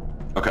again.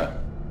 Okay.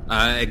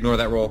 Ignore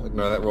that roll.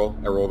 I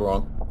rolled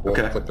wrong.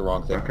 Okay. Click the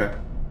wrong thing. Okay.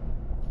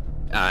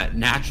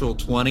 Natural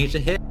 20 to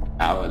hit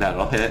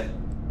That'll hit.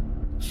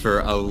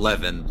 for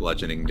 11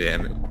 bludgeoning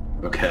damage.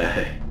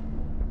 Okay.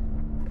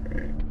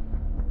 Alright.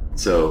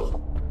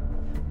 So,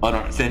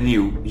 then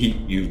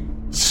you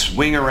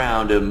swing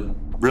around him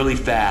really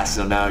fast,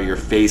 so now your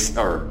face,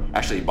 or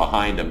actually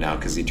behind him now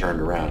because he turned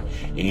around,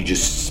 and you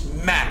just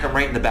smack him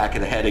right in the back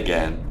of the head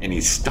again, and he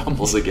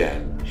stumbles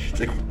again. It's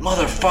like,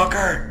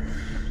 motherfucker!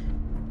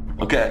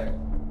 Okay.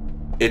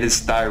 It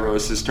is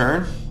Thyros'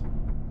 turn.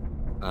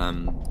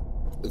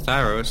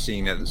 Thyros,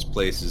 seeing that this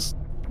place is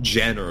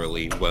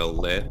generally well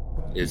lit,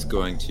 is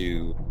going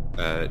to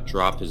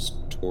drop his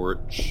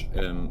torch.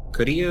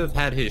 Could he have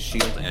had his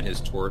shield and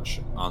his torch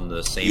on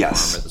the same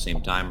Yes. arm at the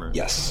same time? Or?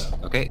 Yes.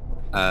 Okay.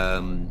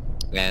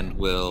 And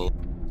we'll,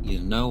 you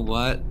know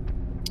what?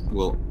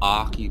 We'll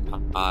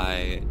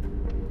occupy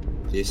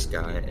this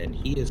guy, and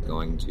he is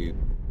going to...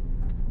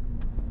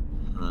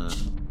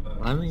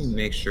 let me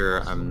make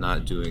sure I'm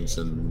not doing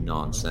some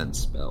nonsense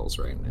spells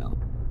right now.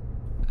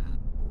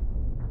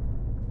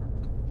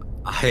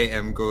 I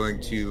am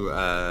going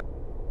to,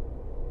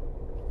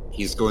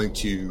 he's going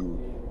to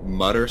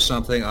mutter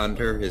something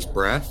under his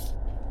breath,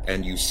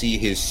 and you see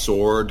his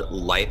sword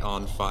light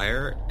on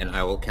fire, and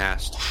I will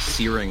cast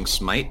Searing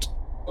Smite.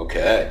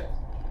 Okay.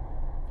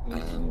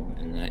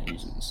 And that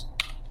uses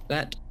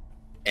that.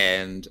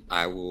 And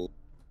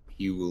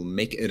he will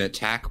make an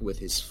attack with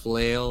his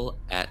flail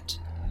at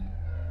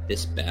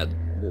this bad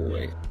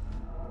boy.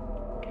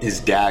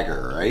 His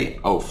dagger, right?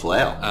 Oh,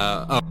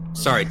 flail.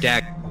 Sorry,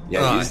 dagger.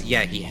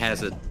 Yeah, he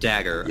has a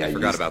dagger. Yeah, I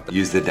forgot about that.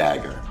 Use the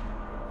dagger.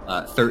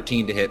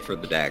 13 to hit for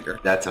the dagger.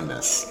 That's a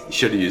miss. You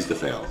should have used the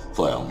flail.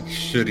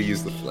 Should have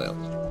used the flail.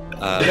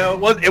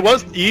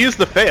 You used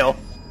the fail.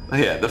 Oh,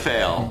 yeah, the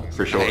fail,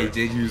 for sure. I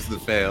did use the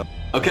fail.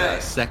 Okay.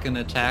 Second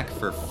attack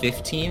for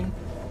 15.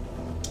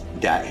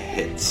 That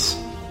hits.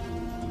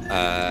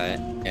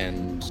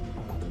 And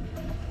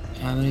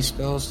how many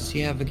spells does he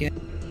have again?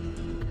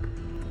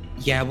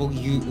 Yeah, we'll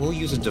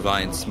use a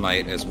Divine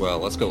Smite as well.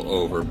 Let's go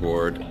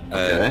overboard.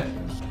 Okay.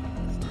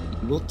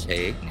 We'll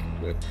take,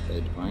 with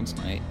a Divine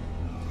Smite...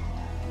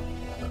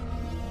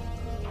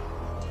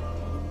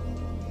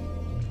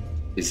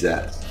 Is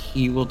that?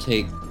 He will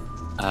take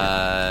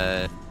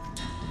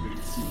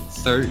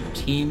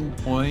 13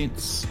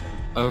 points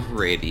of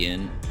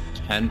Radiant,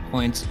 10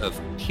 points of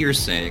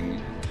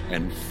Piercing,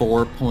 and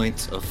 4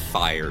 points of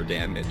Fire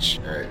damage.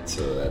 Alright,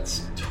 so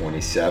that's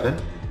 27.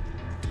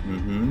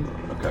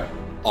 Mm-hmm. Okay.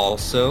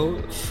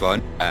 Also,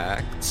 fun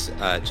fact,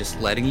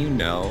 just letting you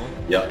know,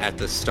 Yep. at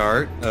the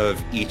start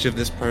of each of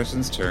this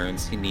person's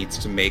turns, he needs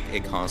to make a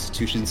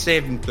Constitution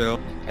saving throw,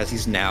 as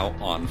he's now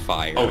on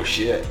fire. Oh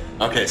shit.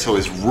 Okay, so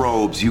his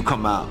robes, you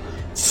come out,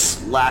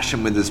 slash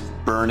him with this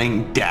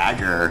burning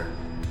dagger,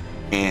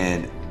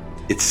 and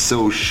it's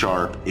so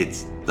sharp,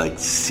 it's like,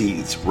 see,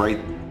 it's right,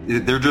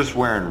 they're just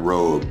wearing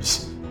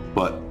robes,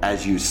 but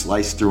as you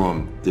slice through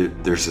them,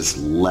 there's this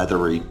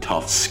leathery,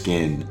 tough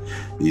skin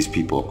these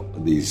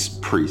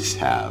priests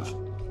have,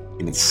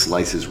 and it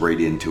slices right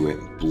into it.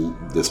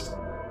 This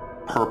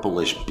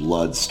purplish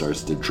blood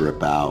starts to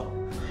drip out,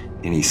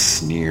 and he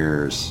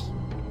sneers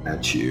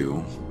at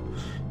you,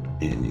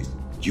 and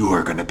you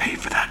are going to pay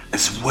for that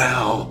as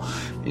well.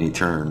 And he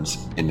turns,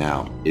 and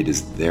now it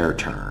is their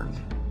turn.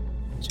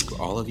 Do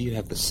all of you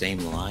have the same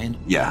line?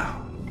 Yeah.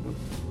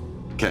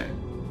 Okay.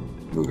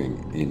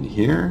 Moving in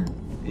here,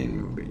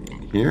 and moving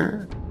in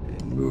here,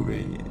 and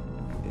moving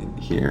in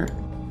here,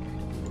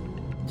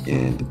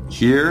 and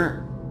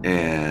here,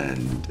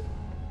 and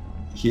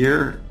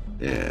here,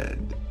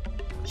 and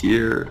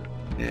here,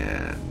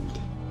 and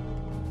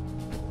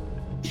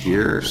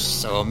here.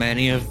 So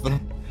many of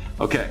them.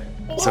 Okay.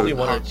 So Only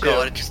one or Oh two.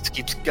 god, it just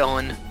keeps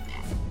going.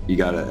 you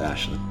got it,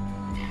 Ashley.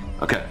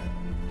 Okay.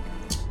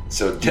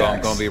 So I'm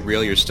Tex, gonna be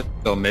real, you're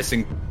still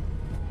missing.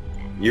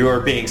 you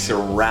are being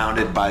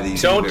surrounded by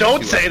these. Don't There's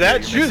two say up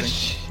that. there you're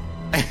Shh.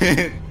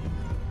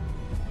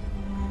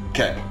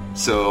 Okay,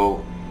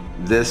 so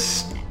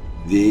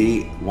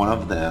one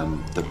of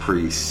them, the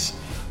priests,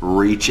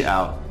 reach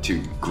out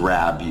to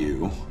grab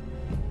you.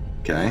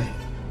 Okay,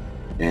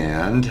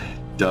 and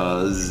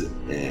does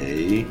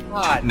a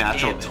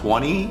natural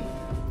 20.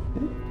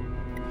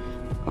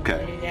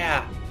 Okay.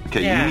 Yeah.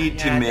 Okay, you need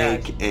to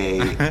make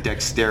a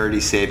dexterity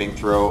saving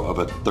throw of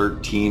a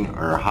 13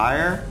 or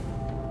higher.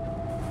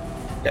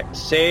 Dex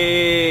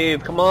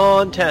save. Come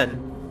on,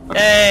 10. Okay.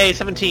 Hey,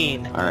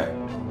 17. All right.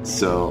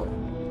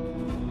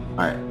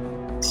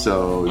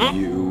 So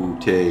you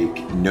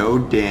take no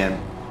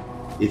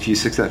if you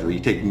successful, you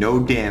take no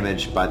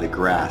damage by the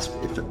grasp.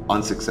 If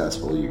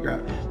unsuccessful, you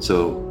grab.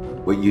 So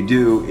what you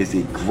do is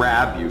he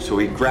grab you. So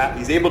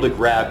he's able to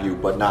grab you,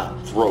 but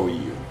not throw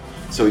you.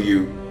 So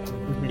you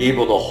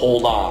able to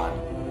hold on.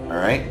 All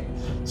right.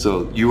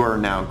 So you are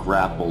now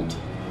grappled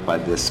by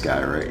this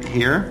guy right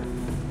here.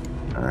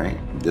 All right.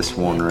 This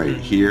one right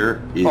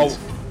here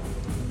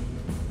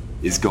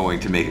is going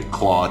to make a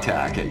claw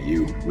attack at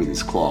you with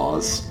his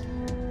claws.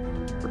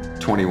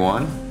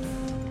 21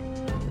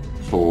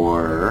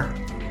 for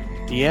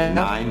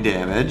 9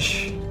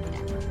 damage.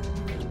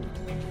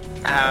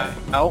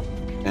 Ow.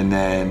 And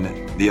then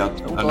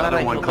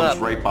another one comes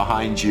right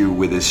behind you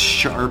with his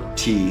sharp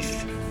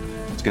teeth.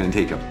 It's going to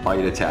take a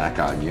bite attack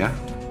on you.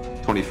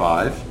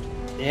 25.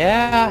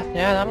 Yeah,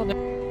 that'll do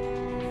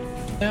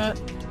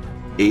it.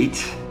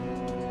 8.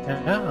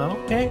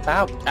 Okay.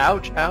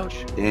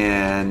 Ouch.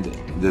 And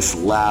this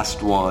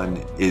last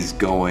one is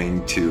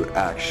going to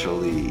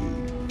actually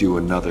do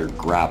another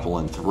grapple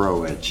and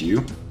throw at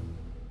you.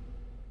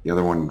 The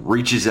other one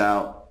reaches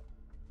out.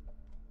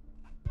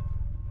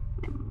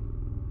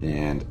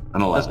 And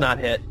an 11. Does not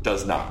hit.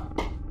 Does not.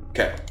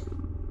 Okay.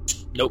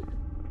 Nope.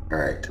 All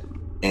right.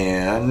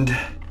 And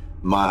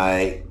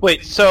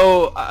Wait,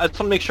 so I just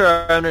want to make sure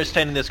I'm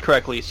understanding this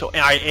correctly. So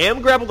I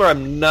am grappled or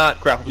I'm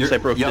not grappled because I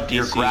broke the DC?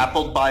 You're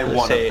grappled by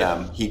one of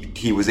them.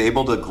 He was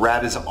able to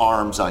grab his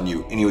arms on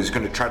you, and he was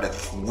going to try to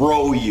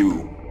throw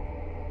you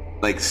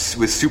like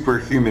with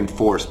superhuman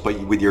force, but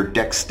with your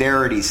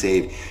dexterity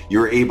save,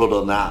 you're able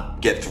to not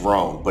get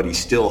thrown, but he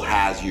still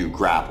has you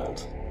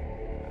grappled.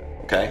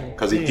 Okay?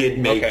 Because he did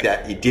make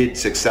that, he did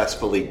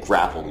successfully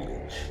grapple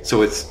you.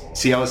 So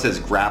see how it says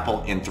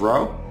grapple and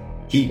throw?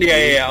 He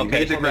made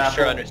the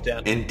grapple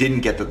and didn't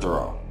get the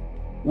throw.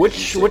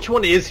 Which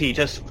one is he,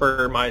 just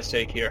for my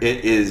sake here?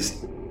 It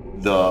is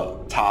the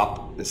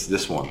top, it's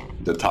this one,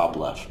 the top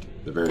left.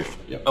 The very,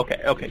 yep.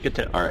 Okay, good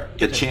to know. All right,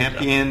 the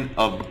champion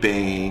of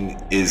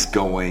Bane is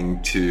going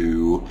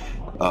to,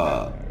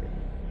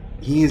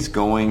 he is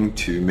going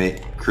to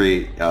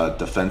create a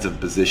defensive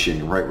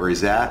position right where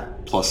he's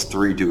at,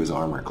 +3 to his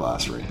armor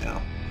class right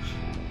now.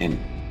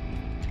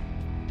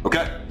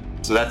 Okay,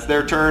 so that's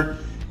their turn.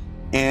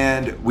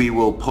 And we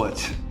will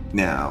put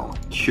now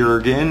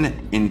Kurgan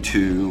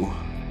into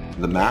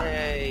the map.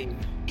 Yay.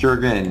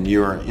 Kurgan,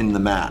 you are in the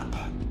map.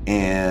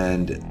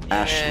 And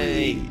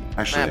Ashley,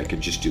 I Map. could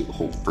just do the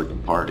whole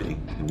freaking party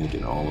and make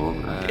it all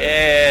over.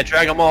 Yeah,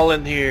 drag them all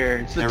in here.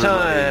 It's the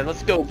time.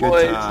 Let's go,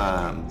 boys. Good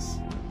times.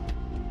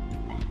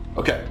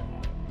 Okay.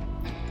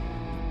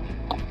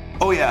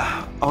 Oh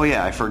yeah,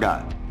 I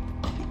forgot.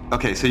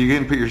 Okay, so you're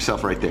gonna put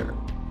yourself right there.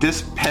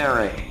 This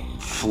parrot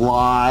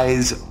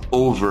flies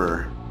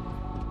over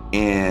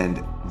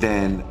and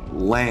then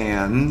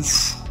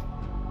lands,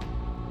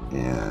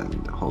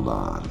 and hold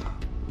on,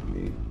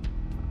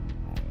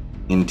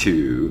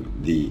 into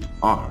the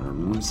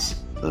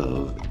arms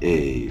of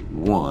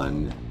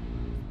one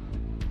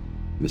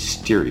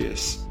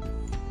mysterious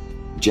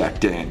Jack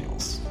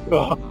Daniels.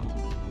 Oh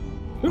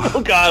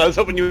God, I was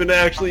hoping you would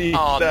actually.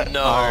 Oh that.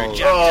 no, Oh.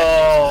 Jack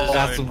Daniels is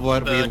That's his own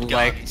what we bird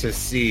like gun. to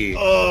see.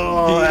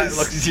 Oh, that Yes,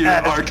 looks you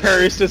as are-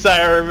 cursed as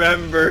I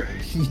remember.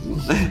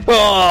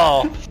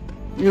 Oh,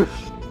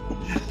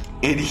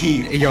 And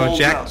he Yo, pulls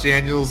Jack out-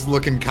 Daniels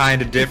looking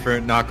kind of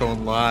different, not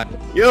gonna lie.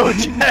 yo,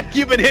 Jack,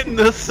 you've been hitting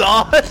the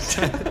sauce.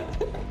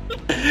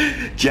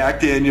 Jack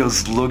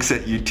Daniels looks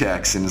at you,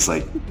 Tex, and is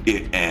like,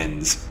 it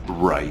ends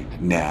right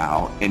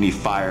now. And he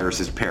fires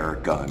his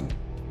parrot gun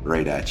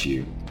right at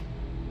you.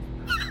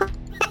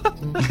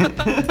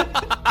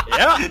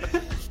 Yeah.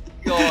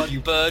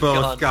 God, bird Both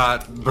gun.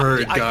 got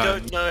bird I gun.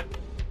 don't know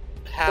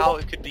how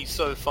it could be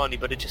so funny,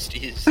 but it just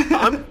is.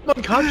 I'm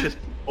unconscious,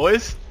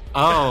 boys.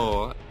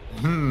 Oh.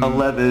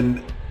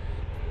 11.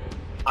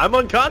 I'm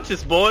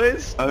unconscious,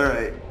 boys. All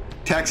right.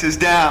 Tex is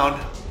down.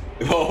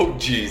 Oh,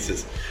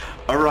 Jesus.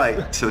 All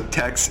right. So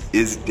Tex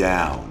is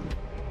down.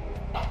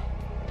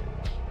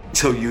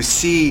 So you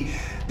see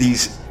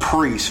these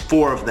priests,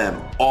 4 of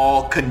them,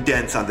 all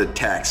condense onto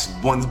Tex.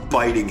 One's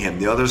biting him.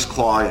 The other's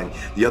clawing.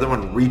 The other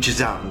one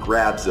reaches out and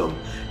grabs him.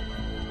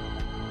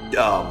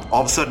 All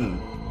of a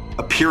sudden,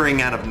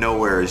 appearing out of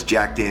nowhere is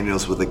Jack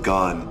Daniels with a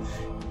gun.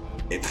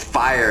 It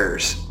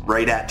fires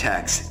right at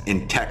Tex,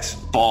 and Tex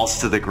falls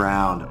to the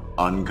ground,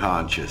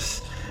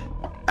 unconscious.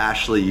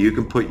 Ashley, you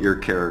can put your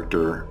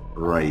character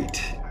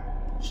right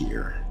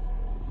here.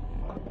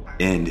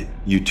 And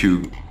you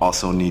two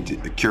also need to,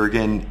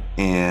 Kurgan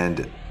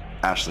and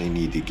Ashley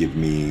need to give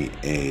me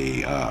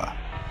a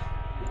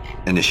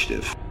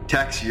initiative.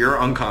 Tex, you're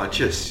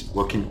unconscious.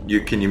 What can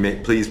you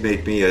please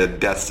make me a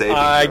death save?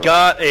 I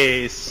got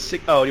a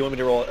 6. Oh, you want me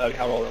to roll?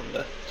 I'll roll on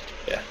the.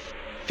 Yeah.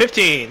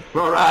 15.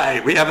 All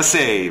right, we have a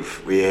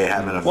save. We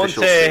have an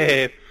official One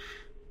save.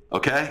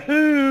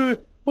 Okay.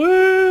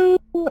 Woo!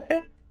 Woo!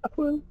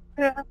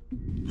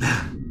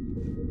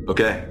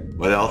 Okay.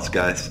 What else,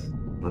 guys?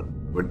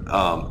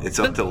 It's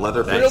up to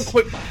Leatherface. Real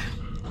quick,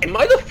 am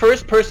I the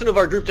first person of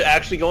our group to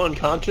actually go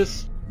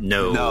unconscious?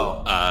 No.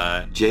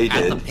 Jay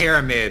did. At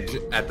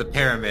the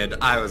pyramid,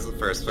 I was the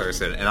first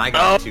person, and I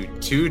got to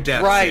 2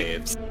 death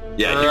saves.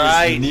 Yeah, he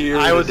right. was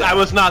near I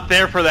was not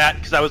there for that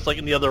because I was like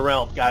in the other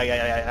realm. All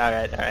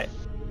right.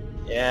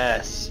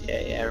 Yes.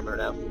 Yeah, I remember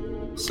now.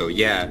 So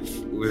yeah,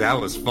 that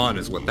was fun,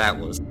 is what that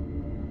was.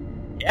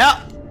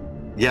 Yeah.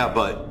 Yeah,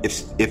 but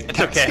if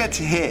Tex okay. gets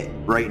hit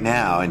right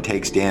now and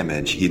takes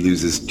damage, he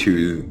loses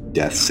 2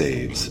 death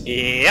saves.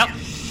 Yep.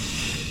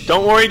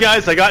 Don't worry,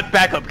 guys. I got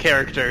backup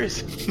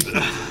characters.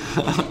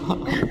 So,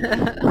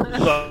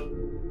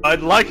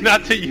 I'd like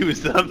not to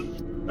use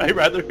them. I'd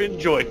rather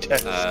enjoy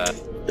Tex.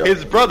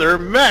 His brother,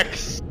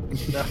 Mex.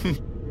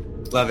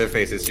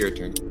 Leatherface, it's your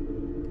turn.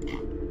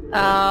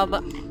 Am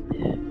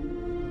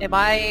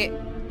I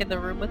in the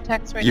room with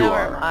Tex right You now?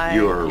 are.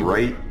 You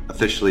are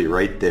officially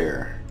right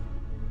there.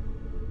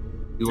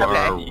 You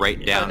are right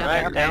down there.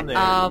 Right down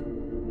there.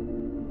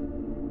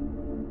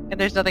 And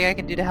there's nothing I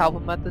can do to help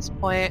him at this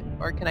point,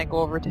 or can I go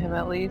over to him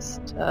at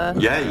least?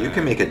 Yeah, you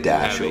can make a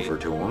dash over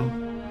to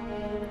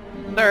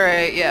him.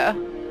 Alright, yeah.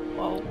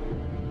 Well,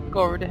 go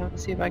over to him and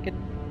see if I can...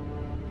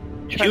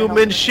 try to help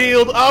Human him.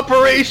 Shield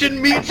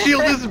Operation Meat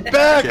Shield is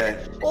back. Okay.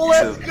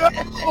 Let's go.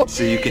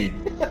 So you can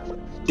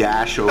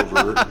dash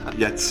over.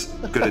 That's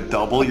going to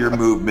double your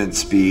movement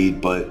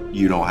speed, but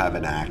you don't have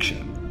an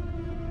action.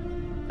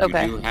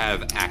 Okay. You do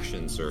have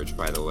action surge,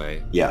 by the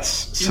way.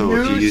 Yes. So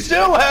if you You use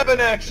still have an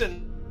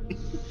action.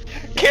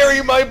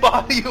 Carry my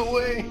body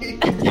away.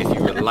 If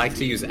you would like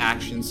to use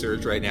action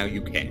surge right now,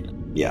 you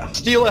can. yeah.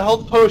 Steal a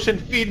health potion.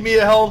 Feed me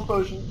a health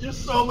potion.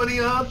 Just so many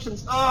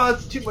options.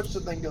 It's too much to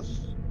think of.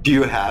 Do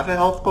you have a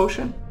health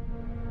potion?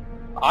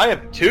 I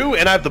have 2,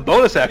 and I have the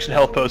bonus action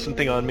health potion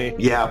thing on me.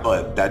 Yeah,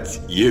 but that's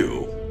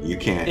you. You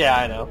can't. Yeah,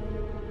 I know.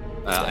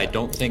 I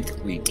don't think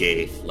we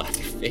gave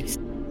Leatherface.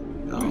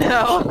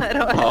 No, I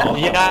don't have...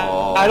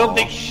 Yeah, I don't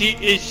think she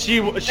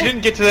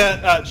didn't get to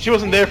that. She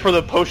wasn't there for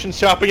the potion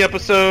shopping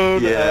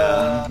episode.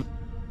 Yeah.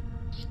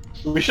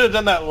 We should have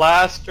done that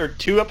last or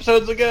 2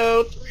 episodes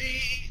ago.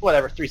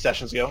 3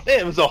 sessions ago.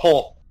 It was a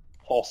whole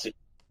scene.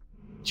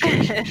 Should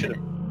have.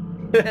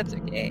 That's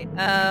okay.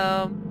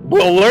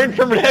 We'll learn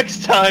from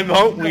next time,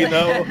 won't we?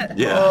 Though.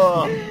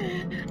 Yeah.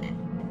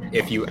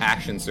 If you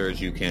action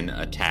surge, you can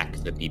attack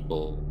the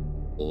people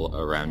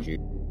around you.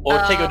 Or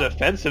take a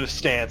defensive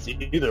stance.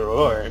 Either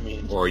or. I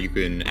mean, Or you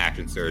can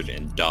action surge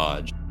and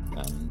dodge.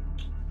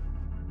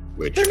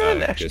 Which they're not an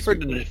just- expert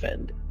to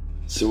defend.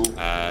 So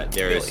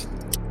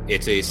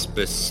it's a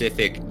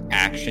specific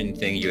action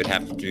thing you would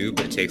have to do,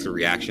 but it takes a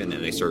reaction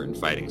and a certain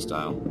fighting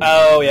style.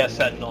 Oh yeah,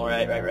 Sentinel.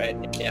 Right.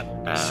 Yeah.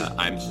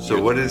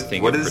 So what is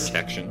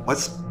protection?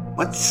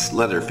 What's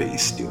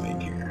Leatherface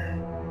doing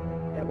here?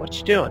 Yeah. What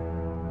you doing?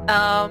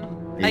 I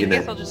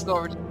guess I'll just go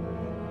over to...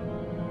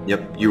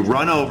 Yep, you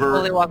run over.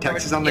 Slowly walk Tex over.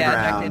 is on the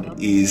Yeah, ground. Jack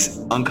He's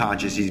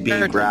unconscious. He's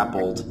being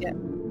grappled. Yeah.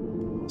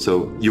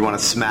 So you want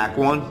to smack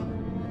one?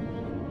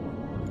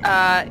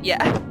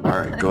 Yeah. All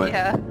right, go ahead.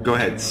 Yeah. Go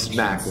ahead,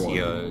 smack See, one.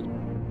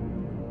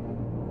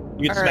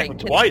 You can All smack right, him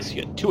can- twice.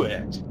 You get 2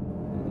 attacks.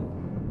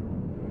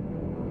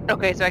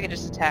 Okay, so I can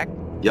just attack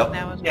Yep.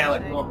 now as well. Yeah,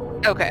 like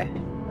normal. Okay.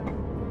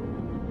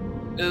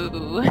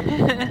 Ooh.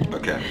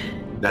 Okay.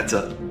 That's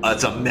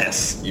a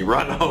miss. You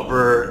run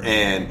over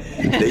and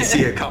they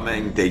see it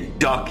coming. They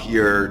duck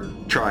your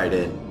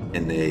trident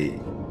and they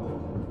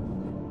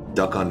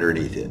duck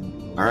underneath it.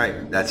 All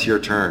right, that's your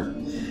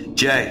turn.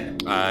 Jay.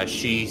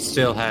 she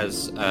still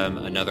has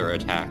another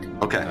attack.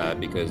 Okay.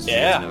 Because Yeah.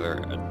 she has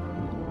another.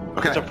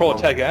 Okay. It's a full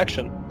attack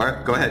action. All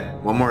right, go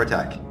ahead. One more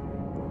attack.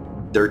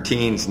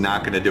 13's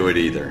not going to do it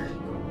either.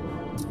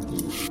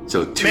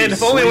 So 2 Man,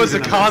 if only it was swings a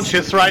and miss.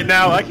 conscious right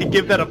now, I could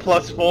give that a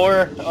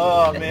 +4.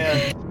 Oh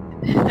man.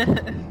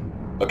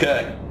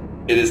 Okay.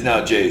 It is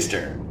now Jay's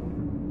turn.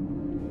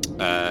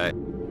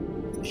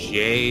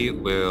 Jay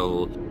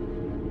will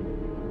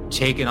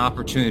take an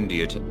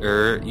opportunity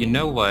to... you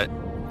know what?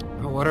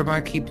 What are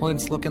my key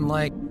points looking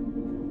like?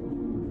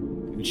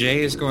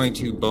 Jay is going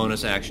to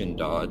bonus action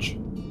dodge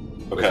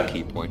with a Okay.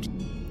 key point.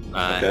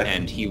 Okay.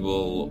 And he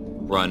will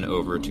run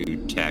over to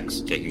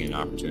Tex, taking an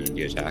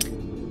opportunity attack.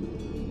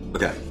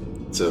 Okay.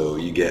 So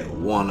you get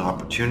 1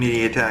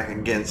 opportunity attack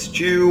against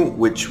you,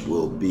 which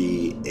will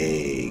be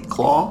a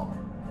claw.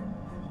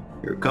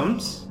 Here it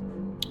comes.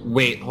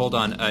 Wait, hold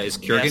on. Is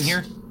Kurgan Yes.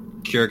 here?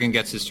 Kurgan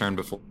gets his turn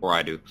before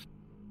I do.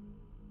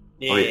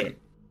 Yeah. Oh, yeah.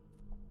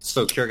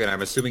 So, Kurgan,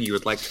 I'm assuming you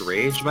would like to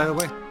rage, by the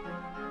way?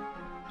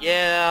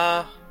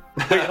 Yeah.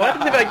 Wait,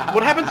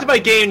 what happens if I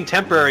gain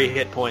temporary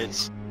hit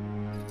points?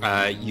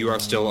 You are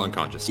still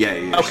unconscious.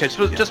 Yeah. Okay,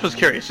 just was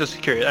curious.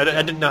 I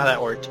didn't know how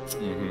that worked.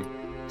 hmm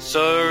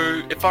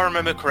So, if I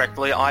remember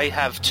correctly, I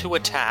have 2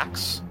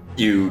 attacks.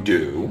 You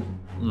do.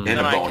 And And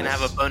a I bonus. can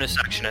have a bonus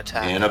action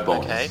attack. And a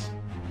bonus. Okay.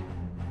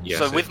 Yes,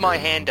 So it with my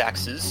could. hand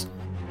axes,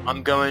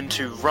 I'm going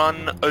to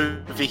run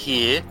over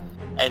here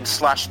and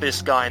slash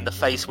this guy in the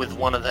face with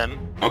one of them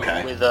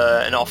Okay. with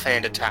an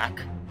offhand attack.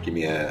 Give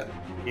me an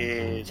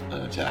Is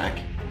attack.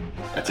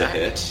 That's a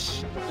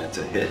hit. That's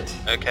a hit.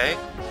 okay.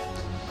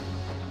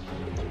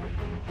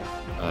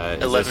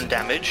 Is 11 this-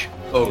 damage.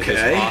 Is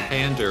this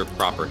offhand or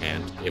proper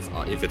hand? If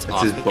it's That's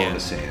off his the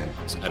bonus hand,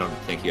 hand. I don't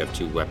think you have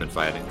 2-weapon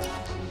fighting.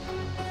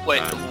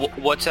 Wait, Um,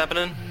 what's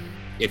happening?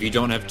 If you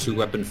don't have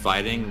 2-weapon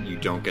fighting, you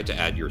don't get to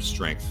add your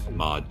strength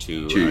mod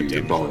to To your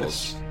damage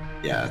bonus.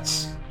 Yeah,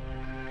 it's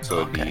rolls.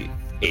 So it'd Okay.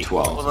 be 8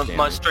 12. Well,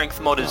 my strength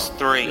mod is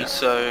 3, Yeah.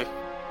 so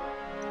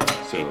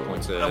so 8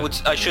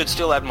 points. I should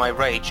still add my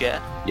rage, yeah?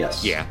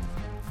 yes. Yeah.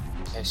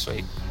 Okay,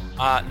 sweet.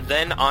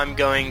 Then I'm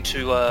going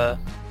to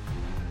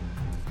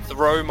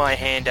throw my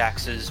hand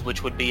axes,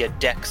 which would be a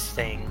dex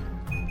thing.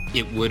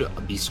 It would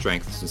be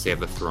strength since they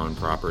have the thrown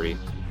property.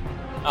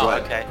 Oh,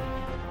 What? okay.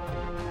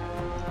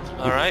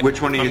 Alright.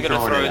 Which one are you I'm gonna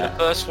throwing throw it at? the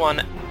first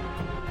one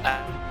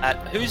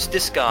at who's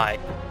this guy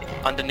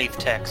underneath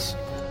Tex?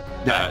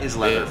 That is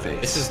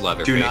Leatherface. This is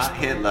Leatherface. Do not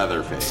hit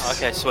Leatherface.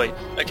 Okay, sweet.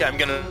 Okay, I'm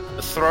gonna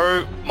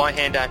throw my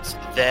hand axe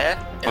there,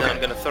 and then Okay.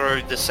 I'm gonna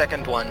throw the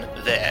second one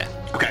there.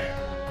 Okay.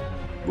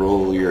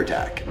 Roll your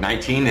attack.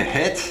 19 to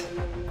hit,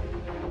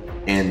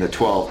 and the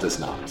 12 does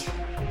not.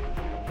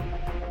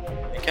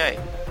 Okay.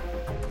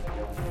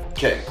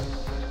 Okay.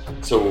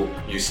 So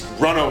you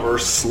run over,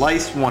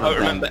 slice one Oh, of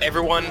them. remember,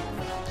 everyone,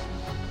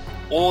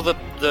 all the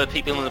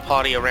people in the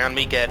party around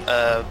me get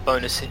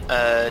bonus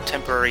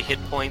temporary hit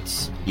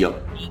points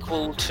Yep.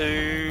 equal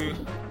to...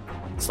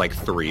 It's like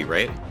 3,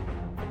 right?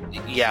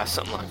 Yeah,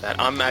 something like that.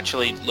 I'm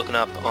actually looking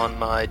up on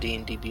my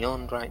D&D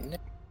Beyond right now.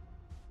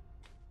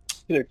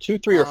 Either 2,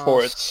 3, or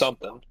 4. It's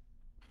something.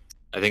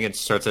 I think it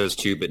starts as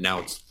 2, but now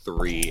it's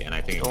 3, and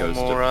I think it Or goes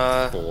more,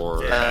 to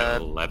 4 yeah.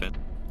 at 11.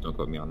 Don't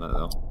quote me on that,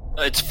 though.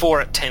 It's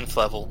 4 at 10th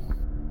level.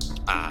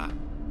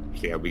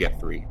 Yeah, we get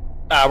 3.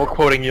 We're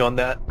quoting you on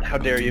that. How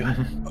dare you?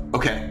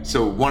 Okay.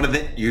 So one of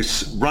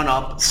the run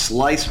up,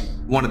 slice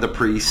one of the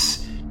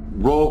priests,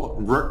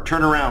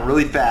 turn around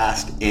really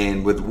fast,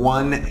 and with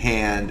one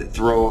hand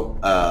throw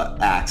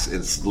axe.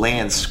 It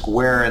lands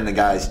square in the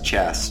guy's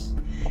chest,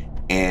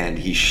 and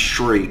he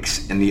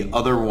shrieks, and the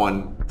other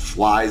one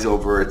flies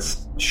over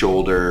its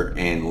shoulder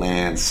and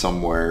lands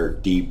somewhere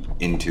deep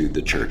into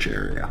the church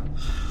area.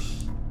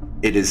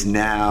 It is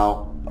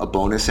now a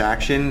bonus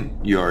action.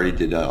 You already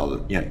did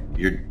all yeah,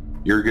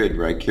 you're good,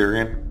 right,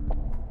 Kieran?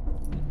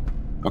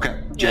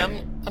 Okay. Jay, Yeah,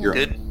 I'm you're,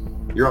 good.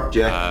 You're up,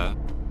 Jay.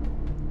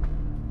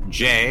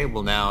 Jay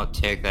will now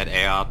take that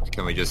AOP.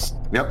 Can we just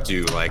Yep.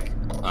 do, like,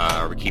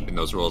 are we keeping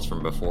those rolls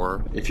from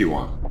before? If you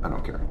want. I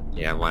don't care.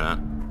 Yeah, why not?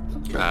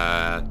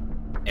 Okay.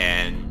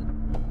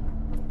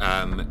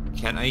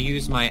 Can I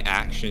use my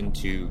action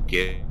to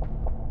give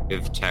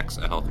Tex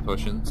a health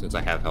potion, since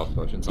I have health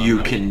potions on You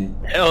me? can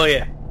Hell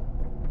yeah.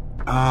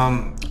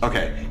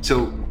 okay,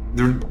 so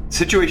the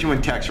situation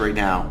with Tex right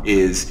now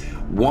is,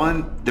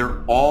 one,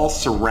 they're all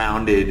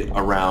surrounded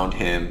around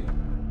him.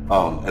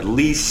 At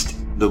least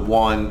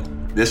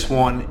this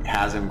one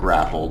has him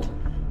grappled.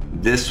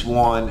 This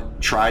one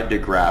tried to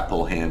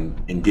grapple him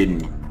and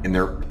didn't, and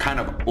they're kind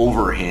of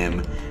over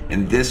him.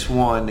 And this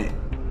one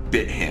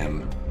bit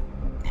him.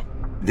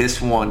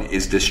 This one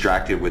is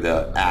distracted with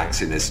an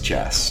axe in his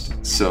chest.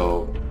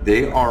 So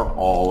they are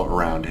all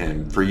around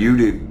him. For you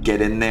to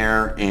get in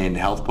there in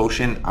health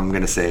potion, I'm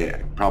going to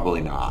say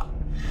probably not.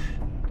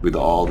 With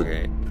all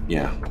the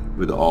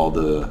with all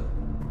the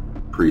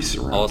priests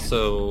around.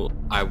 Also,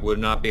 I would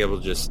not be able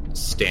to just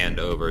stand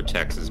over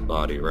Tex's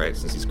body, right?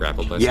 Since he's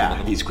grappled by Yeah,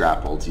 someone. he's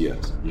grappled,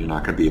 yes. You're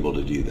not going to be able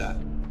to do that.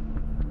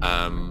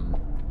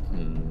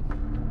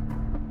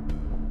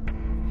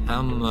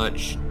 How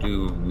much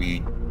do we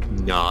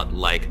not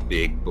like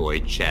Big Boy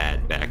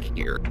Chad back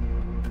here?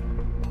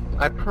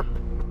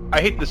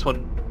 I hate this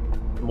one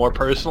more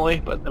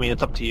personally, but I mean,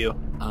 it's up to you.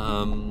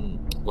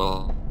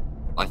 Well,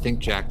 I think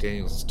Jack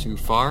Daniels is too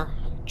far.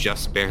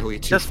 Just barely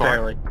too Just far.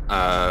 barely.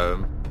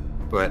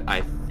 But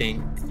I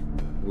think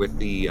with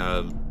the,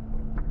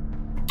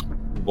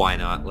 why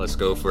not? Let's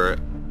go for it.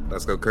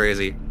 Let's go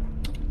crazy.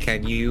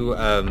 Can you,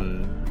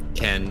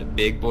 can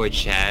Big Boy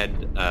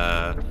Chad,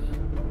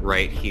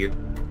 right here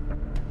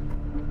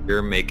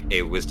make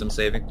a wisdom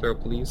saving throw,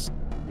 please?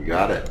 You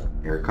got it.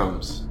 Here it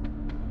comes.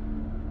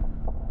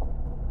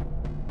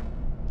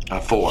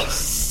 4.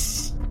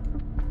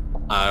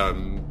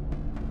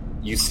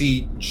 You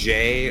see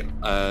Jay,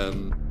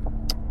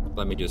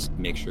 let me just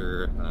make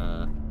sure,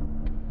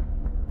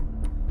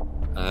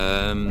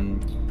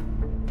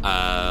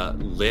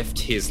 lift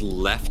his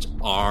left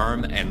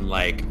arm and,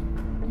 like,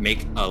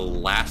 make a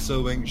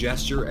lassoing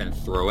gesture and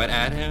throw it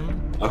at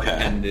him. Okay.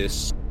 And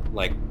this,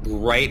 like,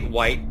 bright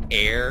white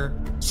air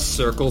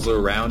circles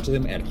around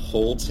him and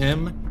holds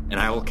him, and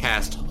I will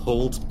cast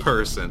Hold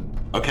Person.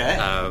 Okay.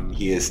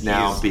 He is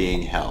now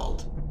being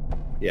held.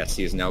 Yes,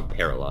 he is now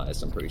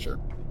paralyzed, I'm pretty sure.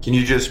 Can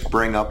you just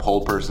bring up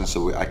hold person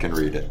so I can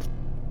read it?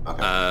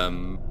 Okay.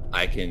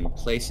 I can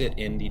place it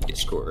in the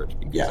Discord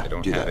because I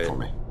don't do have that it. for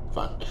me.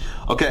 Fine.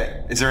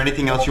 Okay. Is there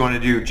anything else you want to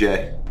do,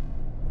 Jay?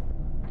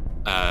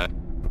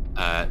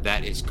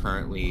 That is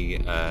currently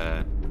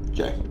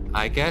Jay.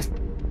 I guess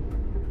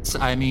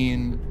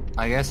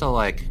I'll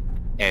like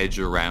edge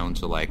around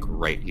to like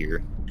right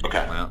here.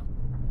 Okay. Wow.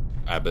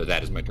 But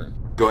that is my turn.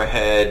 Go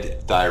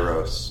ahead,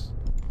 Thyros.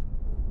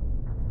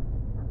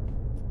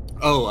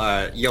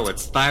 Oh, yo,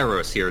 it's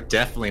Thyros here.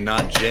 Definitely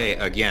not Jay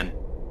again.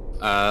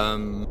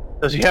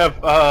 Does he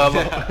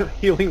have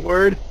healing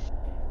word?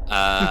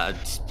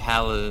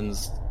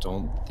 Paladins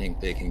don't think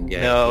they can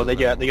get. No, they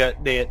get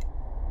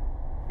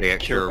cure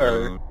cure-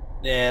 wound.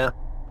 yeah,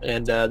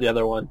 and the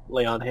other one,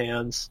 lay on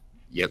hands.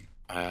 Yep.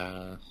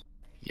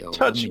 Yo,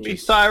 Touch let me,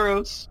 just-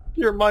 Thyros.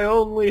 You're my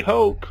only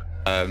hope.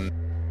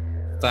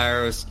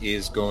 Thyros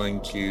is going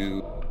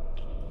to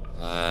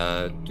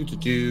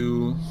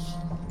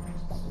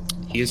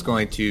he is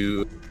going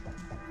to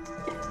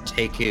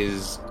take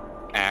his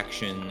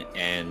action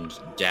and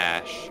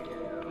dash.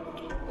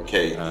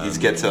 Okay, he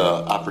gets a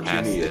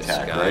opportunity past this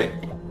attack, guy. right?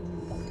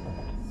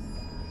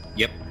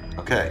 Yep.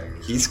 Okay,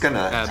 he's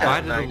gonna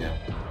attack.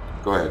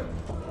 Go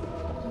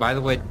ahead. By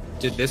the way,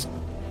 did this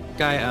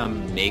guy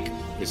make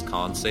his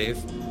con save?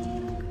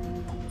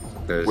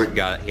 Because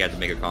he had to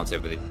make a con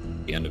save at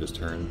the end of his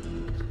turn.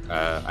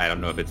 I don't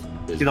know if it's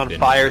He's on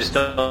fire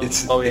still.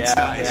 It's oh it's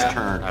yeah, not his yeah.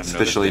 turn. I don't know It's if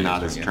officially it's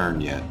not his his turn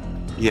turn yet.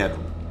 He had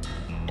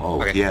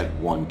Okay. he had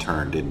one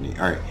turn, didn't he?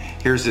 All right.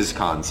 Here's his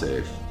con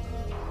save.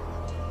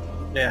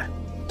 Yeah.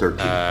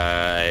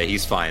 13.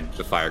 He's fine.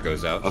 The fire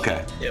goes out.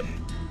 Okay. Yep.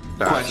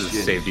 Question.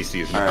 His save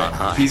DC is All not right.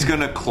 high. He's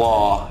gonna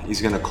claw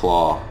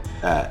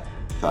at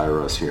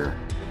Thyros here.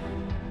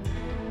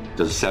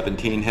 Does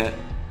 17 hit?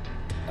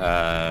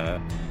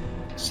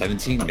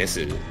 17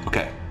 misses.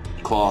 Okay.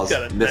 Claws He's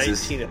got a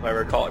misses. 19 if I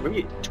recall.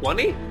 Maybe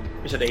 20? Or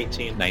is it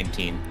 18?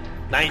 19.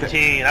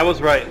 19. I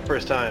was right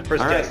first time.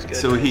 First All guess. right.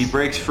 So he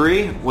breaks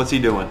free. What's he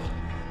doing?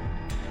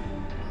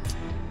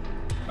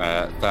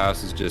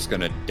 Thyros is just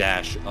gonna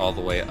dash all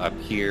the way up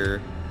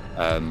here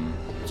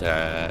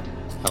to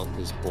help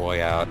his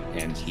boy out,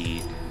 and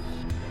he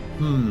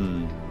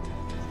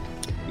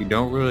you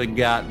don't really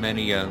got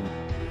many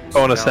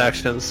bonus spells.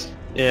 actions.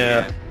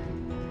 Yeah.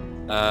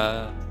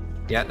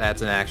 Yeah,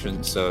 that's an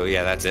action. So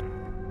yeah, that's it.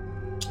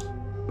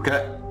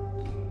 Okay.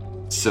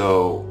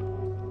 So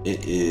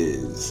it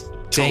is.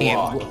 Dang it,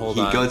 Tulak. hold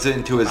He on. goes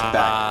into his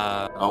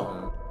back.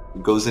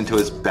 Goes into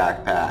his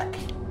backpack,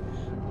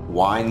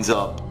 winds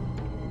up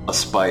a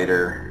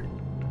spider,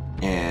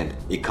 and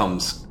it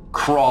comes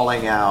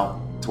crawling out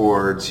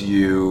towards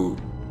you,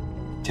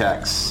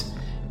 Tex,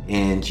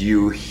 and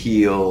you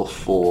heal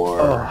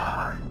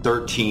for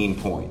 13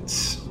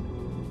 points.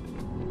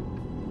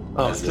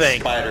 Oh, As the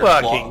thank spider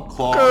fucking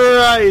claws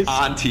Christ.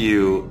 onto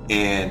you,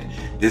 and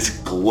this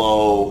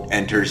glow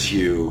enters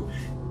you,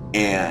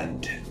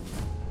 and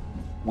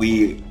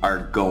we are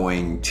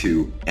going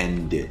to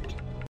end it